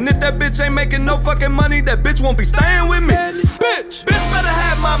 And if that bitch ain't making no fucking money, that bitch won't be staying with me. Bitch better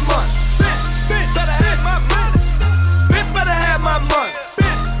have my money. Bitch better have my money. Bitch better have my money.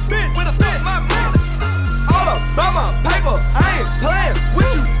 Bitch with a spend my money. All up by my paper, I ain't playing with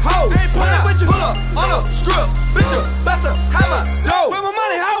you, ho. Ain't playing with you. Pull up on a strip, bitch, you better have my dough. Where my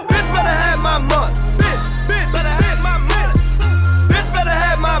money, ho? Bitch better have my money. Bitch better have my money. Bitch better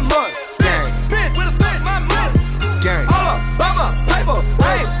have my money. Bitch with a spend my money. All up by my paper, I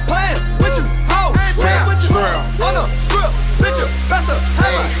ain't playing with you, ho. Ain't playing with you. On a strip, bitch, you better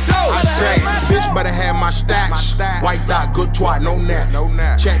have my dough. I say, bitch better have my stacks. White dot, good twat, no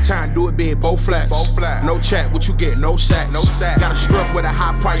nap. Chat time, do it big, both flats. No chat, what you get, no sacks. Got a strip with a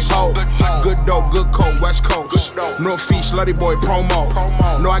high price hoe. Good dope, good coat, West Coast. Northeast, slutty boy promo.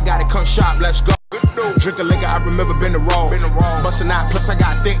 No, I got it, come shop, let's go. Drink a liquor, I remember been the road. Bustin' out, plus I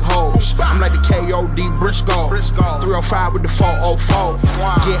got thick hoes. I'm like the KOD Briscoe. 305 with the 404.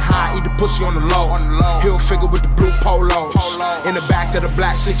 Get high, eat the pussy on the low. Hill figure with the blue polos. In the back of the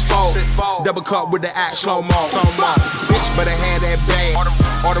black 6'4". Double cup with the act slow mo. Bitch better have that bag.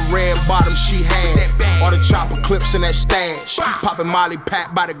 Or the red bottom she had. Or the chopper clips in that stash. Poppin' Molly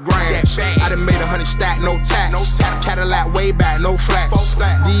pack by the grams. I done made 100 stack, no tax. Cadillac way back, no flats.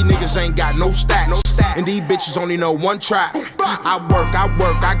 These niggas ain't got no stacks. And these bitches only know one track. I work, I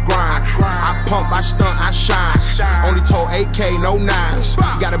grind. I pump, I stunt, I shine. Only told AK, no nines.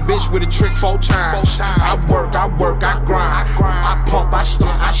 Got a bitch with a trick 4 times. I work, I grind. I pump, I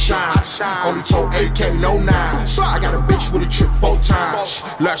stunt, I shine. Only told AK, no nines. I got a bitch with a trick 4 times.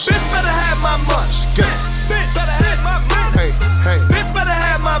 Let's bitch better have my money. Bitch better have my money. Hey. Bitch better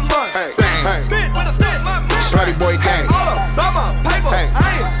have my money. Hey. Bitch better spend my money. Slutty boy gang. All up by my paper.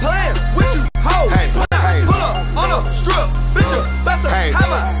 I ain't playing with you, ho. Pull up on a strip. Bitch, you better have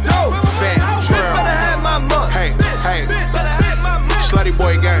my dough. Bitch better have my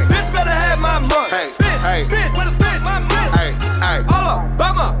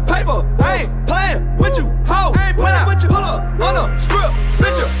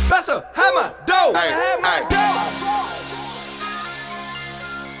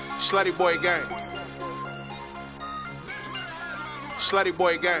boy gang. Slutty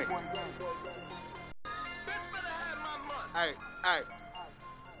boy gang. Hey, hey.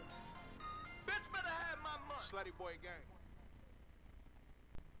 Slutty boy gang.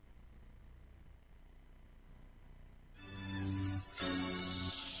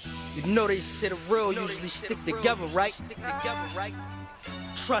 You know they say the real usually stick together, right?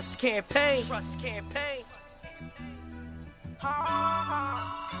 Trust campaign.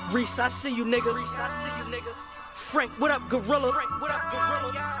 Reese, I see you, nigga. Frank, what up, Gorilla?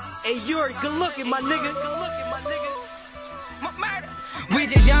 Hey, Yuri, good looking, my nigga. We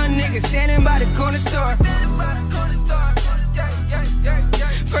just young niggas standing by the corner store.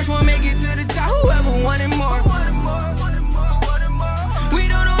 First one make it to the top, whoever wanted more. We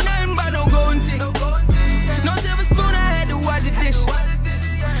don't know nothing about no golden ticket. No silver spoon, I had to wash the dish.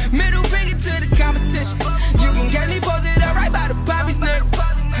 Middle finger to the competition. You can catch me posted up right by the poppy's neck.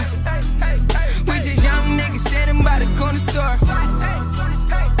 We just young niggas standing by the corner store.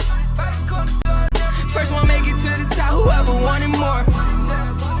 First one make it to the top, whoever wanted more.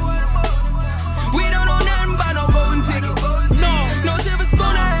 We don't know nothing about no golden ticket. No silver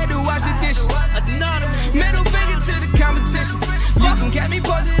spoon, I had to wash the dish. Middle finger to the competition. You can catch me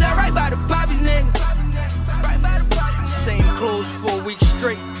posted up right by the poppy's nigga. Same clothes for a week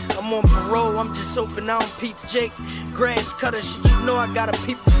straight. I'm on parole, I'm just hoping I don't peep Jake. Grass cutter, shit, you know I gotta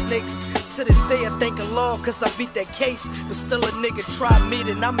peep the snakes. To this day I thank the Lord cause I beat that case. But still a nigga try me,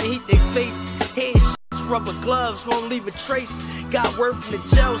 then I'ma heat they face. Head shits, rubber gloves, won't leave a trace. Got word from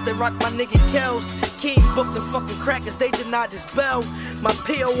the jails, they rock my nigga Kells. King booked the fucking crackers, they denied this bell. My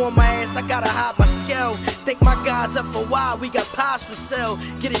PO on my ass, I gotta hide my scale. Think my guys up for a while, we got pies for sale.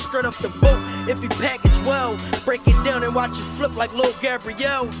 Get it straight off the boat, it be packaged well. Break it down and watch it flip like Lil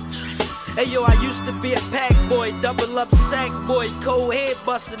Gabrielle. Hey yo, I used to be a pack boy, double up sack boy, cold head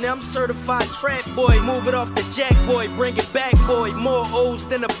bustin', I'm certified trap boy. Move it off the jack boy, bring it back boy. More O's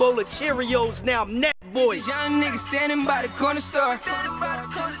than a bowl of Cheerios, now I'm neck boy. Young niggas standing by the corner store.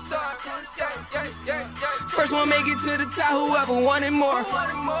 First one make it to the top, whoever wanted more.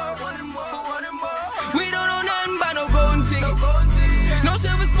 We don't know nothing about no golden ticket. No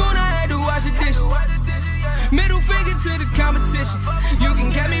silver spoon, I had to wash the dish. Middle finger to the competition. You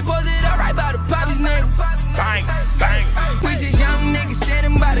can catch me posted up right by the poppy's nigga. Bang, bang. We just young niggas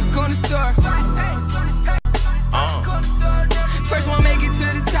standing by the corner store. First one make it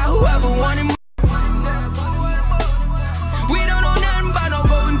to the top, whoever wanted more. We don't know nothing about no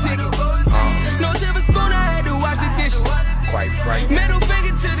golden ticket. No silver spoon, I had to wash the dish. Quite frank. Middle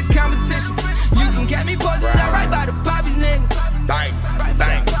finger to the competition. You can catch me posted up right by the poppy's nigga. Bang,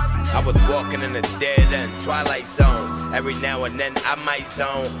 bang. I was walking in a dead end, twilight zone. Every now and then I might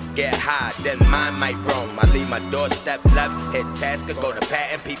zone, get high, then mine might roam. I leave my doorstep left, hit Tasker, go to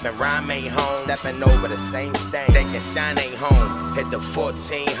Patton, peeping rhyme ain't home. Stepping over the same stain, thinking shine ain't home. Hit the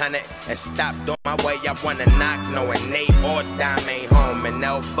 1400 and stopped on my way. I wanna knock, knowing Nate or Dime ain't home. And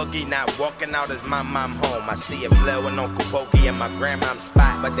El Boogie not walking out as my mom home. I see if Lil and Uncle Pokey in my grandmom's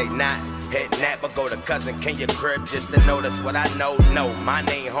spot, but they not. Hit that, but go to cousin, can your crib just to notice what I know? No, mine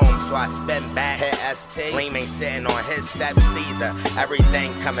ain't home, so I spin back. Hit ST, Lean ain't sitting on his steps either.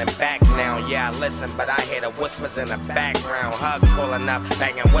 Everything coming back now, yeah, I listen, but I hear the whispers in the background. Hug pulling up,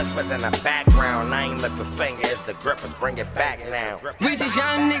 banging whispers in the background. I ain't lift a finger, it's the grippers, bring it back now. We just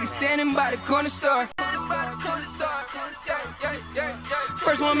young niggas standing by the corner store.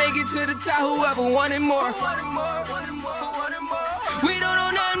 First one make it to the top, whoever wanted more. We don't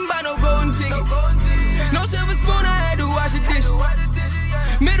know nothing about no golden ticket. No silver spoon, I had to wash the dish.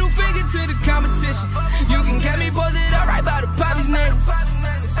 Middle finger to the competition. You can catch me posted up right by the poppy's nigga.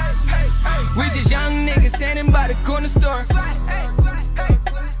 We just young niggas standing by the corner store.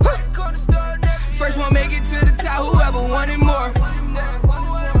 First one make it to the top, whoever wanted more.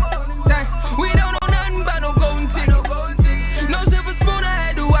 We don't know nothing about no golden ticket. No silver spoon, I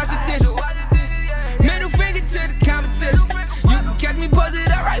had to wash the dish. Middle finger to the competition. You can catch me posted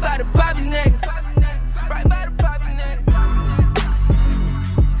up right by the poppy's nigga. Right by the poppy's nigga.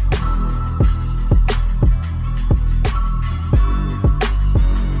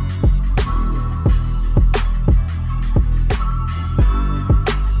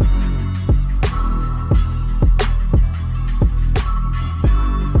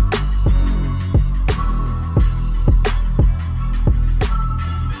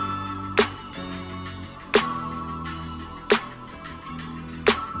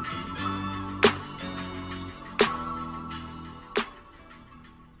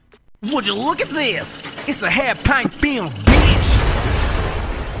 Would you look at this? It's a half-pint film, bitch.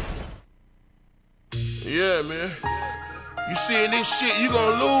 Yeah, man. You seeing this shit, you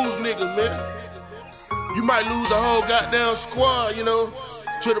gonna lose niggas, man. You might lose the whole goddamn squad, you know,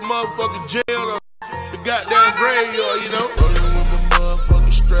 to the motherfucking jail or the goddamn graveyard, you know.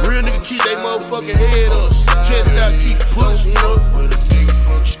 Real nigga keep they motherfucking head up, chest out, keep pushing, you know.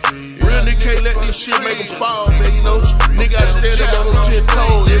 Real nigga can't let this shit make them fall, man, you know. Nigga gotta stand up on them 10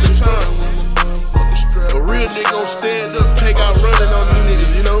 toes every time. A real nigga gon' stand up, take out running on these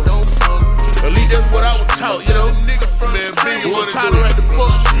niggas, you know. At least that's what I was taught, you know. Man, Biggie was tolerate the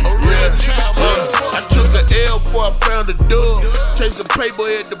fuck shit. Yeah. I took an L before I found a dub. Chased the paper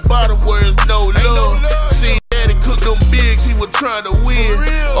at the bottom where there's no love. See daddy cook them bigs, he was trying to win.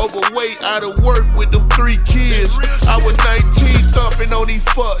 Overweight, out of work with them 3 kids. I was 19 thumping on these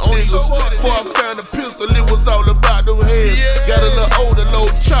fuck niggas. Before I found a pistol, it was all about them heads. Got a little older, low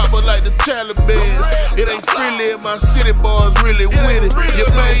chopper like the Taliban. It ain't friendly in my city, boys really with it. Your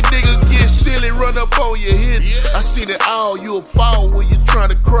main nigga get silly, run up on you, hit it. I seen it all, you'll fall when you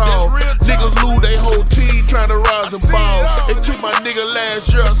tryna crawl. Niggas lose they whole team tryna rise and ball. They took my nigga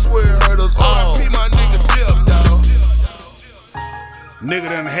last year, I swear it hurt us all. My nigga Dip, dog. Nigga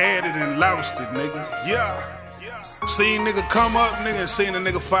done had it and lost it, nigga. Yeah. Seen nigga come up, nigga, and seen a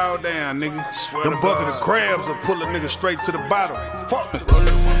nigga fall down, nigga. Them bucket of crabs will pull a nigga straight to the bottom. Fuck it.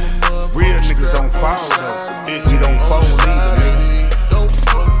 Real niggas don't fall though. We don't fall either, nigga.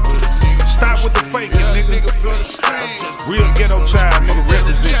 Stop with the faking, nigga. Real ghetto child, nigga,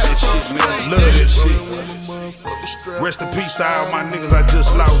 represent that shit, nigga. Love that shit. Rest in peace to all my niggas I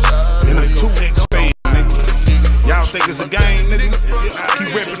just lost in a 2X span, nigga. Y'all think it's a game, nigga? Keep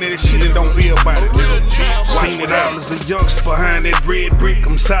reppin' that shit and don't be about it, nigga. Seen it all as a youngster behind that red brick.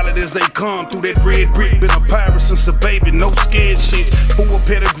 I'm solid as they come through that red brick. Been a pirate since a baby, no scared shit. Full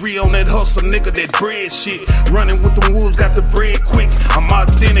pedigree on that hustle, nigga, that bread shit. Running with them wolves, got the bread quick. I'm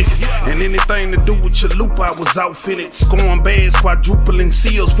authentic. And anything to do with your loop, I was off in it. Scoring bags, quadrupling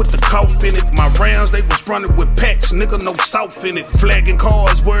seals with the cough in it. My rounds, they was running with packs, nigga, no south in it. Flagging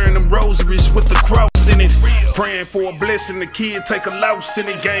cars, wearing them rosaries with the cross in it. Praying for a blessing, the kid take a loss in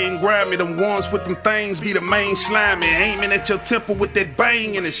the game. Grimy, them ones with them things be the main slimy. Aiming at your temple with that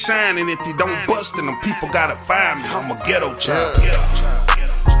bang and it's shining. If you don't bust in them, people gotta find me. I'm a ghetto child.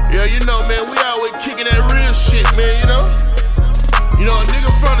 Yeah, you know, man, we always kicking that real shit, man, you know? You know, a nigga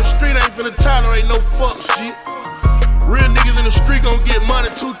from the street ain't finna tolerate no fuck shit. Real niggas in the street gon' get money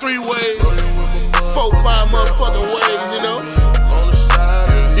 2-3 ways, 4-5 motherfucking ways, you know?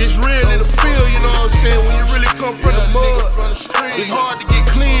 It's real in the field, you know what I'm saying? When you really come from the mud, it's hard to get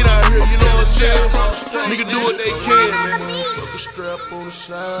clean out here, you know what I'm saying? Nigga do what they can, man.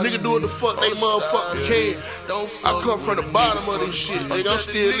 Nigga do what the fuck they motherfucking can. I come from the bottom of this shit, nigga. I'm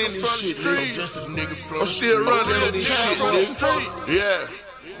still in this shit, nigga. I'm still running in this shit, nigga. Yeah.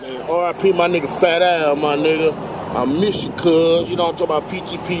 Man, R.I.P. my nigga Fat Al, my nigga. I miss you, cuz. You know I'm talking about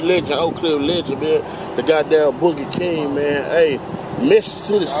PTP legend, Oak Cliff legend, man. The goddamn Boogie King, man. Hey, message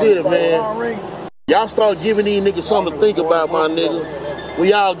to the city, man. Y'all start giving these niggas something to think about, my nigga.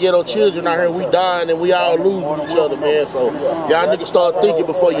 We all ghetto children out here, we dying and we all losing each other, man. So y'all niggas start thinking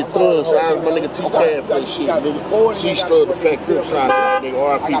before you thug. So I was my nigga T-Can for this shit, nigga. C-Strug, the Fat Crip side, nigga.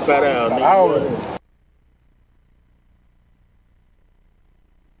 R.I.P. Fat Al, nigga.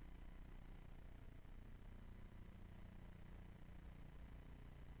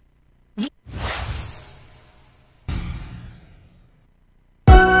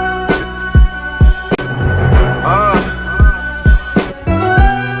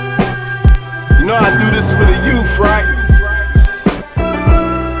 I do this for the youth, right?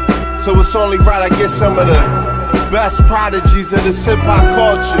 So it's only right I get some of the best prodigies of this hip-hop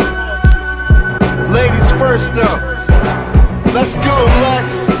culture. Ladies first up. Let's go,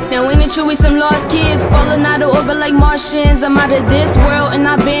 Lex. Now ain't it true we some lost kids falling out of orbit like Martians? I'm out of this world and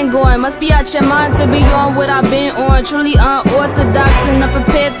I've been going. Must be out your mind to be on what I've been on. Truly unorthodox and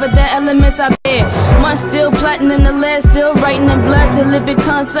unprepared for the elements I bear. One still plotting in the lead, still writing in blood till it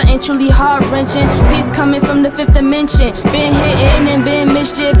becomes something truly heart-wrenching. Peace coming from the fifth dimension. Been hitting and been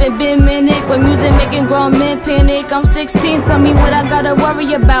mischief and been manic. With music making grown men panic. I'm 16, tell me what I gotta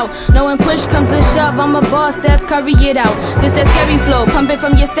worry about. Knowing push comes to shove, I'm a boss, Steph Curry it out. This that scary flow, pumping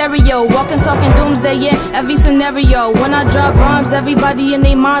from your stereo. Walking, talking doomsday in every scenario. When I drop bombs, everybody in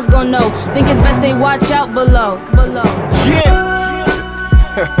their minds gon' know. Think it's best they watch out below. Yeah.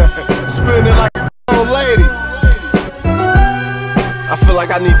 Spinning like a old lady. I feel like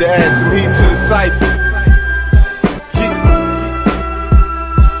I need to add some heat to the cypher. Yeah.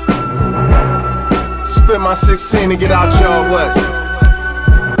 Spin my 16 and get out y'all way.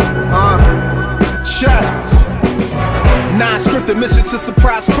 Check. Non-scripted mission to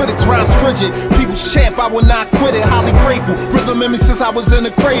surprise critics. Round mind's frigid. People's champ, I will not quit it. Highly grateful. Rhythm in me since I was in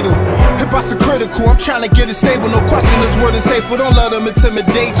the cradle. Hip hop's a critical. I'm trying to get it stable. No question, this word is hateful. Don't let them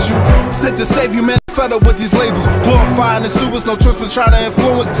intimidate you. Sent to save you, man. Fed up with these labels. Glorifying the sewers. No trust, but trying to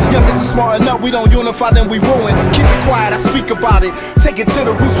influence. Youngest is smart enough. We don't unify, then we ruin. Keep it quiet, I speak about it. Take it to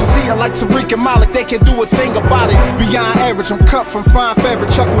the roots. We see it like Tariq and Malik. They can do a thing about it. Beyond average, I'm cut from fine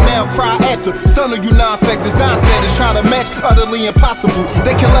fabric. Chuckle now, cry after. Stunner you non-factors. Non-standards trying to match. Utterly impossible.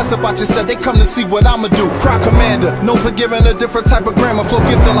 They care less about yourself. They come to see what I'ma do. Cry commander. No forgiving a different type of grammar. Flow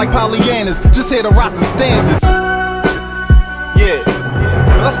gifted like Pollyannas. Just here to rise the standards. Yeah.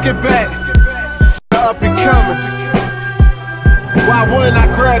 Let's get back to the up and coming. Why wouldn't I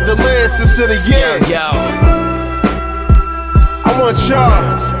grab the list instead of yo? I want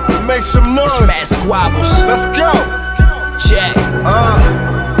y'all to make some noise. It's mad squabbles. Let's go. Check.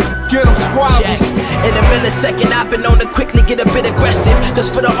 Get them squabbles. Check. In a millisecond, I've been known to quickly get a bit aggressive. Cause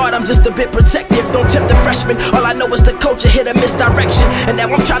for the art, I'm just a bit protective. Don't tempt the freshman. All I know is the culture hit a misdirection. And now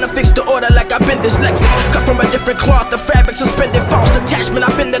I'm trying to fix the order like I've been dyslexic. Cut from a different cloth, the fabric suspended, false attachment.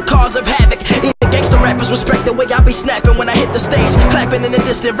 I've been the cause of havoc. Gangsta rappers respect the way I be snapping when I hit the stage, clapping in a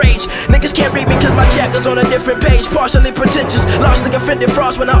distant rage. Niggas can't read me cause my chapter's on a different page. Partially pretentious, largely offended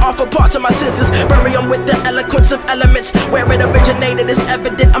frauds when I offer parts of my senses. Bury them with the eloquence of elements. Where it originated is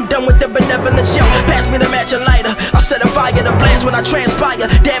evident. I'm done with the benevolence, yo. Pass me the match and lighter. I'll set a fire to blast when I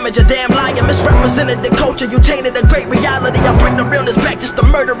transpire. Damage a damn liar, misrepresented the culture. You tainted a great reality. I bring the realness back, just to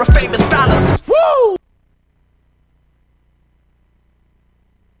murder a famous fallacy. Woo!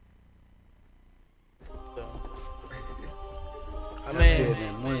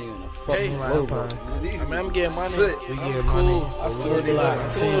 I'm getting money. We get money. I swear to God.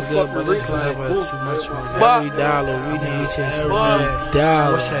 Team good, but it's like too much money. Every dollar we need chase every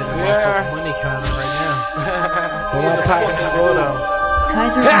dollar. Wish I had my fucking money counter right now. But my pocket's full though.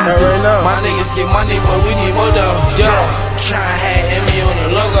 Right now. My niggas get money, but we need more though. Yo, tryna have Emmy on the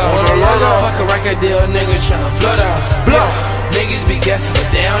logo. Fuck a record deal, nigga tryna blow though. Niggas be guessing, but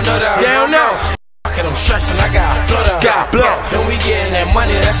they don't know though. They don't know. I'm stressing, I got blow. And we getting that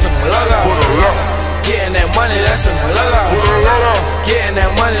money, that's on the logo. Getting that money, that's on the logo. Getting that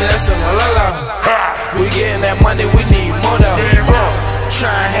money, that's on the logo. We getting that money, we need more though.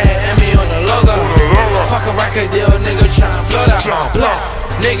 Try and have Emmy on the logo. Fuck a record deal, nigga tryna blow.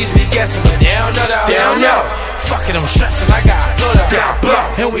 Niggas be guessing, but they don't know though. They don't know. Fuck it, I'm stressing, I got blow.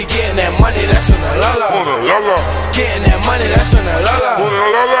 And we getting that money, that's on the logo. Getting that money, that's on the logo.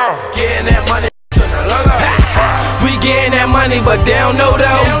 Getting that money. We getting that money, but they don't know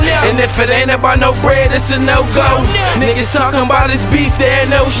though. And if it ain't about no bread, it's a no-go. Niggas talking about this beef, there ain't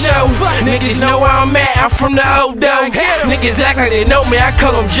no show. Niggas know where I'm at, I'm from the Odo. Niggas act like they know me, I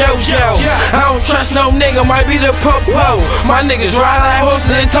call them JoJo. I don't trust no nigga, might be the popo. My niggas ride like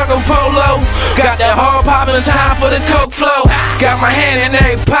horses, they talking polo. Got that hard poppin', time for the coke flow. Got my hand in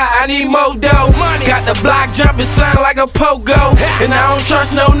every pot, I need more dough. Got the block jumping, sound like a pogo. And I don't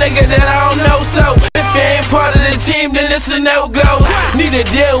trust no nigga that I don't know, so if you ain't part of the team, then it's a no-go. Need a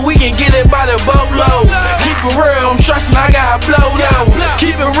deal, we can get it by the boatload. Keep it real, I'm stressing, I got a blow though.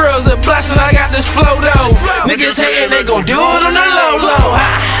 Keep it real, it's a blessing, I got this flow though. Niggas hating, they gon' do it on the low.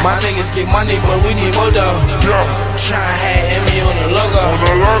 My niggas get money, but we need more though. Tryna have Emmy on the logo.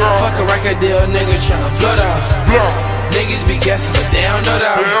 Fuck a record deal, nigga tryna blow though. Niggas be guessing, but they don't know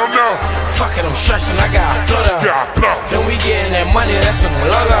though. Fuck it, I'm stressing, I got a flow though. And we getting that money, that's on the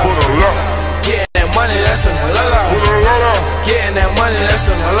logo. Getting that money, that's on the logo. Getting that money, that's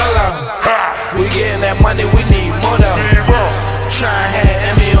on the logo. We getting that money, we need more though. Try and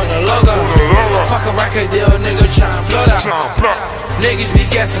have Emmy on the logo. Fuck a record deal, nigga tryna blow though. Niggas be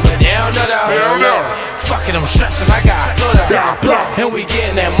guessing, but they don't know though. Fuck it, I'm stressing, I got blow though. And we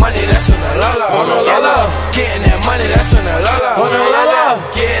getting that money, that's on the logo. Getting that money, that's on the logo.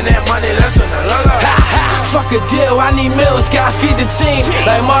 Getting that money, that's on the logo. Fuck a deal, I need meals, gotta feed the team.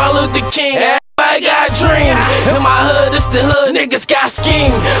 Like Martin Luther King, everybody got a dream. In my hood, it's the hood, niggas got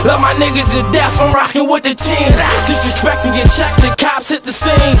scheme. Love my niggas to death, I'm rocking with the team. Disrespecting, get checked, the cops hit the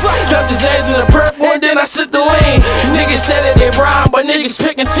scene. Dumped his ass in the purple and then I sit the lean. Niggas said that they rhyme, but niggas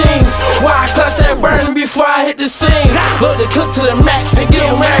picking teams. Why I clutch that burn before I hit the scene. Load the clip to the max and give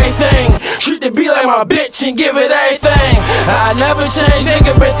them everything. Treat the beat like my bitch and give it everything. I never change,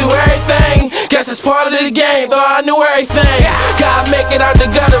 nigga, been through everything. Guess it's part of the game, though I knew everything. Gotta make it out the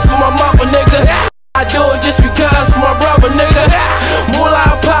gutter for my mama, nigga. I do it just because for my brother, nigga.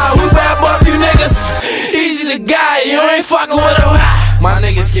 Moolah pie, we bad above you niggas. Easy to guide, you ain't fucking with them. My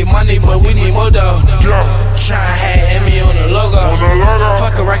niggas get money, but we need more though. Tryna have Emmy on the logo.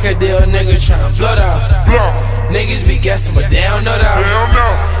 Fuck a record deal, nigga tryna blow though. Niggas be guessing, but they don't know though.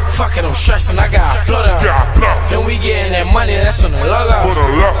 Fuck it, I'm stressing, I got a float up. And we getting that money, that's on the logo.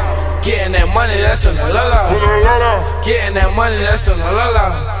 Getting that money, that's on the logo. Getting that money, that's on the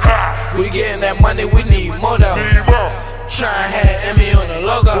logo. We getting that money, we need more though. Tryna have Emmy on the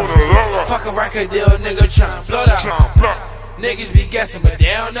logo. Fuck a record deal, nigga tryna blow that. Niggas be guessing, but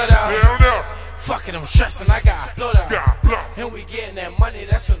they don't know that. Fuck it, I'm stressing, I got a blow that. And we getting that money,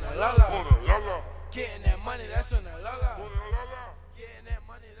 that's on the logo. Getting that money, that's on the logo. Getting that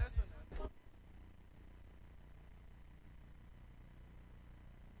money, that's on the logo.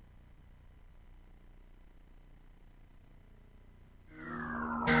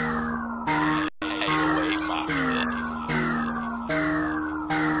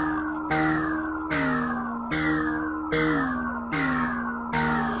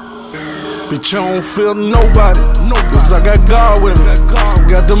 Bitch, I don't feel nobody, cause I got God with me.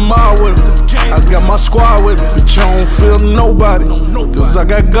 Got them all with me. I got my squad with me. Bitch, I don't feel nobody, cause I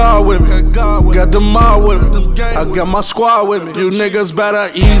got God with me. Got them all with me. I got my squad with me. You niggas better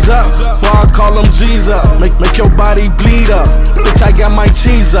ease up, before I call them G's up. Make your body bleed up. Bitch, I got my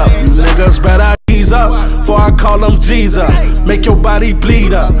cheese up. You niggas better ease up, before I call them G's up. Make your body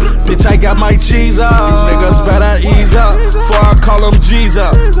bleed up. Bitch, I got my cheese up. You niggas better ease up, before I call them G's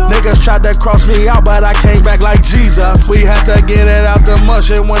up. Niggas tried to cross me out, but I came back like Jesus. We had to get it out the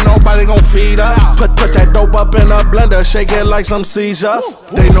mush and when nobody gon' feed us. Put that dope up in a blender, shake it like some seizures.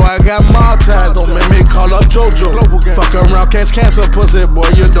 They know I got my ties, don't make me call up JoJo. Fuck around, catch cancer, pussy, boy,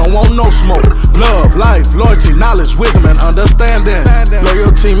 you don't want no smoke. Love, life, loyalty, knowledge, wisdom, and understanding.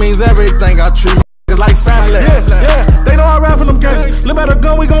 Loyalty means everything, I treat like family. Yeah, they know I ride for them gangs. Live by the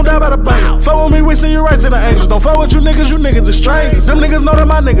gun, we gon' die by the bang. Fuck with me, we send you right to the angels. Don't fuck with you niggas is strangers. Them niggas know that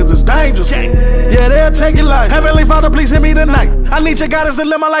my niggas is dangerous. Yeah, they'll take it like Heavenly Father, please hit me tonight. I need your guidance to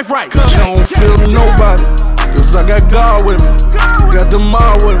live my life right. Cause I don't feel nobody, cause I got God with me. Got them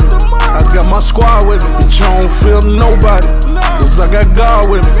all with me. I got my squad with me. Bitch, I don't feel nobody, cause I got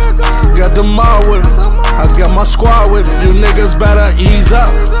God with me. Got them all with me. I got my squad with me. You niggas better ease up,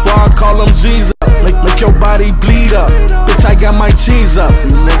 before I call them G's up. Make your body bleed up. Bitch, I got my cheese up.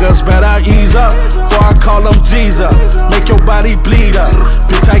 You niggas better ease up, before I call them G's up. Make your body bleed up.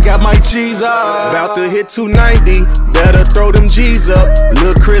 Bitch, I got my cheese up. About to hit 290, better throw them G's up.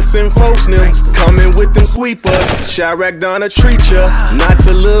 Lil' Chris and folks now coming with them sweepers. Chirac done a treat ya, not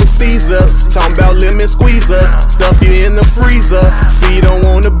to Lil' Caesars. Talking about lemon squeezers, stuff you in the freezer. See, don't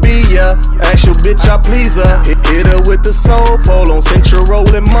wanna be ya, ask your bitch I please her. Hit her with the soul pole on Central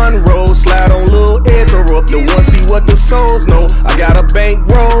and Monroe. Slide on Lil' Edgar up, the one see what the souls know. I got a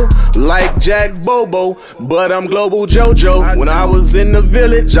bankroll like Jack Bobo, but I'm Global JoJo. When I was in the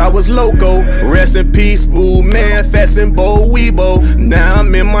village, I was loco. Rest in peace, Boo Man, Fast and Bo Weebo. Now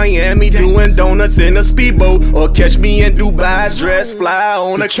I'm in Miami doing donuts in a speedboat, or catch me in Dubai, dress fly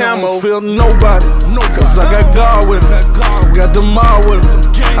on a camo. I don't feel nobody, cause I got God with me. Got them all with me.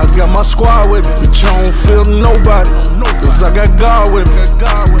 I got my squad with me. Bitch, I don't feel nobody, cause I got God with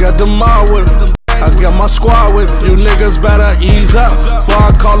me. Got them all with me. I got my squad with me. You niggas better ease up, before I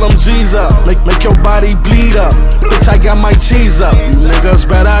call them G's up. Make your body bleed up. Bitch, I got my cheese up. You niggas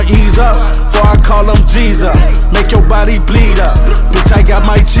better ease up, before I call them G's up. Make your body bleed up. Bitch, I got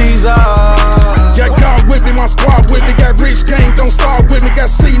my cheese up. Got God with me, my squad with me. Got rich gang, don't start with me.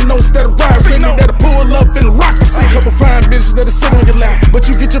 Got C notes that'll ride with me. That'll pull up and rock the scene. Couple fine bitches that'll sit on your lap, but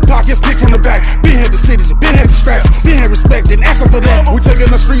you get your pockets picked from the back. Been had the cities, been had the straps, been had respect and asking for that. We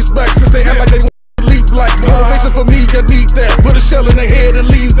taking the streets back since they act like they leap like motivation for me, you need that. Put a shell in their head and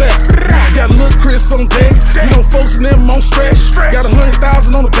leave that. Got Lil' Chris on deck, you know folks and them on stretch. Got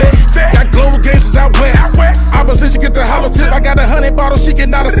 100,000 on the bed. Got global gangsters out west. Opposition get the hollow tip. I got 100 bottles, she get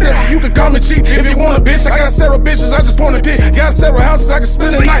not a sip. You can call me cheap if you want a bitch. I got several bitches, I just want to pick. Got several houses, I can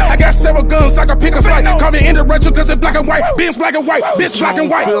spend the night. I got several guns, I can pick a fight. Call me interracial cause it's black and white. Ben's black and white, bitch black and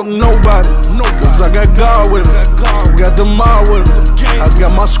white. I don't feel nobody, cause I got God with me. Got them all with me. I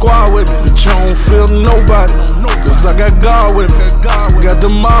got my squad with me. Bitch, I don't feel nobody, cause I got God with me. Got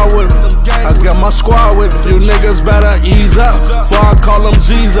them all with me. I got my squad with me. You niggas better ease up, before I call them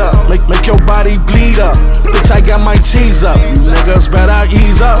G's up. Make your body bleed up. Bitch, I got my cheese up. You niggas better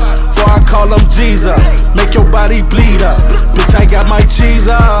ease up, before I call them G's up. Make your body bleed up. Bitch, I got my cheese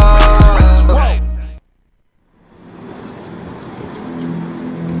up.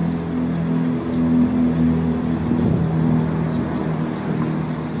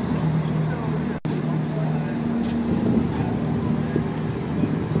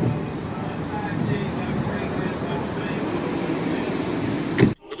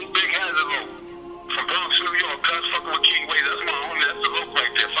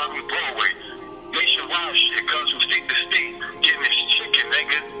 Nationwide shit, cuz from state to state, getting this chicken,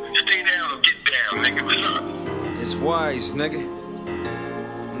 nigga. It's wise, nigga.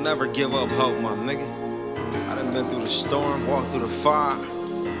 Never give up hope, my nigga. I done been through the storm, walked through the fire,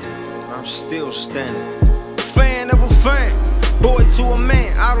 and I'm still standing. Fan of a fan, boy to a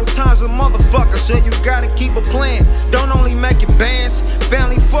man. Idle times a motherfucker, so you gotta keep a plan. Don't only make it bands,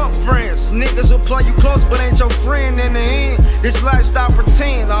 family fuck friends. Niggas will play you close, but ain't your friend in the end. This lifestyle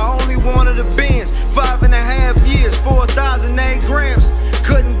pretend, I only wanted the Benz. 5.5 years, 4,008 grams.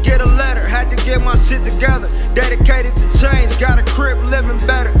 Couldn't get a letter, had to get my shit together. Dedicated to change, got a crib living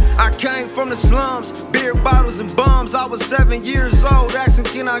better. I came from the slums, beer bottles and bums. I was 7 years old, asking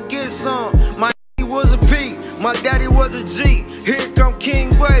can I get some. My was a P, my daddy was a G. Here come King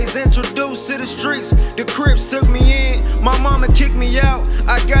Ways, introduced to the streets. The Crips took me in, my mama kicked me out.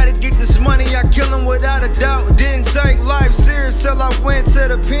 I gotta get this money, I kill him without a doubt. Didn't take life serious till I went to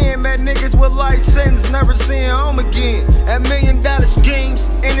the pen. Met niggas with life sentence, never seeing home again. At $1 million schemes,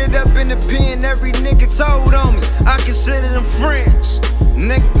 ended up in the pen. Every nigga told on me, I consider them friends.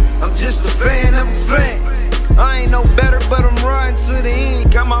 Nigga, I'm just a fan of a fan. I ain't no better, but I'm riding to the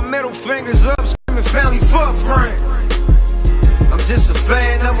end. Got my middle fingers up, screaming family fuck friends. I'm just a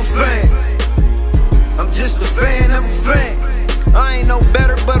fan of a fan. I'm just a fan of a fan. I ain't no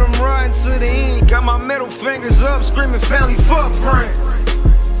better, but I'm riding to the end. Got my middle fingers up, screaming family fuck friends.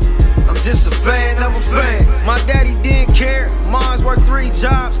 I'm just a fan of a fan. My daddy didn't care, mom's worked 3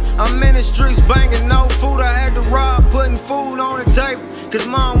 jobs. I'm in the streets banging, no food, I had to rob, putting food on the table. Cause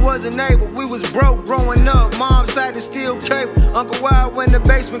mom wasn't able, we was broke growing up. Mom had to steal cable. Uncle Wild went in the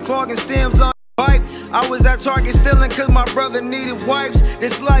basement clogging stems on the pipe. I was at Target stealing cause my brother needed wipes.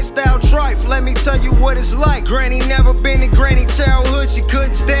 This lifestyle trife, let me tell you what it's like. Granny never been in granny childhood, she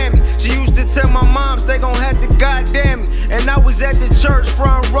couldn't stand me. She used to tell my moms they gon' have to goddamn me. And I was at the church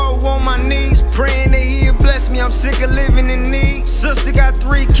front row on my knees, praying that he'd bless me, I'm sick of living in need. Sister got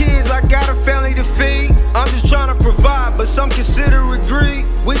 3 kids, I got a family to feed. I'm just trying to provide, but some consider it greed.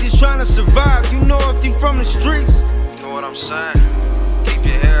 We just trying to survive, you know if you from the streets. You know what I'm saying? Keep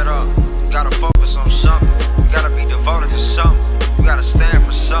your head up, you gotta focus on something. You gotta be devoted to something. You gotta stand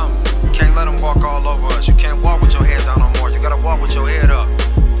for something. You can't let them walk all over us. You can't walk with your head down no more. You gotta walk with your head up.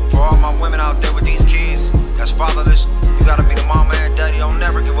 For all my women out there with these kids that's fatherless, you gotta be the mama and daddy. Don't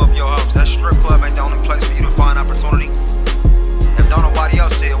never give up your hopes. That strip club ain't the only place for you to find opportunity. If don't nobody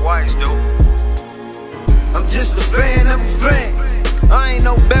else see it, wise do. I'm just a fan of a fan. I ain't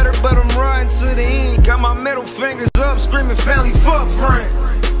no better, but I'm riding to the end. Got my middle fingers up, screaming family fuck friends.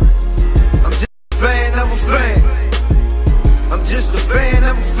 I'm just a fan of a fan. I'm just a fan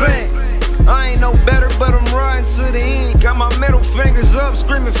of a fan. I ain't no better, but I'm riding to the end. Got my middle fingers up,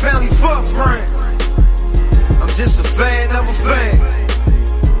 screaming family fuck friends. I'm just a fan of a fan.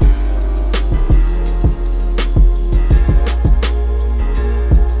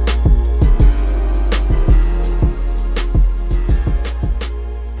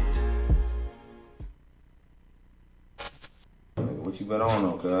 What you been on,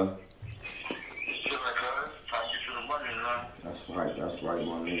 okay? That's right,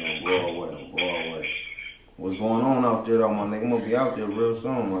 my nigga, on Broadway. What's going on out there, though, my nigga? I'm gonna be out there real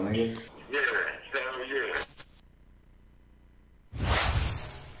soon, my nigga. Yeah, hell yeah.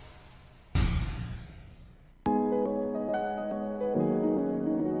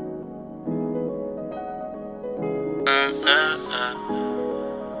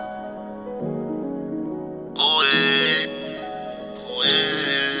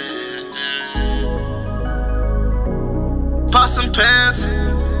 Pots and pans.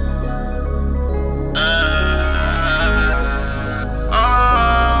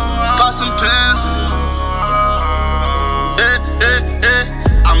 Pots and pans.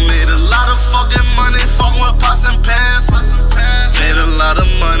 I made a lot of fucking money fucking with pots and pans. Made a lot of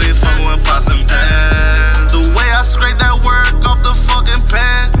money fucking with pots and pans. The way I scrape that work off the fucking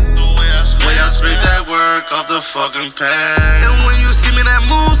pan. The way I scrape that work off the fucking pan. And when you see me that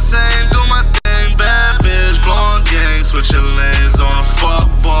move, saying do my thing, bad bitch, blonde gang, switching lanes on a fuck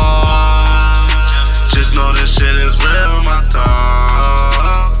ball. Just know this shit is real, my dog.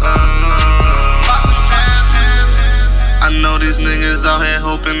 I know these niggas out here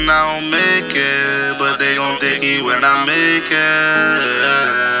hoping I don't make it, but they gon' dicky when I make it.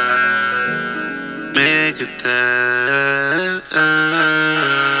 Make it there.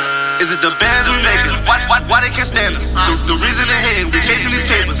 Is it the bands we making? Why they can't stand us? The reason they hating, we chasing these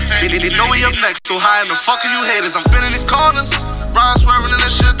papers. They know we up next, so high in the fuck are you haters? I'm spinning these corners, Ron swerving in the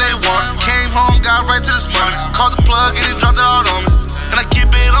shit they want. Came home, got right to this money. Called the plug and he dropped it all on me. And I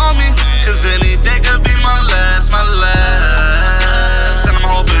keep it on me, cause any day could be my last. And I'm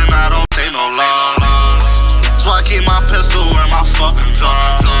hoping I don't take no loss. So I keep my pistol in my fucking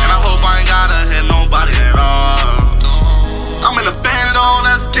drawer. And I hope I ain't gotta hit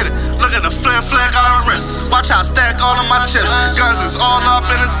chop, stack all of my chips. Guns is all up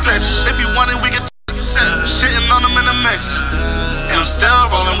in this bitch. If you want it, we can shitting on them in the mix. And I'm still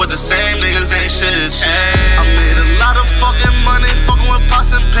rolling with the same niggas, ain't shit changed. I made a lot of fucking money, fucking with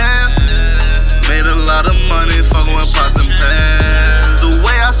pots and pans. Made a lot of money, fucking with pots and pans. The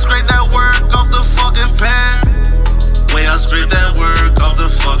way I scrape that work off the fucking pan. Way I scrape that work off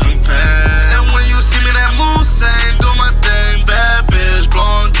the fucking pan. And when you see me that move, same, do my thing. Bad bitch,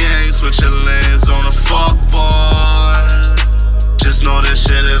 blonde gang, switching lanes on a fuck boy. Just know this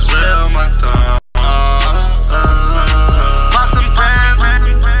shit is real, my dog.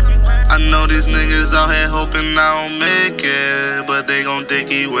 I know these niggas out here hoping I don't make it, but they gon'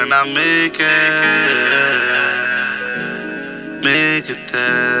 dicky when I make it. Make it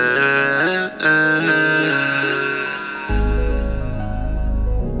there.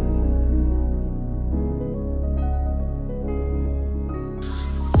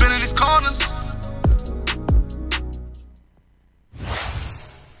 Been in these corners.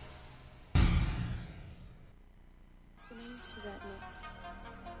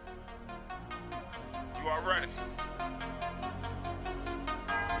 You all ready?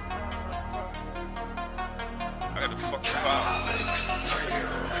 I got the fucking power.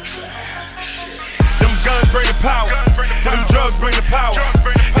 Them guns bring the power. Them drugs bring the power.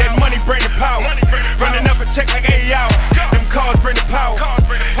 That money bring the power. Running up a check like a hour. Them cars bring the power.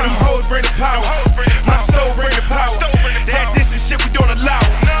 Them hoes bring the power. My stove bring the power. That this is shit we don't allow.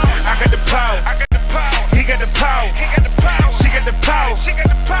 I got the power. He got the power. She got the power.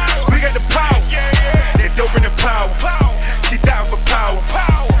 We got the power. That dope bring the power. She died for power.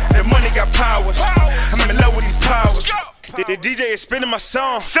 That money got powers. I'm in love with these powers. The DJ is spinning my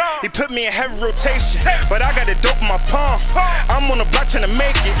song. He put me in heavy rotation, but I got the dope in my palm. I'm on the block trying to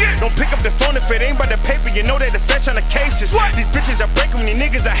make it. Don't pick up the phone if it ain't by the paper. You know that the fetch on the cases. These bitches I break them, these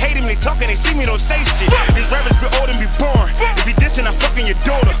niggas I hate them. They talking, they see me, don't say shit. These rappers be old and be boring. If you dissing, I fucking your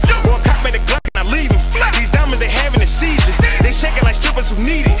daughter. Or a cop made a Glock and I leave him. These diamonds they having a season. They shaking like strippers who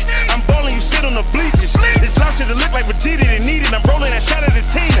need it. I'm ballin', you sit on the bleachers. This lounge shit look like Vegeta, they need it. I'm rolling that shot at the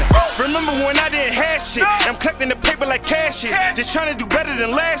Tina. Remember when I didn't have shit? I'm collecting the paper like cash shit. Just trying to do better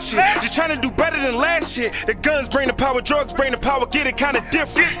than last year. Just trying to do better than last year. The guns bring the power, drugs bring the power. Get it kinda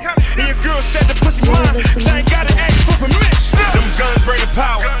different. And your girl said the pussy mine, so I ain't gotta ask for permission. Them guns bring the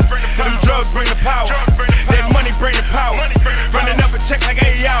power. Them drugs bring the power. That money bring the power. Running up a check like a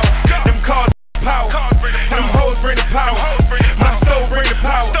hour. Them cars bring the power. Them hoes bring the power. My stove bring the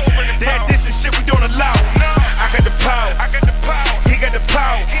power. That this is shit we don't allow. I got the power. He got the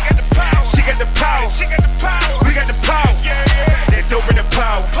power. She got the power. We got the power. That dope bring the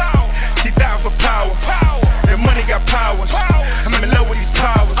power. She died for power. That money got powers. I'm in love with these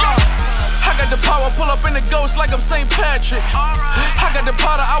powers. I got the power, pull up in the ghost like I'm St. Patrick. I got the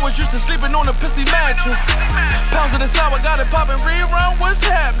powder, I was used to sleeping on a pissy mattress. Pounds of the sour, got it poppin', rerun, what's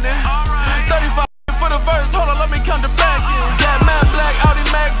happening? 35 for the verse, hold on, let me count the back in. Got mad black, Audi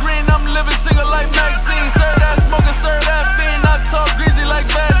mad green, I'm living single like Maxine. Serve that smoking, serve that fiend, I talk greasy like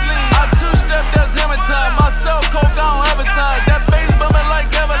Vaseline. I two-step, that's hammer time, I sell coke, I don't advertise. That bass bumpin'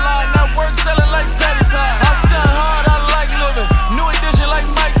 like Everline, that work selling like patty pie. I stunt hard, I like living, new edition like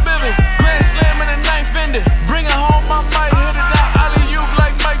Mike Bivens. Grand slam in a ninth fender, bring it home, I might hit it out, alley-oop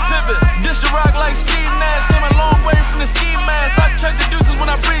like Mike Pippen. Dish the rock like Steve Nash, came a long way from the ski mask. I check the deuces when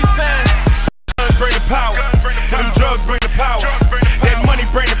I breeze past. Guns bring the power. Them drugs bring the power. That money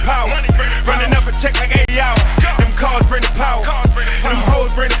bring the power. Running up a check like a hour. Them cars bring the power. Them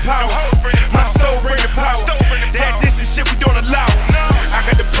hoes bring the power. My stove bring the power. That this is shit we don't allow. I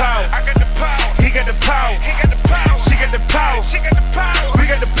got the power. He got the power. She got the power. We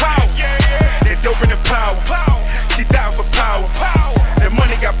got the power. That dope bring the power. She died for power. That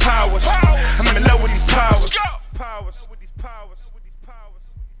money got powers. I'm in love with these powers.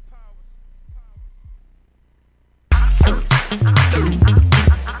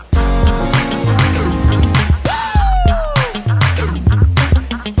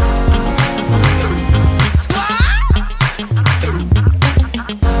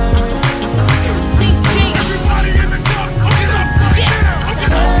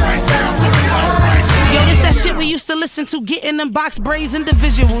 We used to listen to getting them box braids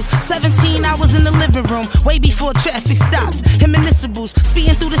individuals. 17, I was in the living room, way before traffic stops. Heminiscibles,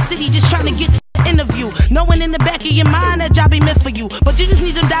 speeding through the city, just trying to get to the interview. Knowing in the back of your mind that job ain't meant for you, but you just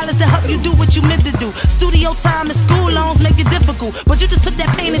need them dollars to help you do what you meant to do. Studio time and school loans make it difficult, but you just took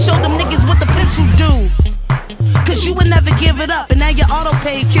that pain and showed them niggas what the pencil do. Cause you would never give it up, and now your auto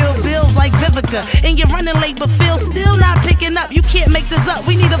pay kill bills like Vivica. And you're running late, but Phil still not picking up. You can't make this up,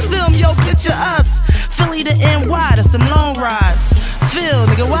 we need a film, yo, picture us. Philly to NY, that's some long rides. Phil,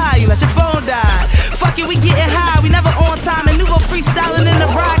 nigga, why you let your phone die? Fuck it, we getting high, we never on time. And Nuvo freestyling in the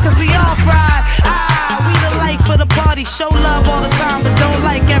ride, cause we all fried. We the life of the party, show love all the time, but don't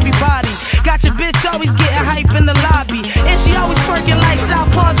like everybody. Got your bitch always getting hype in the lobby, and she always twerking like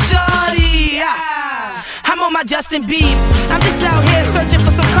South Park Shorty. I'm on my Justin Bieber, I'm just out here searching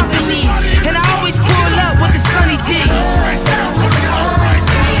for some company, and I always pull up with the Sunny D.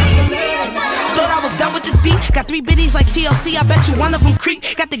 Thought I was done with this beat, got 3 biddies like TLC, I bet you one of them creep.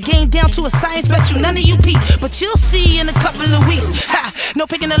 Got the game down to a science, bet you none of you peep. But you'll see in a couple of weeks. Ha, no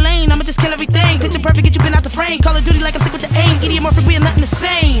picking the lane, I'ma just kill everything. Picture perfect, get you been out the frame. Call of Duty like I'm sick with the aim. Idiomorphic, we are nothing the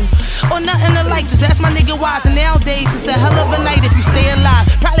same, or nothing alike. Just ask my nigga Wise, and nowadays it's a hell of a night if you stay alive.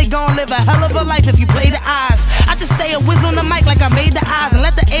 Probably gon' live a hell of a life if you play the eyes. I just stay a whiz on the mic like I made the eyes, and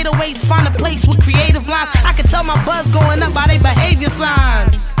let the 808s find a place with creative lines. I can tell my buzz going up by their behavior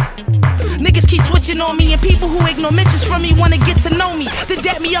signs. Niggas keep switching on me, and people who ignore mentions from me wanna get to know me. They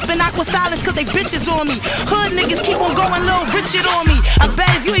dap me up in aqua silence cause they bitches on me. Hood niggas keep on going Lil Richard on me. I bet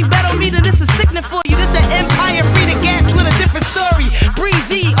if you ain't bet on me, then this is sickening for you. This the Empire, free the gas with a different story.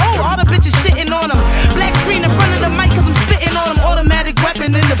 Breezy, oh, all the bitches shitting on them. Black screen in front of the mic cause I'm spitting on them. Automatic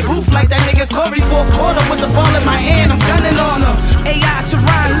weapon in the booth like that nigga Corey. 4th quarter with the ball in my hand, I'm gunning on them. AI to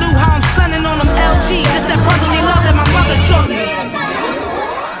Ryan Lou, how I'm sunning on them. LG, just that brotherly love that my mother taught me.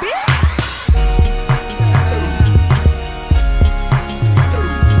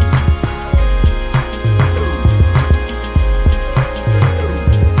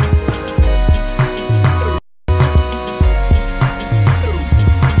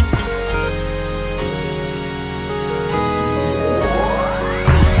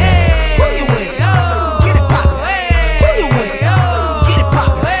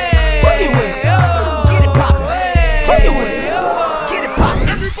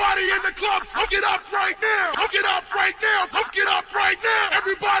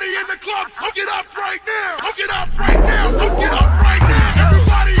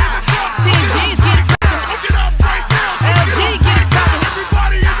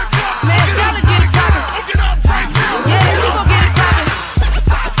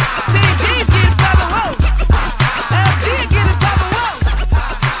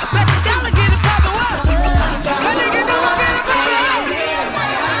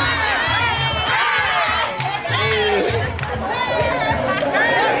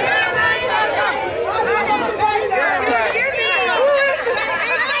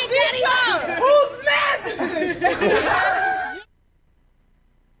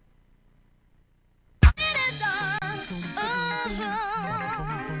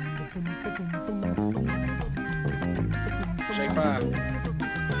 J5.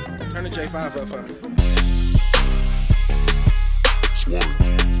 Turn the J5 up for me. Yeah.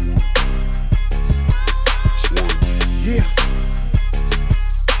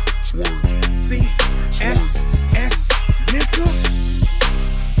 C-S-S, nigga.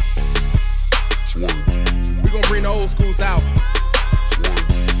 We gon' bring the old schools out.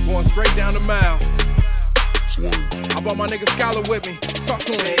 Going straight down the mile. I brought my nigga Scholar with me. Talk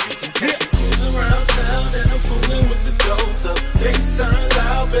to him. Yeah. Cruising around town and I'm fooling with the doors up. Bass turn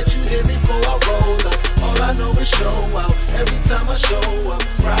loud, bet you hear me before I roll up. All I know is show out. Every time I show up,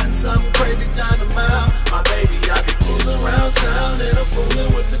 riding something crazy down the mile. My baby, I be cruising around town and I'm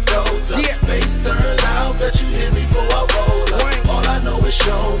fooling with the doors up. Yeah. Bass turn loud, bet you hear me before I roll up. All I know is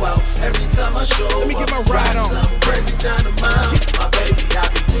show out. Every time I show up, let me get my ride on. Something crazy down the mile. My baby, I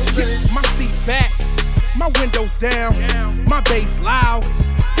be cruising. My seat back, my windows down, my bass loud.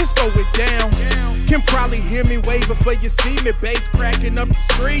 It's going down. Can probably hear me way before you see me. Bass cracking up the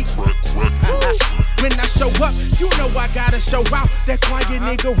street. When I show up, you know I gotta show out. That quiet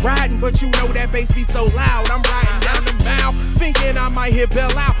nigga riding, but you know that bass be so loud. I'm riding down the mile, thinking I might hit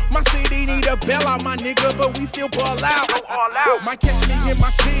bell out. My city need a bell out, my nigga, but we still ball out. Might catch me in my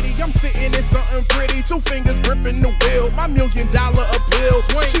city, I'm sitting in something pretty. 2 fingers gripping the wheel, my $1 million a bill.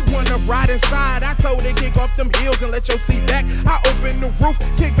 She wanna ride inside, I told her kick off them heels and let your seat back. I open the roof,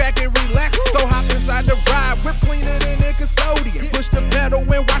 kick back and relax. So hop inside the ride, whip cleaner than a custodian. Push the pedal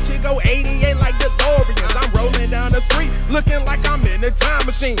and watch it go 88 like the DeLoreans. I'm rolling down the street, looking like I'm in a time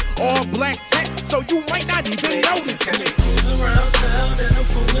machine. All black tint, so you might not even notice me. Cruising around town and I'm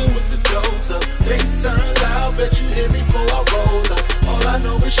fooling with the doors up. Bass turn loud, bet you hear me before I roll up. All I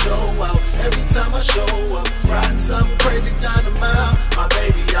know is show out. Every time I show up, riding something crazy down the mile. My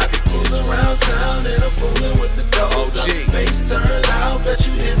baby, I be cruising cruising around town and I'm fooling with the doors up. Bass turn loud, bet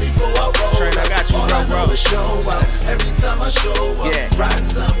you hear me before I roll. Train, I got you, all I know is show out. Every time I show up, riding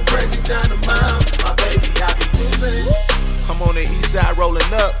something crazy down the mile. My baby, I be cruising. I'm on the east side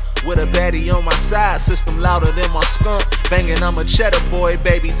rolling up with a baddie on my side, system louder than my skunk. Banging, I'm a cheddar boy,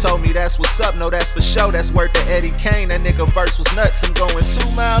 baby told me that's what's up. No, that's for sure, that's worth the Eddie Kayne. That nigga verse was nuts, I'm going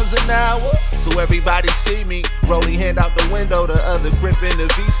 2 miles an hour. So everybody see me, rolling hand out the window, the other gripping the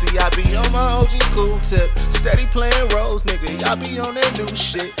VC. I be on my OG cool tip, steady playing roles, nigga. Y'all be on that new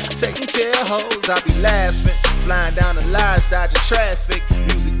shit, taking care of hoes. I be laughing, flying down the lines, dodging traffic.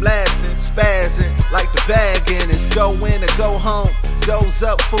 Music blasting, spazzing, like the bag in. It's go in or go home. Doze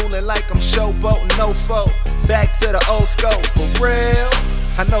up, fooling like I'm showboating, no foe. Back to the old scope, for real.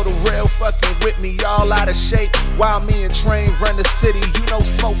 I know the real fucking with me, all out of shape. While me and Train run the city, you know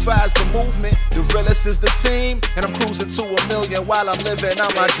Smoke Fire's the movement. The realest is the team, and I'm cruising to 1 million while I'm living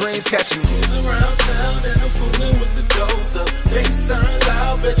out my dreams. Catch me cruising around town and I'm fooling with the doors up. Bass turn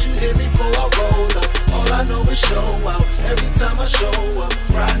loud, bet you hear me before I roll up. All I know is show out. Every time I show up,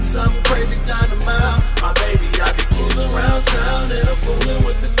 riding something crazy down the mile. My baby, I be cruising around town and I'm fooling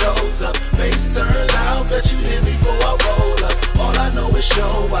with the doors up. Bass turn loud, bet you hear me before I roll up. All I know is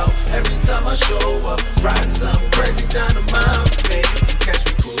show out. Every time I show up, riding something crazy down the mile. Man, you can catch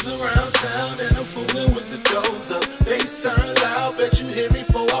me cruising around town and I'm fooling with the doors up. Bass turn loud, bet you hear me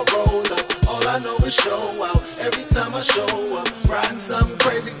before I roll up. All I know is show out. Every time I show up, riding something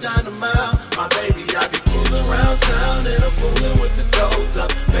crazy down the mile. My baby, I be cruising around town and I'm fooling with the doors up.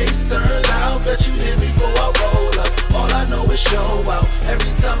 Bass turn loud, bet you hear me before I roll up. All I know is show out.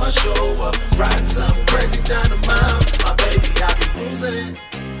 Every time I show up, riding something crazy down the mile. My baby, I be cruising.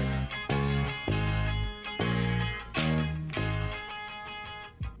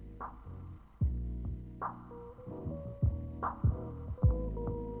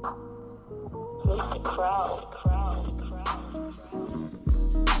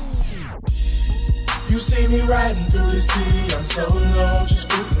 You see me riding through the city, I'm so low, just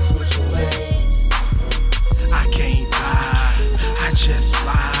cruising, switching lanes. I can't lie, I just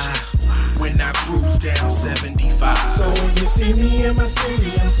fly when I cruise down 75. So when you see me in my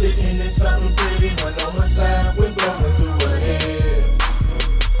city, I'm sitting in something pretty. One on my side, we're blowing through her head.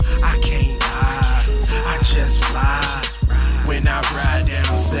 I can't lie, I just fly when I ride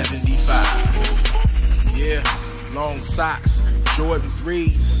down 75. Yeah, long socks, Jordan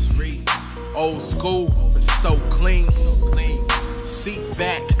 3s, old school, but so clean. Seat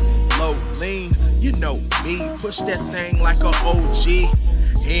back, low lean, you know me, push that thing like a OG.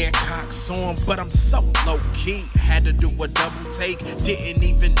 Hancock's on, but I'm so low-key. Had to do a double take, didn't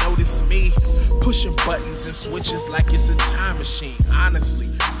even notice me. Pushing buttons and switches like it's a time machine. Honestly,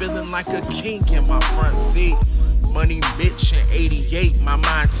 feeling like a king in my front seat. Money bitch in 88, my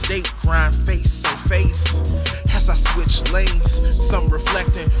mind state, grind face on face. As I switch lanes, some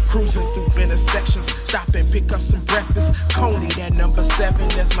reflecting, cruising through intersections. Stop and pick up some breakfast. Coney, that number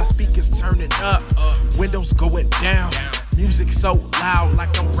 7 as my speakers turning up. Windows going down. Music so loud,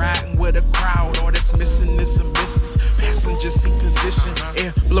 like I'm riding with a crowd. All that's missing is some misses. Passenger seat position,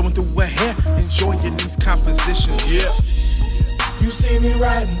 air blowing through her hair. Enjoying these compositions, yeah. You see me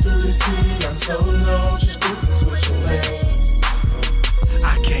riding through the city, I'm so low, just cruising, switching lanes.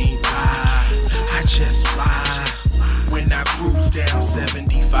 I can't lie, I just fly when I cruise down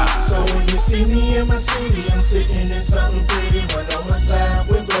 75. So when you see me in my city, I'm sitting in something pretty. One on my side,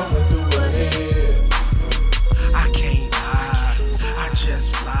 we're blowing through her head. I can't lie, I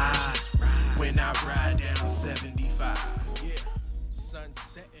just fly when I ride down 75. Yeah, sun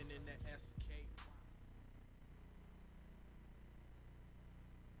setting in the SK.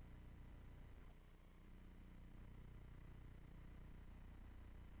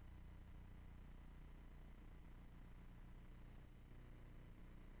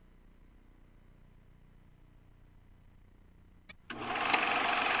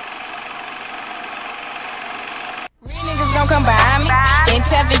 Come behind me. In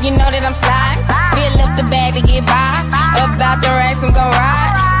traffic, you know that I'm sliding. Fill up the bag to get by. About the racks, I'm gon'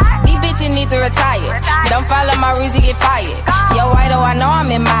 ride. These bitches need to retire. Don't follow my rules, you get fired. Yo, I know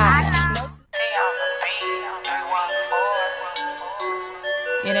I'm in mine.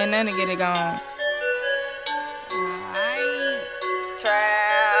 Yeah, that nothing to get it going. Alright.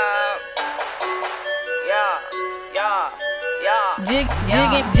 Trap. Yeah.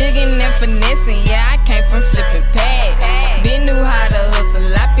 Jigging and finessing. Yeah, I came from flipping pads. Been knew how to hustle,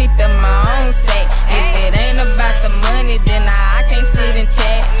 I picked up my own sack. If it ain't about the money, then I can't sit and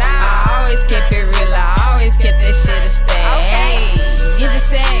chat. I always kept it real, I always kept that shit a stack. Hey, get the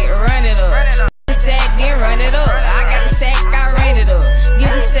sack, run it up. Get the sack, then run it up. I got the sack, I ran it up.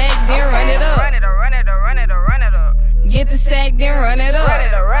 Get the sack, then the sack, then run it up. Run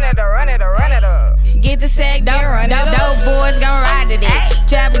it up, run it up, run it up, run it up. Get the sack, then run it up. Dope boys gon' ride to that.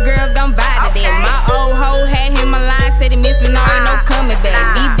 Trapper girls gon' vibe to that. My old hoe had him a line, said he miss me, now ain't no coming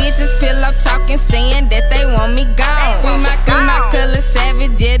back. These bitches pillow talking, saying that they want me gone. Free my color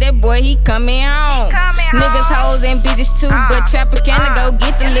savage, yeah, that boy he coming home. Niggas, hoes, and bitches too, but Trapper Kayne go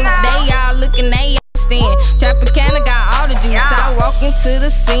get the loot. They all looking, they all stand. Trapper Kayne got all the juice. I walk into the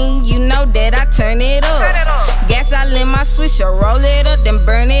scene, you know that I turn it up. Gas all in my swisher, roll it up, then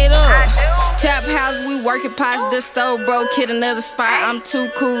burn it up. Trap house, we working pots, the stove broke, hit another spot. I'm too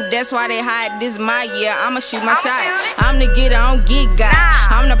cool, that's why they hide. This my year, I'ma shoot my shot. I'm the getter, I don't get got.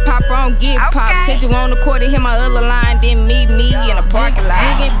 I'm the popper, I don't get pop. Said you on the court, hit my other line, then meet me in the parking lot.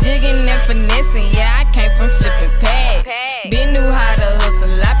 Digging and finessing, yeah, I came from flipping pads. Been knew how to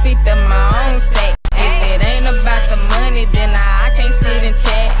hustle, I picked up my own sack. If it ain't about the money, then I can't sit and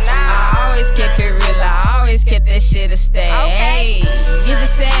chat. I always kept it real, I always kept that shit a stack. Hey, get the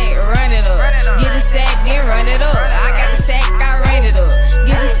sack, run it up. Get the sack, then run it up. I got the sack, I ran it up.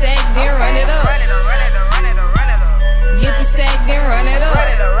 Get the sack, then run it up. Get the sack, then run it up.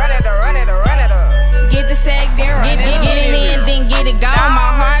 Get the sack, then run it up. Get it in, then get it gone.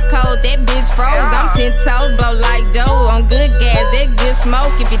 My heart cold, that bitch froze. I'm 10 toes, blow like dough. On good gas, that good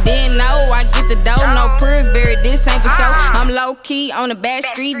smoke. If you didn't know, I get the dough. No Pillsbury, this ain't for show. I'm low key on the back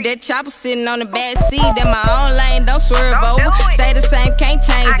street. That chopper sitting on the back seat. In my own lane, don't swerve over. Stay the same, can't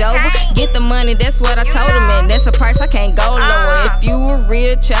change over. Get the money, that's what I told him. And that's a price I can't go lower. If you a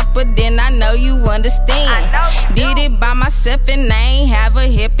real trapper, then I know you understand. Did it by myself and I ain't have a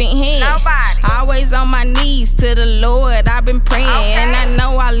helping hand. Always on my knees to the Lord, I've been praying. And I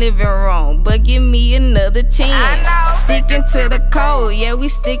know I living wrong, but give me another chance. Sticking to the code, yeah, we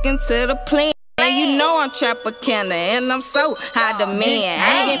sticking to the plan. And you know I'm Trapper Kayne, and I'm so high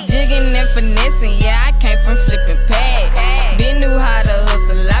demand. Digging and finessing, yeah, I came from flipping pads. Been knew how to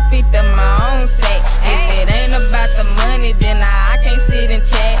hustle, I picked up my own sack. If it ain't about the money, then I can't sit and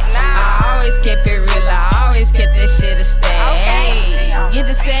chat. I always kept it real, I always kept that shit a stack. Hey, get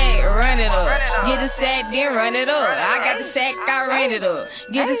the sack, run it up. Get the sack, then run it up. I got the sack, I ran it up.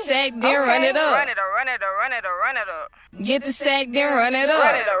 Get the sack, then run it up. Get the sack, then run it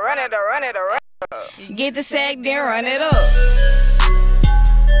up. Get the sack, then run it up.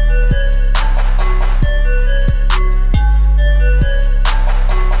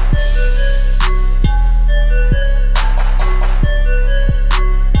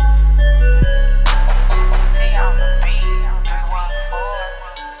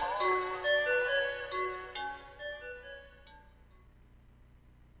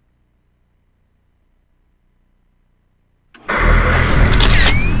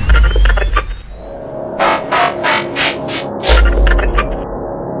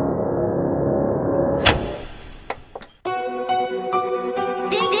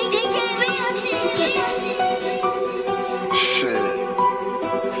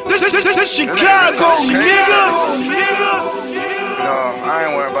 Chicago, nigga! No, I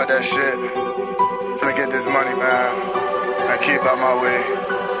ain't worried about that shit. Finna get this money, man. I keep out my way.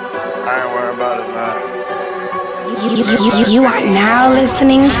 I ain't worried about it, man. You are now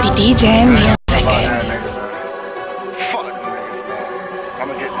listening to the DJ Music. Fuck them niggas, man.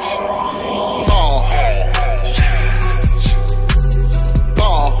 I'ma get this shit.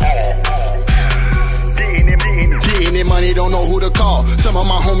 Money, don't know who to call. Some of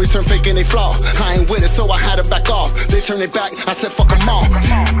my homies turn fake and they flaw. I ain't with it, so I had to back off. They turn it back, I said fuck them all.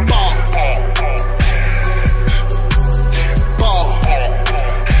 Ball. Ball.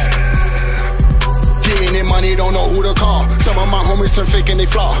 Getting in money, don't know who to call. Some of my homies turn fake and they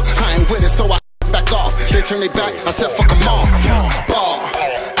flaw. I ain't with it, so I had to back off. They turn it back, I said fuck them all. Ball.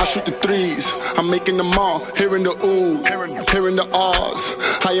 I shoot the threes, I'm making them all. Hearing the ooh, hearing the ahs.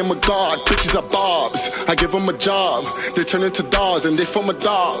 I am a god, bitches are bobs. I give them a job, they turn into dogs and they from a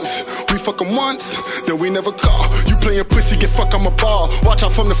dogs. We fuck them once, then we never call. You playing pussy, get fucked, I'm a ball. Watch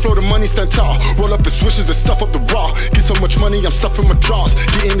out from the floor, the money stand tall. Roll up in swishes and stuff up the raw. Get so much money, I'm stuffing my drawers.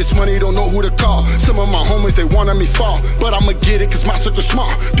 Getting this money, don't know who to call. Some of my homies, they wanted me fall, but I'ma get it cause my circle's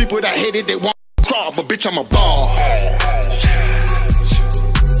small. People that hate it, they want to crawl, but bitch, I'm a ball.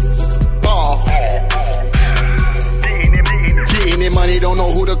 Getting money, don't know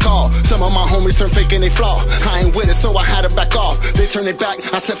who to call. Some of my homies turn fake and they flaw. I ain't with it, so I had to back off. They turn it back,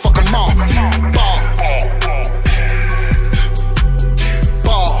 I said fuck them all. Ball.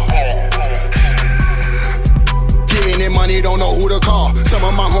 Ball. Getting money, don't know who to call. Some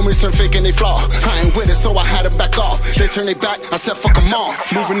of my homies turn fake and they flaw. I ain't with it, so I had to back off. They turn it back, I said fuck them all.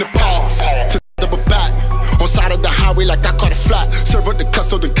 Moving the balls to double back. On side of the highway like I caught a flat. Serve up the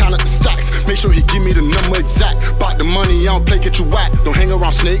custo, then count up the stacks. Make sure he give me the number exact. Bought the money, I don't play, get you whack. Don't hang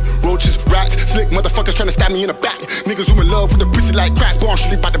around snake, roaches, rats. Slick motherfuckers trying to stab me in the back. Niggas who in love with the pussy like crack. Go on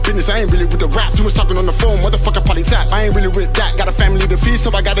strictly about the business, I ain't really with the rap. Too much talking on the phone, motherfucker probably tap. I ain't really with that. Got a family to feed,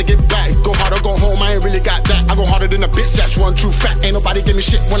 so I gotta get back. Go hard or go home, I ain't really got that. I go harder than a bitch, that's one true fact. Ain't nobody give me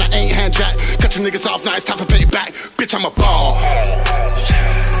shit when I ain't hand jack. Cut your niggas off, now it's time for payback. Bitch, I'm a ball.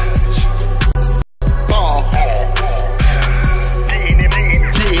 Ball.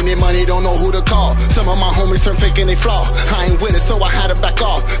 Getting money, don't know who to call. Some of my homies turn fake and they flaw. I ain't with it, so I had to back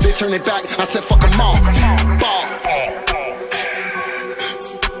off. They turn it back, I said fuck them all. Ball.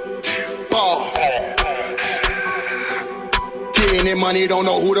 Ball. Getting money, don't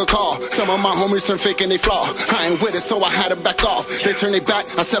know who to call. Some of my homies turn fake and they flaw. I ain't with it, so I had to back off. They turn it back,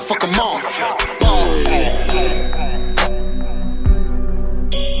 I said fuck them all. Ball.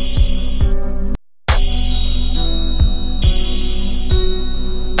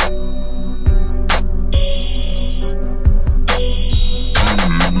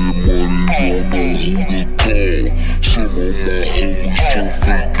 of my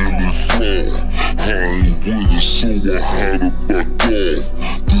homies so fake and they flaw. I ain't with it, so I had to back off. They turn it back, I said fuck them all.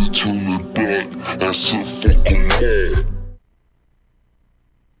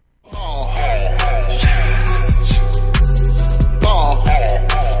 Ball.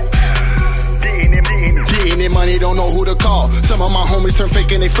 Getting money, don't know who to call. Some of my homies turn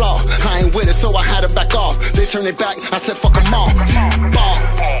fake and they flaw. I ain't with it, so I had to back off. They turn it back, I said fuck them all. Ball.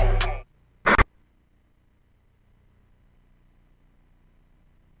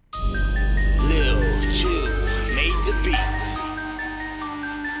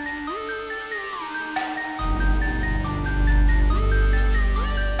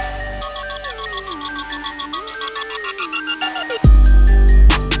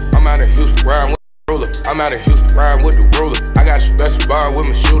 I'm out of Houston, riding with the ruler. I got a special bond with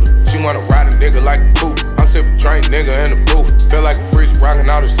my shooter. She wanna ride a nigga like a boot. I'm sipping drink, nigga in the booth. Feel like a freezer rocking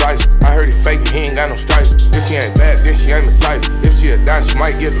all the sights. I heard he faking, he ain't got no stripes. If she ain't bad, then she ain't my type. If she a dime, she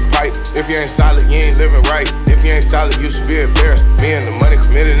might get the pipe. If you ain't solid, you ain't living right. If you ain't solid, you should be embarrassed. Me and the money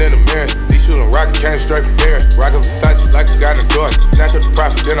committed in the mirror. These shooting rocket came straight from Paris. Rockin' Versace like you got a door. Snatch up the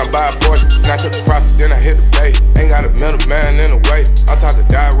profit, then I buy a Porsche. Snatch up the profit, then I hit the bay. Ain't got a middleman in the way. I'm talking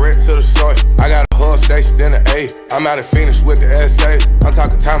direct to the source. I got a hub station, then an A. I'm out in Phoenix with the SA. I'm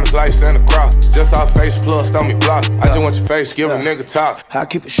talking Thomas Lights and the cross. Just off face plus, stomach block. I just want your face, give a nigga talk. I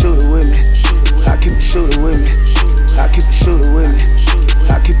keep a shooter with me. I keep a shooter with me. I keep a shooter with me.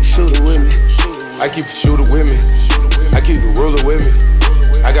 I keep a shooter with me. I keep a shooter with me. I keep the ruler with me.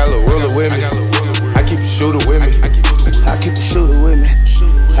 I got a little ruler with me. I keep a shooter with me. I keep a shooter with me.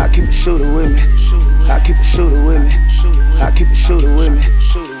 I keep a shooter with me. I keep a shooter with me. I keep a shooter with me.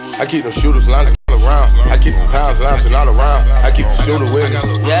 I keep them shooters lounging all around. I keep them pounds lounging all around. I keep the shooter with me.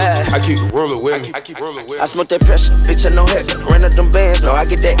 Yeah. I keep the ruler with me. I keep ruler with me. I smoke that pressure, bitch, I know heavy. Ran up them bands, no, I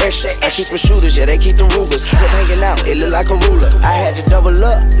get that extra. I keep them shooters, yeah, they keep them rulers. Keep hanging out, it look like a ruler. I had to double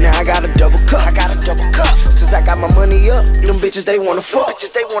up, now I got a double cup. I got a double cup. Since I got my money up, them bitches, they wanna fuck.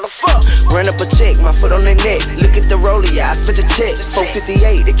 Bitches, they wanna fuck. Ran up a check, my foot on their neck. Look at the roller, yeah, I spent a check.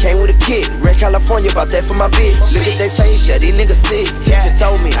 458, it came with a kit. Red California, bought that for my bitch. Look at their face, yeah, these niggas sick. Teacher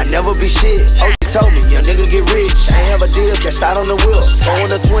told me I never be shit. OG told me, young nigga get rich. I ain't have a deal, cashed out on the wheel. Going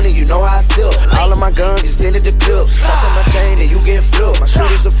to 20, you know how I sell. All of my guns extended the clips. Shots on my chain and you getting flipped. My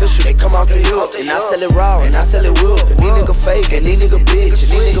shooters official, they come off the hill. And I sell it raw and I sell it real. And these niggas fake and these niggas bitch. And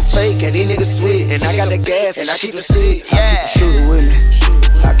these niggas fake and these niggas sweet. And I got the gas and I keep the stick. I keep a shooter with me.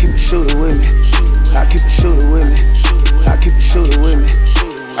 I keep a shooter with me. I keep a shooter with me. I keep a shooter with me.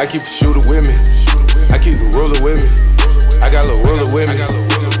 I keep a shooter with me. I keep the ruler with me. I got a little ruler with me.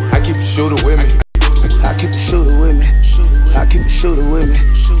 I keep a shooter with me. I keep a shooter with me. I keep a shooter with me.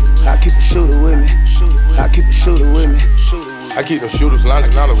 I keep a shooter with me. I keep a shooter with me. I keep them shooters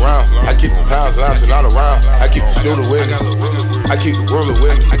lounging all around. I keep them pounds lounging all around. I keep the shooter with me. I keep the ruler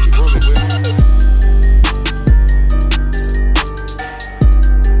with me. I keep the ruler with me.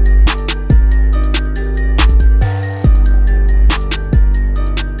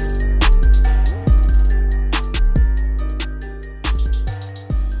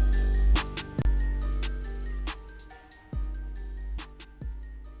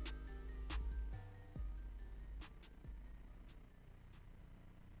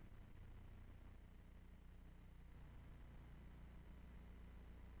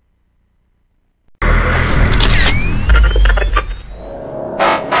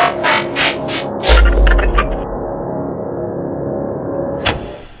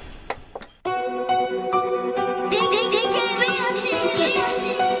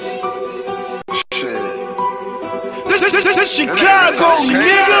 Chicago,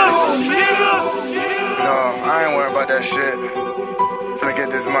 nigga. No, I ain't worried about that shit. Finna get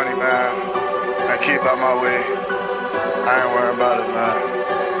this money, man. And keep out my way. I ain't worried about it, man.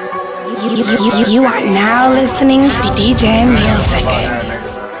 You are now listening to the DJ Music.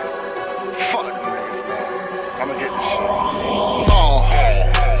 Fuck them niggas, man. I'ma get this shit.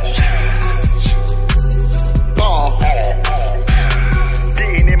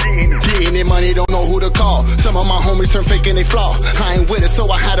 Getting money, don't know who to call. Some of my homies turn fake and they flaw. I ain't with it,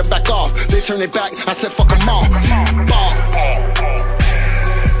 so I had to back off. They turn it back, I said fuck them all. Ball.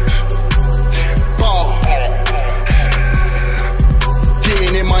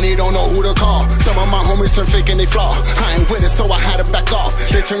 Getting money, don't know who to call. Some of my homies turn fake and they flaw. I ain't with it, so I had to back off.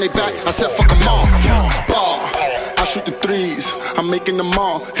 They turn it back, I said fuck them all. Ball. I shoot the threes, I'm making them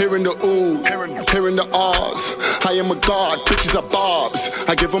all. Hearing the ooh, hearing the ahs. I am a god, bitches are bobs.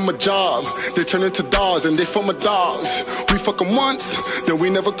 I give them a job, they turn into dogs and they for my dogs. We fuck them once, then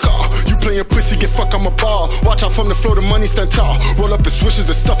we never call. You playing pussy, get fucked, I'm a ball. Watch out from the floor, the money stand tall. Roll up in swishes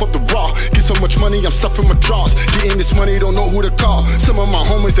and stuff up the raw. Get so much money, I'm stuffing my drawers. Getting this money, don't know who to call. Some of my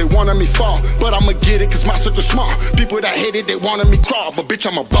homies, they wanted me fall, but I'ma get it cause my circle's small. People that hate it, they wanted me crawl, but bitch,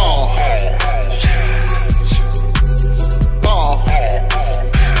 I'm a ball.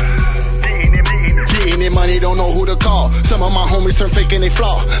 Getting money, don't know who to call. Some of my homies turn fake and they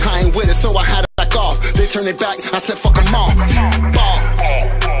flaw. I ain't with it, so I had to back off. They turn it back, I said fuck them all. Ball.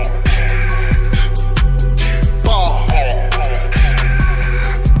 Ball.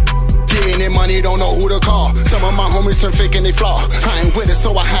 Getting money, don't know who to call. Some of my homies turn fake and they flaw. I ain't with it,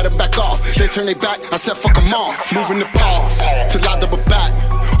 so I had to back off. They turn it back, I said fuck them all. Moving the pause, till I double back.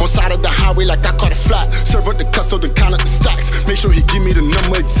 On side of the highway like I caught a flat. Serve up the custody, then count up the stacks. Make sure he give me the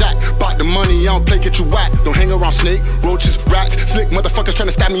number exact. Bought the money, I don't play, get you whack. Don't hang around snake, roaches, rats. Slick motherfuckers trying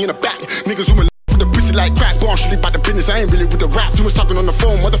to stab me in the back. Niggas zooming with the pussy like crack. Go on strictly about the business, I ain't really with the rap. Too much talking on the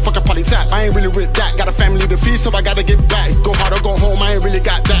phone, motherfucker probably tap. I ain't really with that, got a family to feed, so I gotta get back. Go hard or go home, I ain't really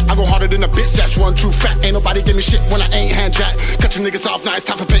got that. I go harder than a bitch, that's one true fact. Ain't nobody give me shit when I ain't hand jack. Cut your niggas off, now it's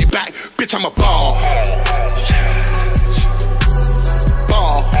time for payback. Bitch, I'm a ball.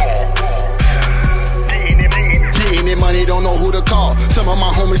 Getting money, don't know who to call. Some of my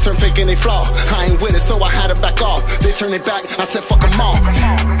homies turn fake and they flaw. I ain't with it, so I had to back off. They turn it back, I said fuck them all.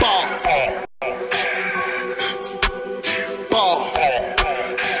 Ball. Ball.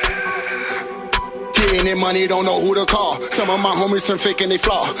 Getting money, don't know who to call. Some of my homies turn fake and they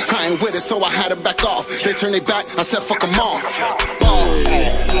flaw. I ain't with it, so I had to back off. They turn it back, I said fuck them all. Ball.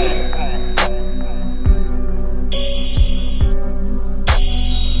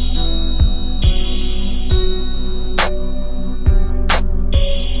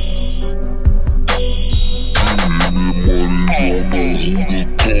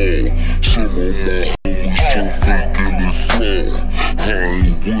 Some of my homies turn fake and they flaw. I ain't with it, so I had to back off.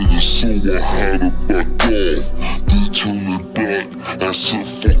 They turn it back, I said fuck them all.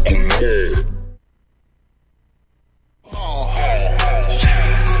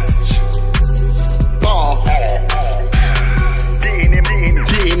 Ball.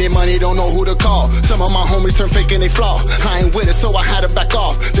 Getting money, don't know who to call. Some of my homies turn fake and they flaw. I ain't with it, so I had to back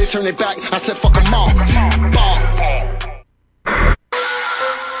off. They turn it back, I said fuck them all. Ball.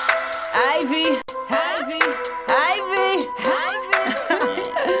 Ivy.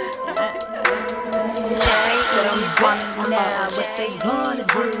 Now, what they gonna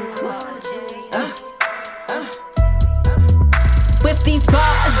do? With these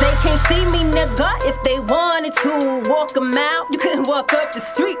bars, they can't see me, nigga. If they wanted to walk them out, you couldn't walk up the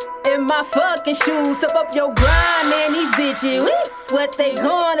street in my fucking shoes. Step up your grind, man, these bitches. What they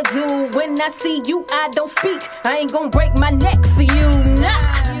gonna do? When I see you, I don't speak. I ain't gonna break my neck for you, nah.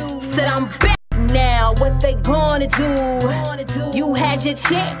 Said I'm back now, what they gonna do? You had your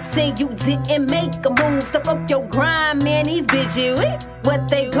chance and you didn't make a move. Step up your grind, man, these bitches. What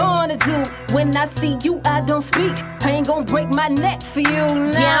they gonna do? When I see you, I don't speak. I ain't gonna break my neck for you,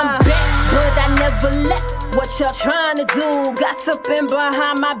 nah. Yeah, I'm back, but I never left. What y'all trying to do? Gossiping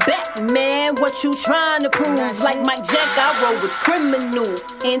behind my back, man. What you trying to prove? Like Mike Jack, I roll with criminals,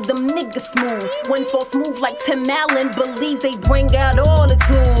 and them niggas smooth. When folks move like Tim Allen, believe they bring out all the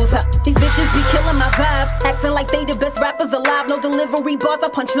tools. These bitches be killing my vibe, acting like they the best rappers alive. No delivery bars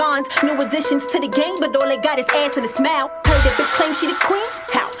or punchlines. New additions to the game, but all they got is ass and a smile. Heard that bitch claim she the queen?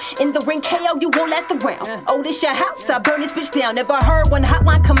 How? In the ring KO, you won't last around. Oh, this your house, I burn this bitch down. Never heard one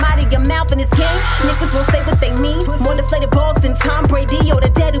hotline come out of your mouth in this game. Niggas won't say what they mean. More deflated balls than Tom Brady or the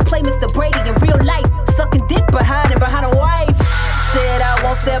dad who play Mr. Brady in real life. Sucking dick behind a wife. Said I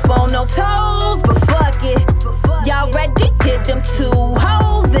won't step on no toes, but fuck it. Y'all ready? Hit them 2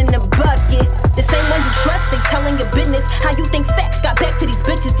 holes in the bucket. The same one you trust, they telling your business. How you think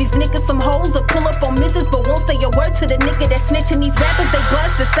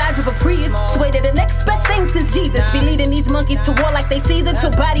season.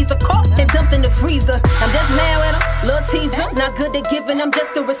 Two bodies are caught and dumped in the freezer. I'm just mad with him, little teaser. Not good at giving, I'm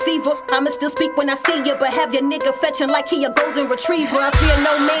just a receiver. I'ma still speak when I see you, but have your nigga fetching like he a golden retriever. I fear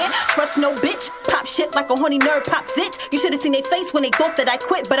no man, trust no bitch. Pop shit like a horny nerd pops it. You should've seen they face when they thought that I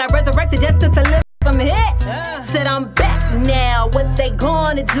quit, but I resurrected just to live some hits. Said I'm back now, what they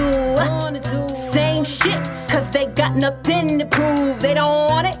gonna do? Same shit, cause they got nothing to prove. They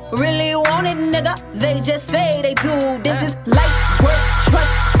don't want it, really want it, nigga. They just say they do. This is light work,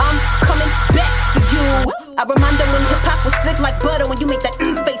 trust, I'm coming back for you. I remind them when hip-hop was slick like butter. When you make that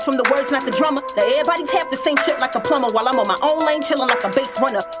face from the words, not the drummer. Let everybody tap the same shit like a plumber, while I'm on my own lane chillin' like a bass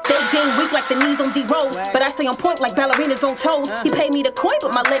runner. They game weak like the knees on D-Rose, but I stay on point like ballerinas on toes. He paid me the coin,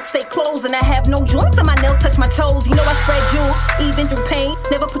 but my legs stay closed, and I have no joints and my nails touch my toes. You know I spread jewels, even through pain.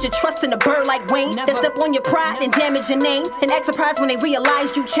 Never put your trust in a bird like Wayne. That step on your pride and damage your name, and act surprised when they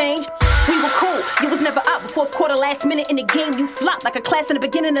realize you changed. We were cool, you was never out. But fourth quarter, last minute in the game, you flopped like a class in the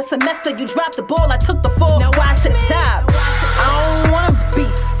beginning of semester. You dropped the ball, I took the fall. Now rise to the top. I don't wanna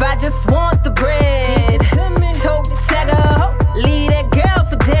beef, I just want the bread. Toe tagger, ho, leave that girl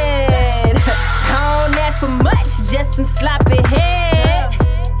for dead. I don't ask for much, just some sloppy head.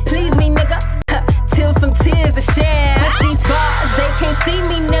 Please me, nigga, till some tears are shed. With these bars, they can't see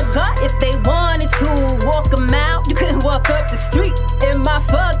me, nigga. If they wanted to walk them out, you couldn't walk up the street in my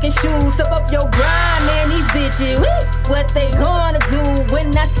fucking shoes. Step up your grind, man, these bitches. What they gonna do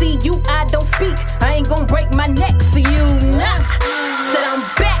when I see you? I don't speak. I ain't gonna break my neck for you, nah. Said I'm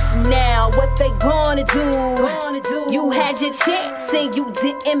back now. What they gonna do? You had your chance and you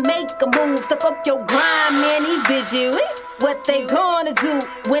didn't make a move. Step up your grind, man, these bitches. What they gonna do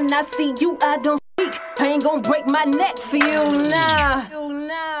when I see you? I don't speak. I ain't gonna break my neck for you, nah.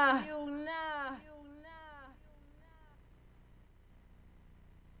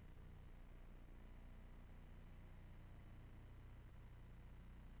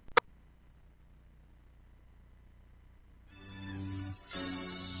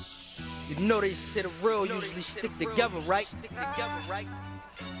 You know they say the real usually stick together, right?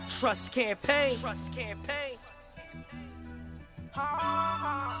 Trust campaign.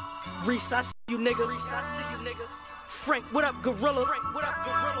 Reese, I see you, nigga. Frank, what up, Gorilla?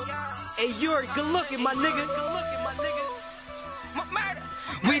 Hey, you're good looking, my nigga.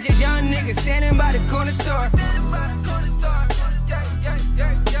 We just young niggas standing by the corner store.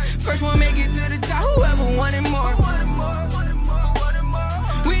 First one make it to the top, whoever wanted more.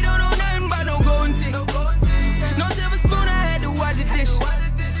 We don't know nothing about no golden ticket. No silver spoon, I had to wash the dish.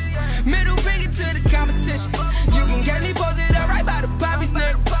 Middle finger to the competition. You can catch me posted up right by the poppies,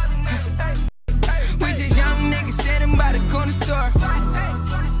 nigga. We just young niggas standing by the corner store.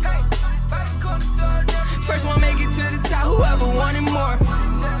 First one make it to the top, whoever wanted more.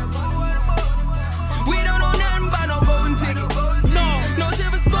 We don't know nothing about no golden ticket. No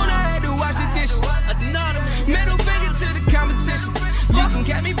silver spoon, I had to wash the dish. Middle finger to the competition. You can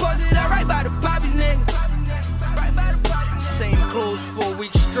catch me posted up right by the poppies, nigga. Same clothes for a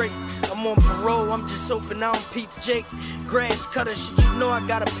week straight. I'm on parole, I'm just hoping I don't peep Jake. Grass cutter, shit, you know I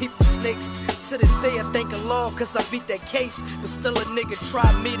gotta peep the snakes. To this day I thank Allah cause I beat that case. But still a nigga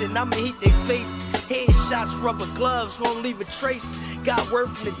try me, then I'ma heat they face. Headshots, rubber gloves, won't leave a trace. Got word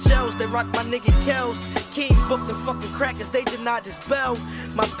from the jails, they rock my nigga Kells. King booked the fucking crackers, they denied this bell.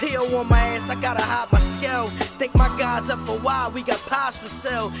 My PO on my ass, I gotta hide my scale. Think my guys up for a while, we got pies for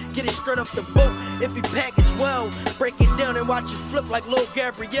sale. Get it straight off the boat, it be packaged well. Break it down and watch it flip like Lil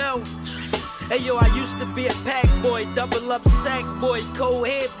Gabrielle. Hey yo, I used to be a pack boy, double up sack boy, cold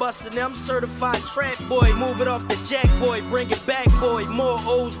head bustin', I'm certified trap boy. Move it off the jack boy, bring it back boy. More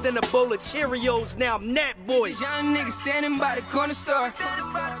O's than a bowl of Cheerios, now I'm that boy. Young niggas standing by the corner store.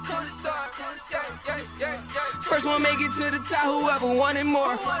 First one make it to the top, whoever wanted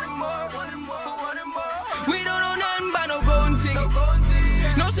more. We don't know nothing about no golden ticket.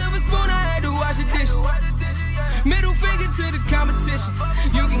 No silver spoon, I had to wash the dish. Middle finger to the competition.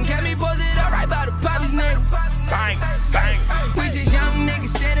 You can catch me posted up right by the poppies, nigga. Bang, bang. We just young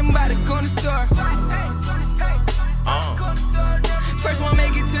niggas standing by the corner store. First one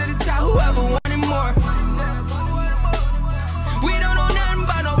make it to the top, whoever wanted more. We don't know nothing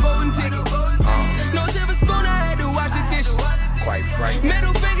about no golden ticket. No silver spoon, I had to wash the dish. Quite right.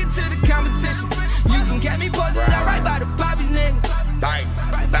 Middle finger to the competition. You can catch me posted up right by the poppies, nigga. Bang,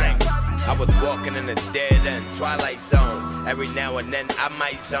 bang. I was walking in in the dead end, twilight zone. Every now and then I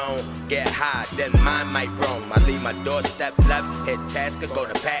might zone, get high, then mine might roam. I leave my doorstep left, hit Tasker, go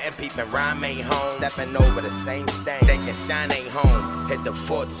to Patton, peeping rhyme ain't home. Stepping over the same stain, thinking shine ain't home. Hit the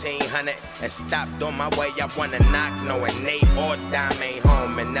 1400 and stopped on my way. I wanna knock, knowing Nate or Dime ain't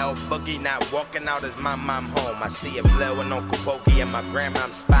home. And El Boogie not walking out as my mom home. I see if Lil and Uncle Pokey in my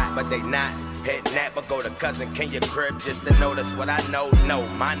grandmom's spot, but they not. Hit that, but go to cousin, can your crib just to notice what I know? No,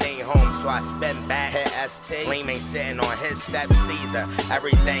 mine ain't home, so I spin back. Hit ST, Lean ain't sitting on his steps either.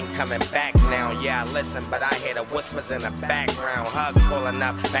 Everything coming back now, yeah, I listen, but I hear the whispers in the background. Hug pulling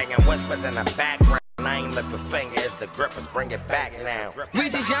up, banging whispers in the background. I ain't lift a finger, it's the grippers, bring it back now.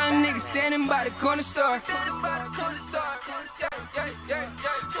 We just young niggas standing by the corner store.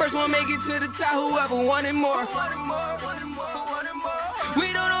 First one make it to the top, whoever wanted more.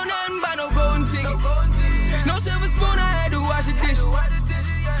 We don't know nothing about no golden ticket. No silver spoon, I had to wash the dishes.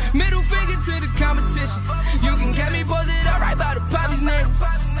 Middle finger to the competition. You can catch me posted up right by the poppy's neck.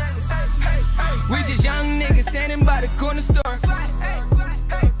 We just young niggas standing by the corner store.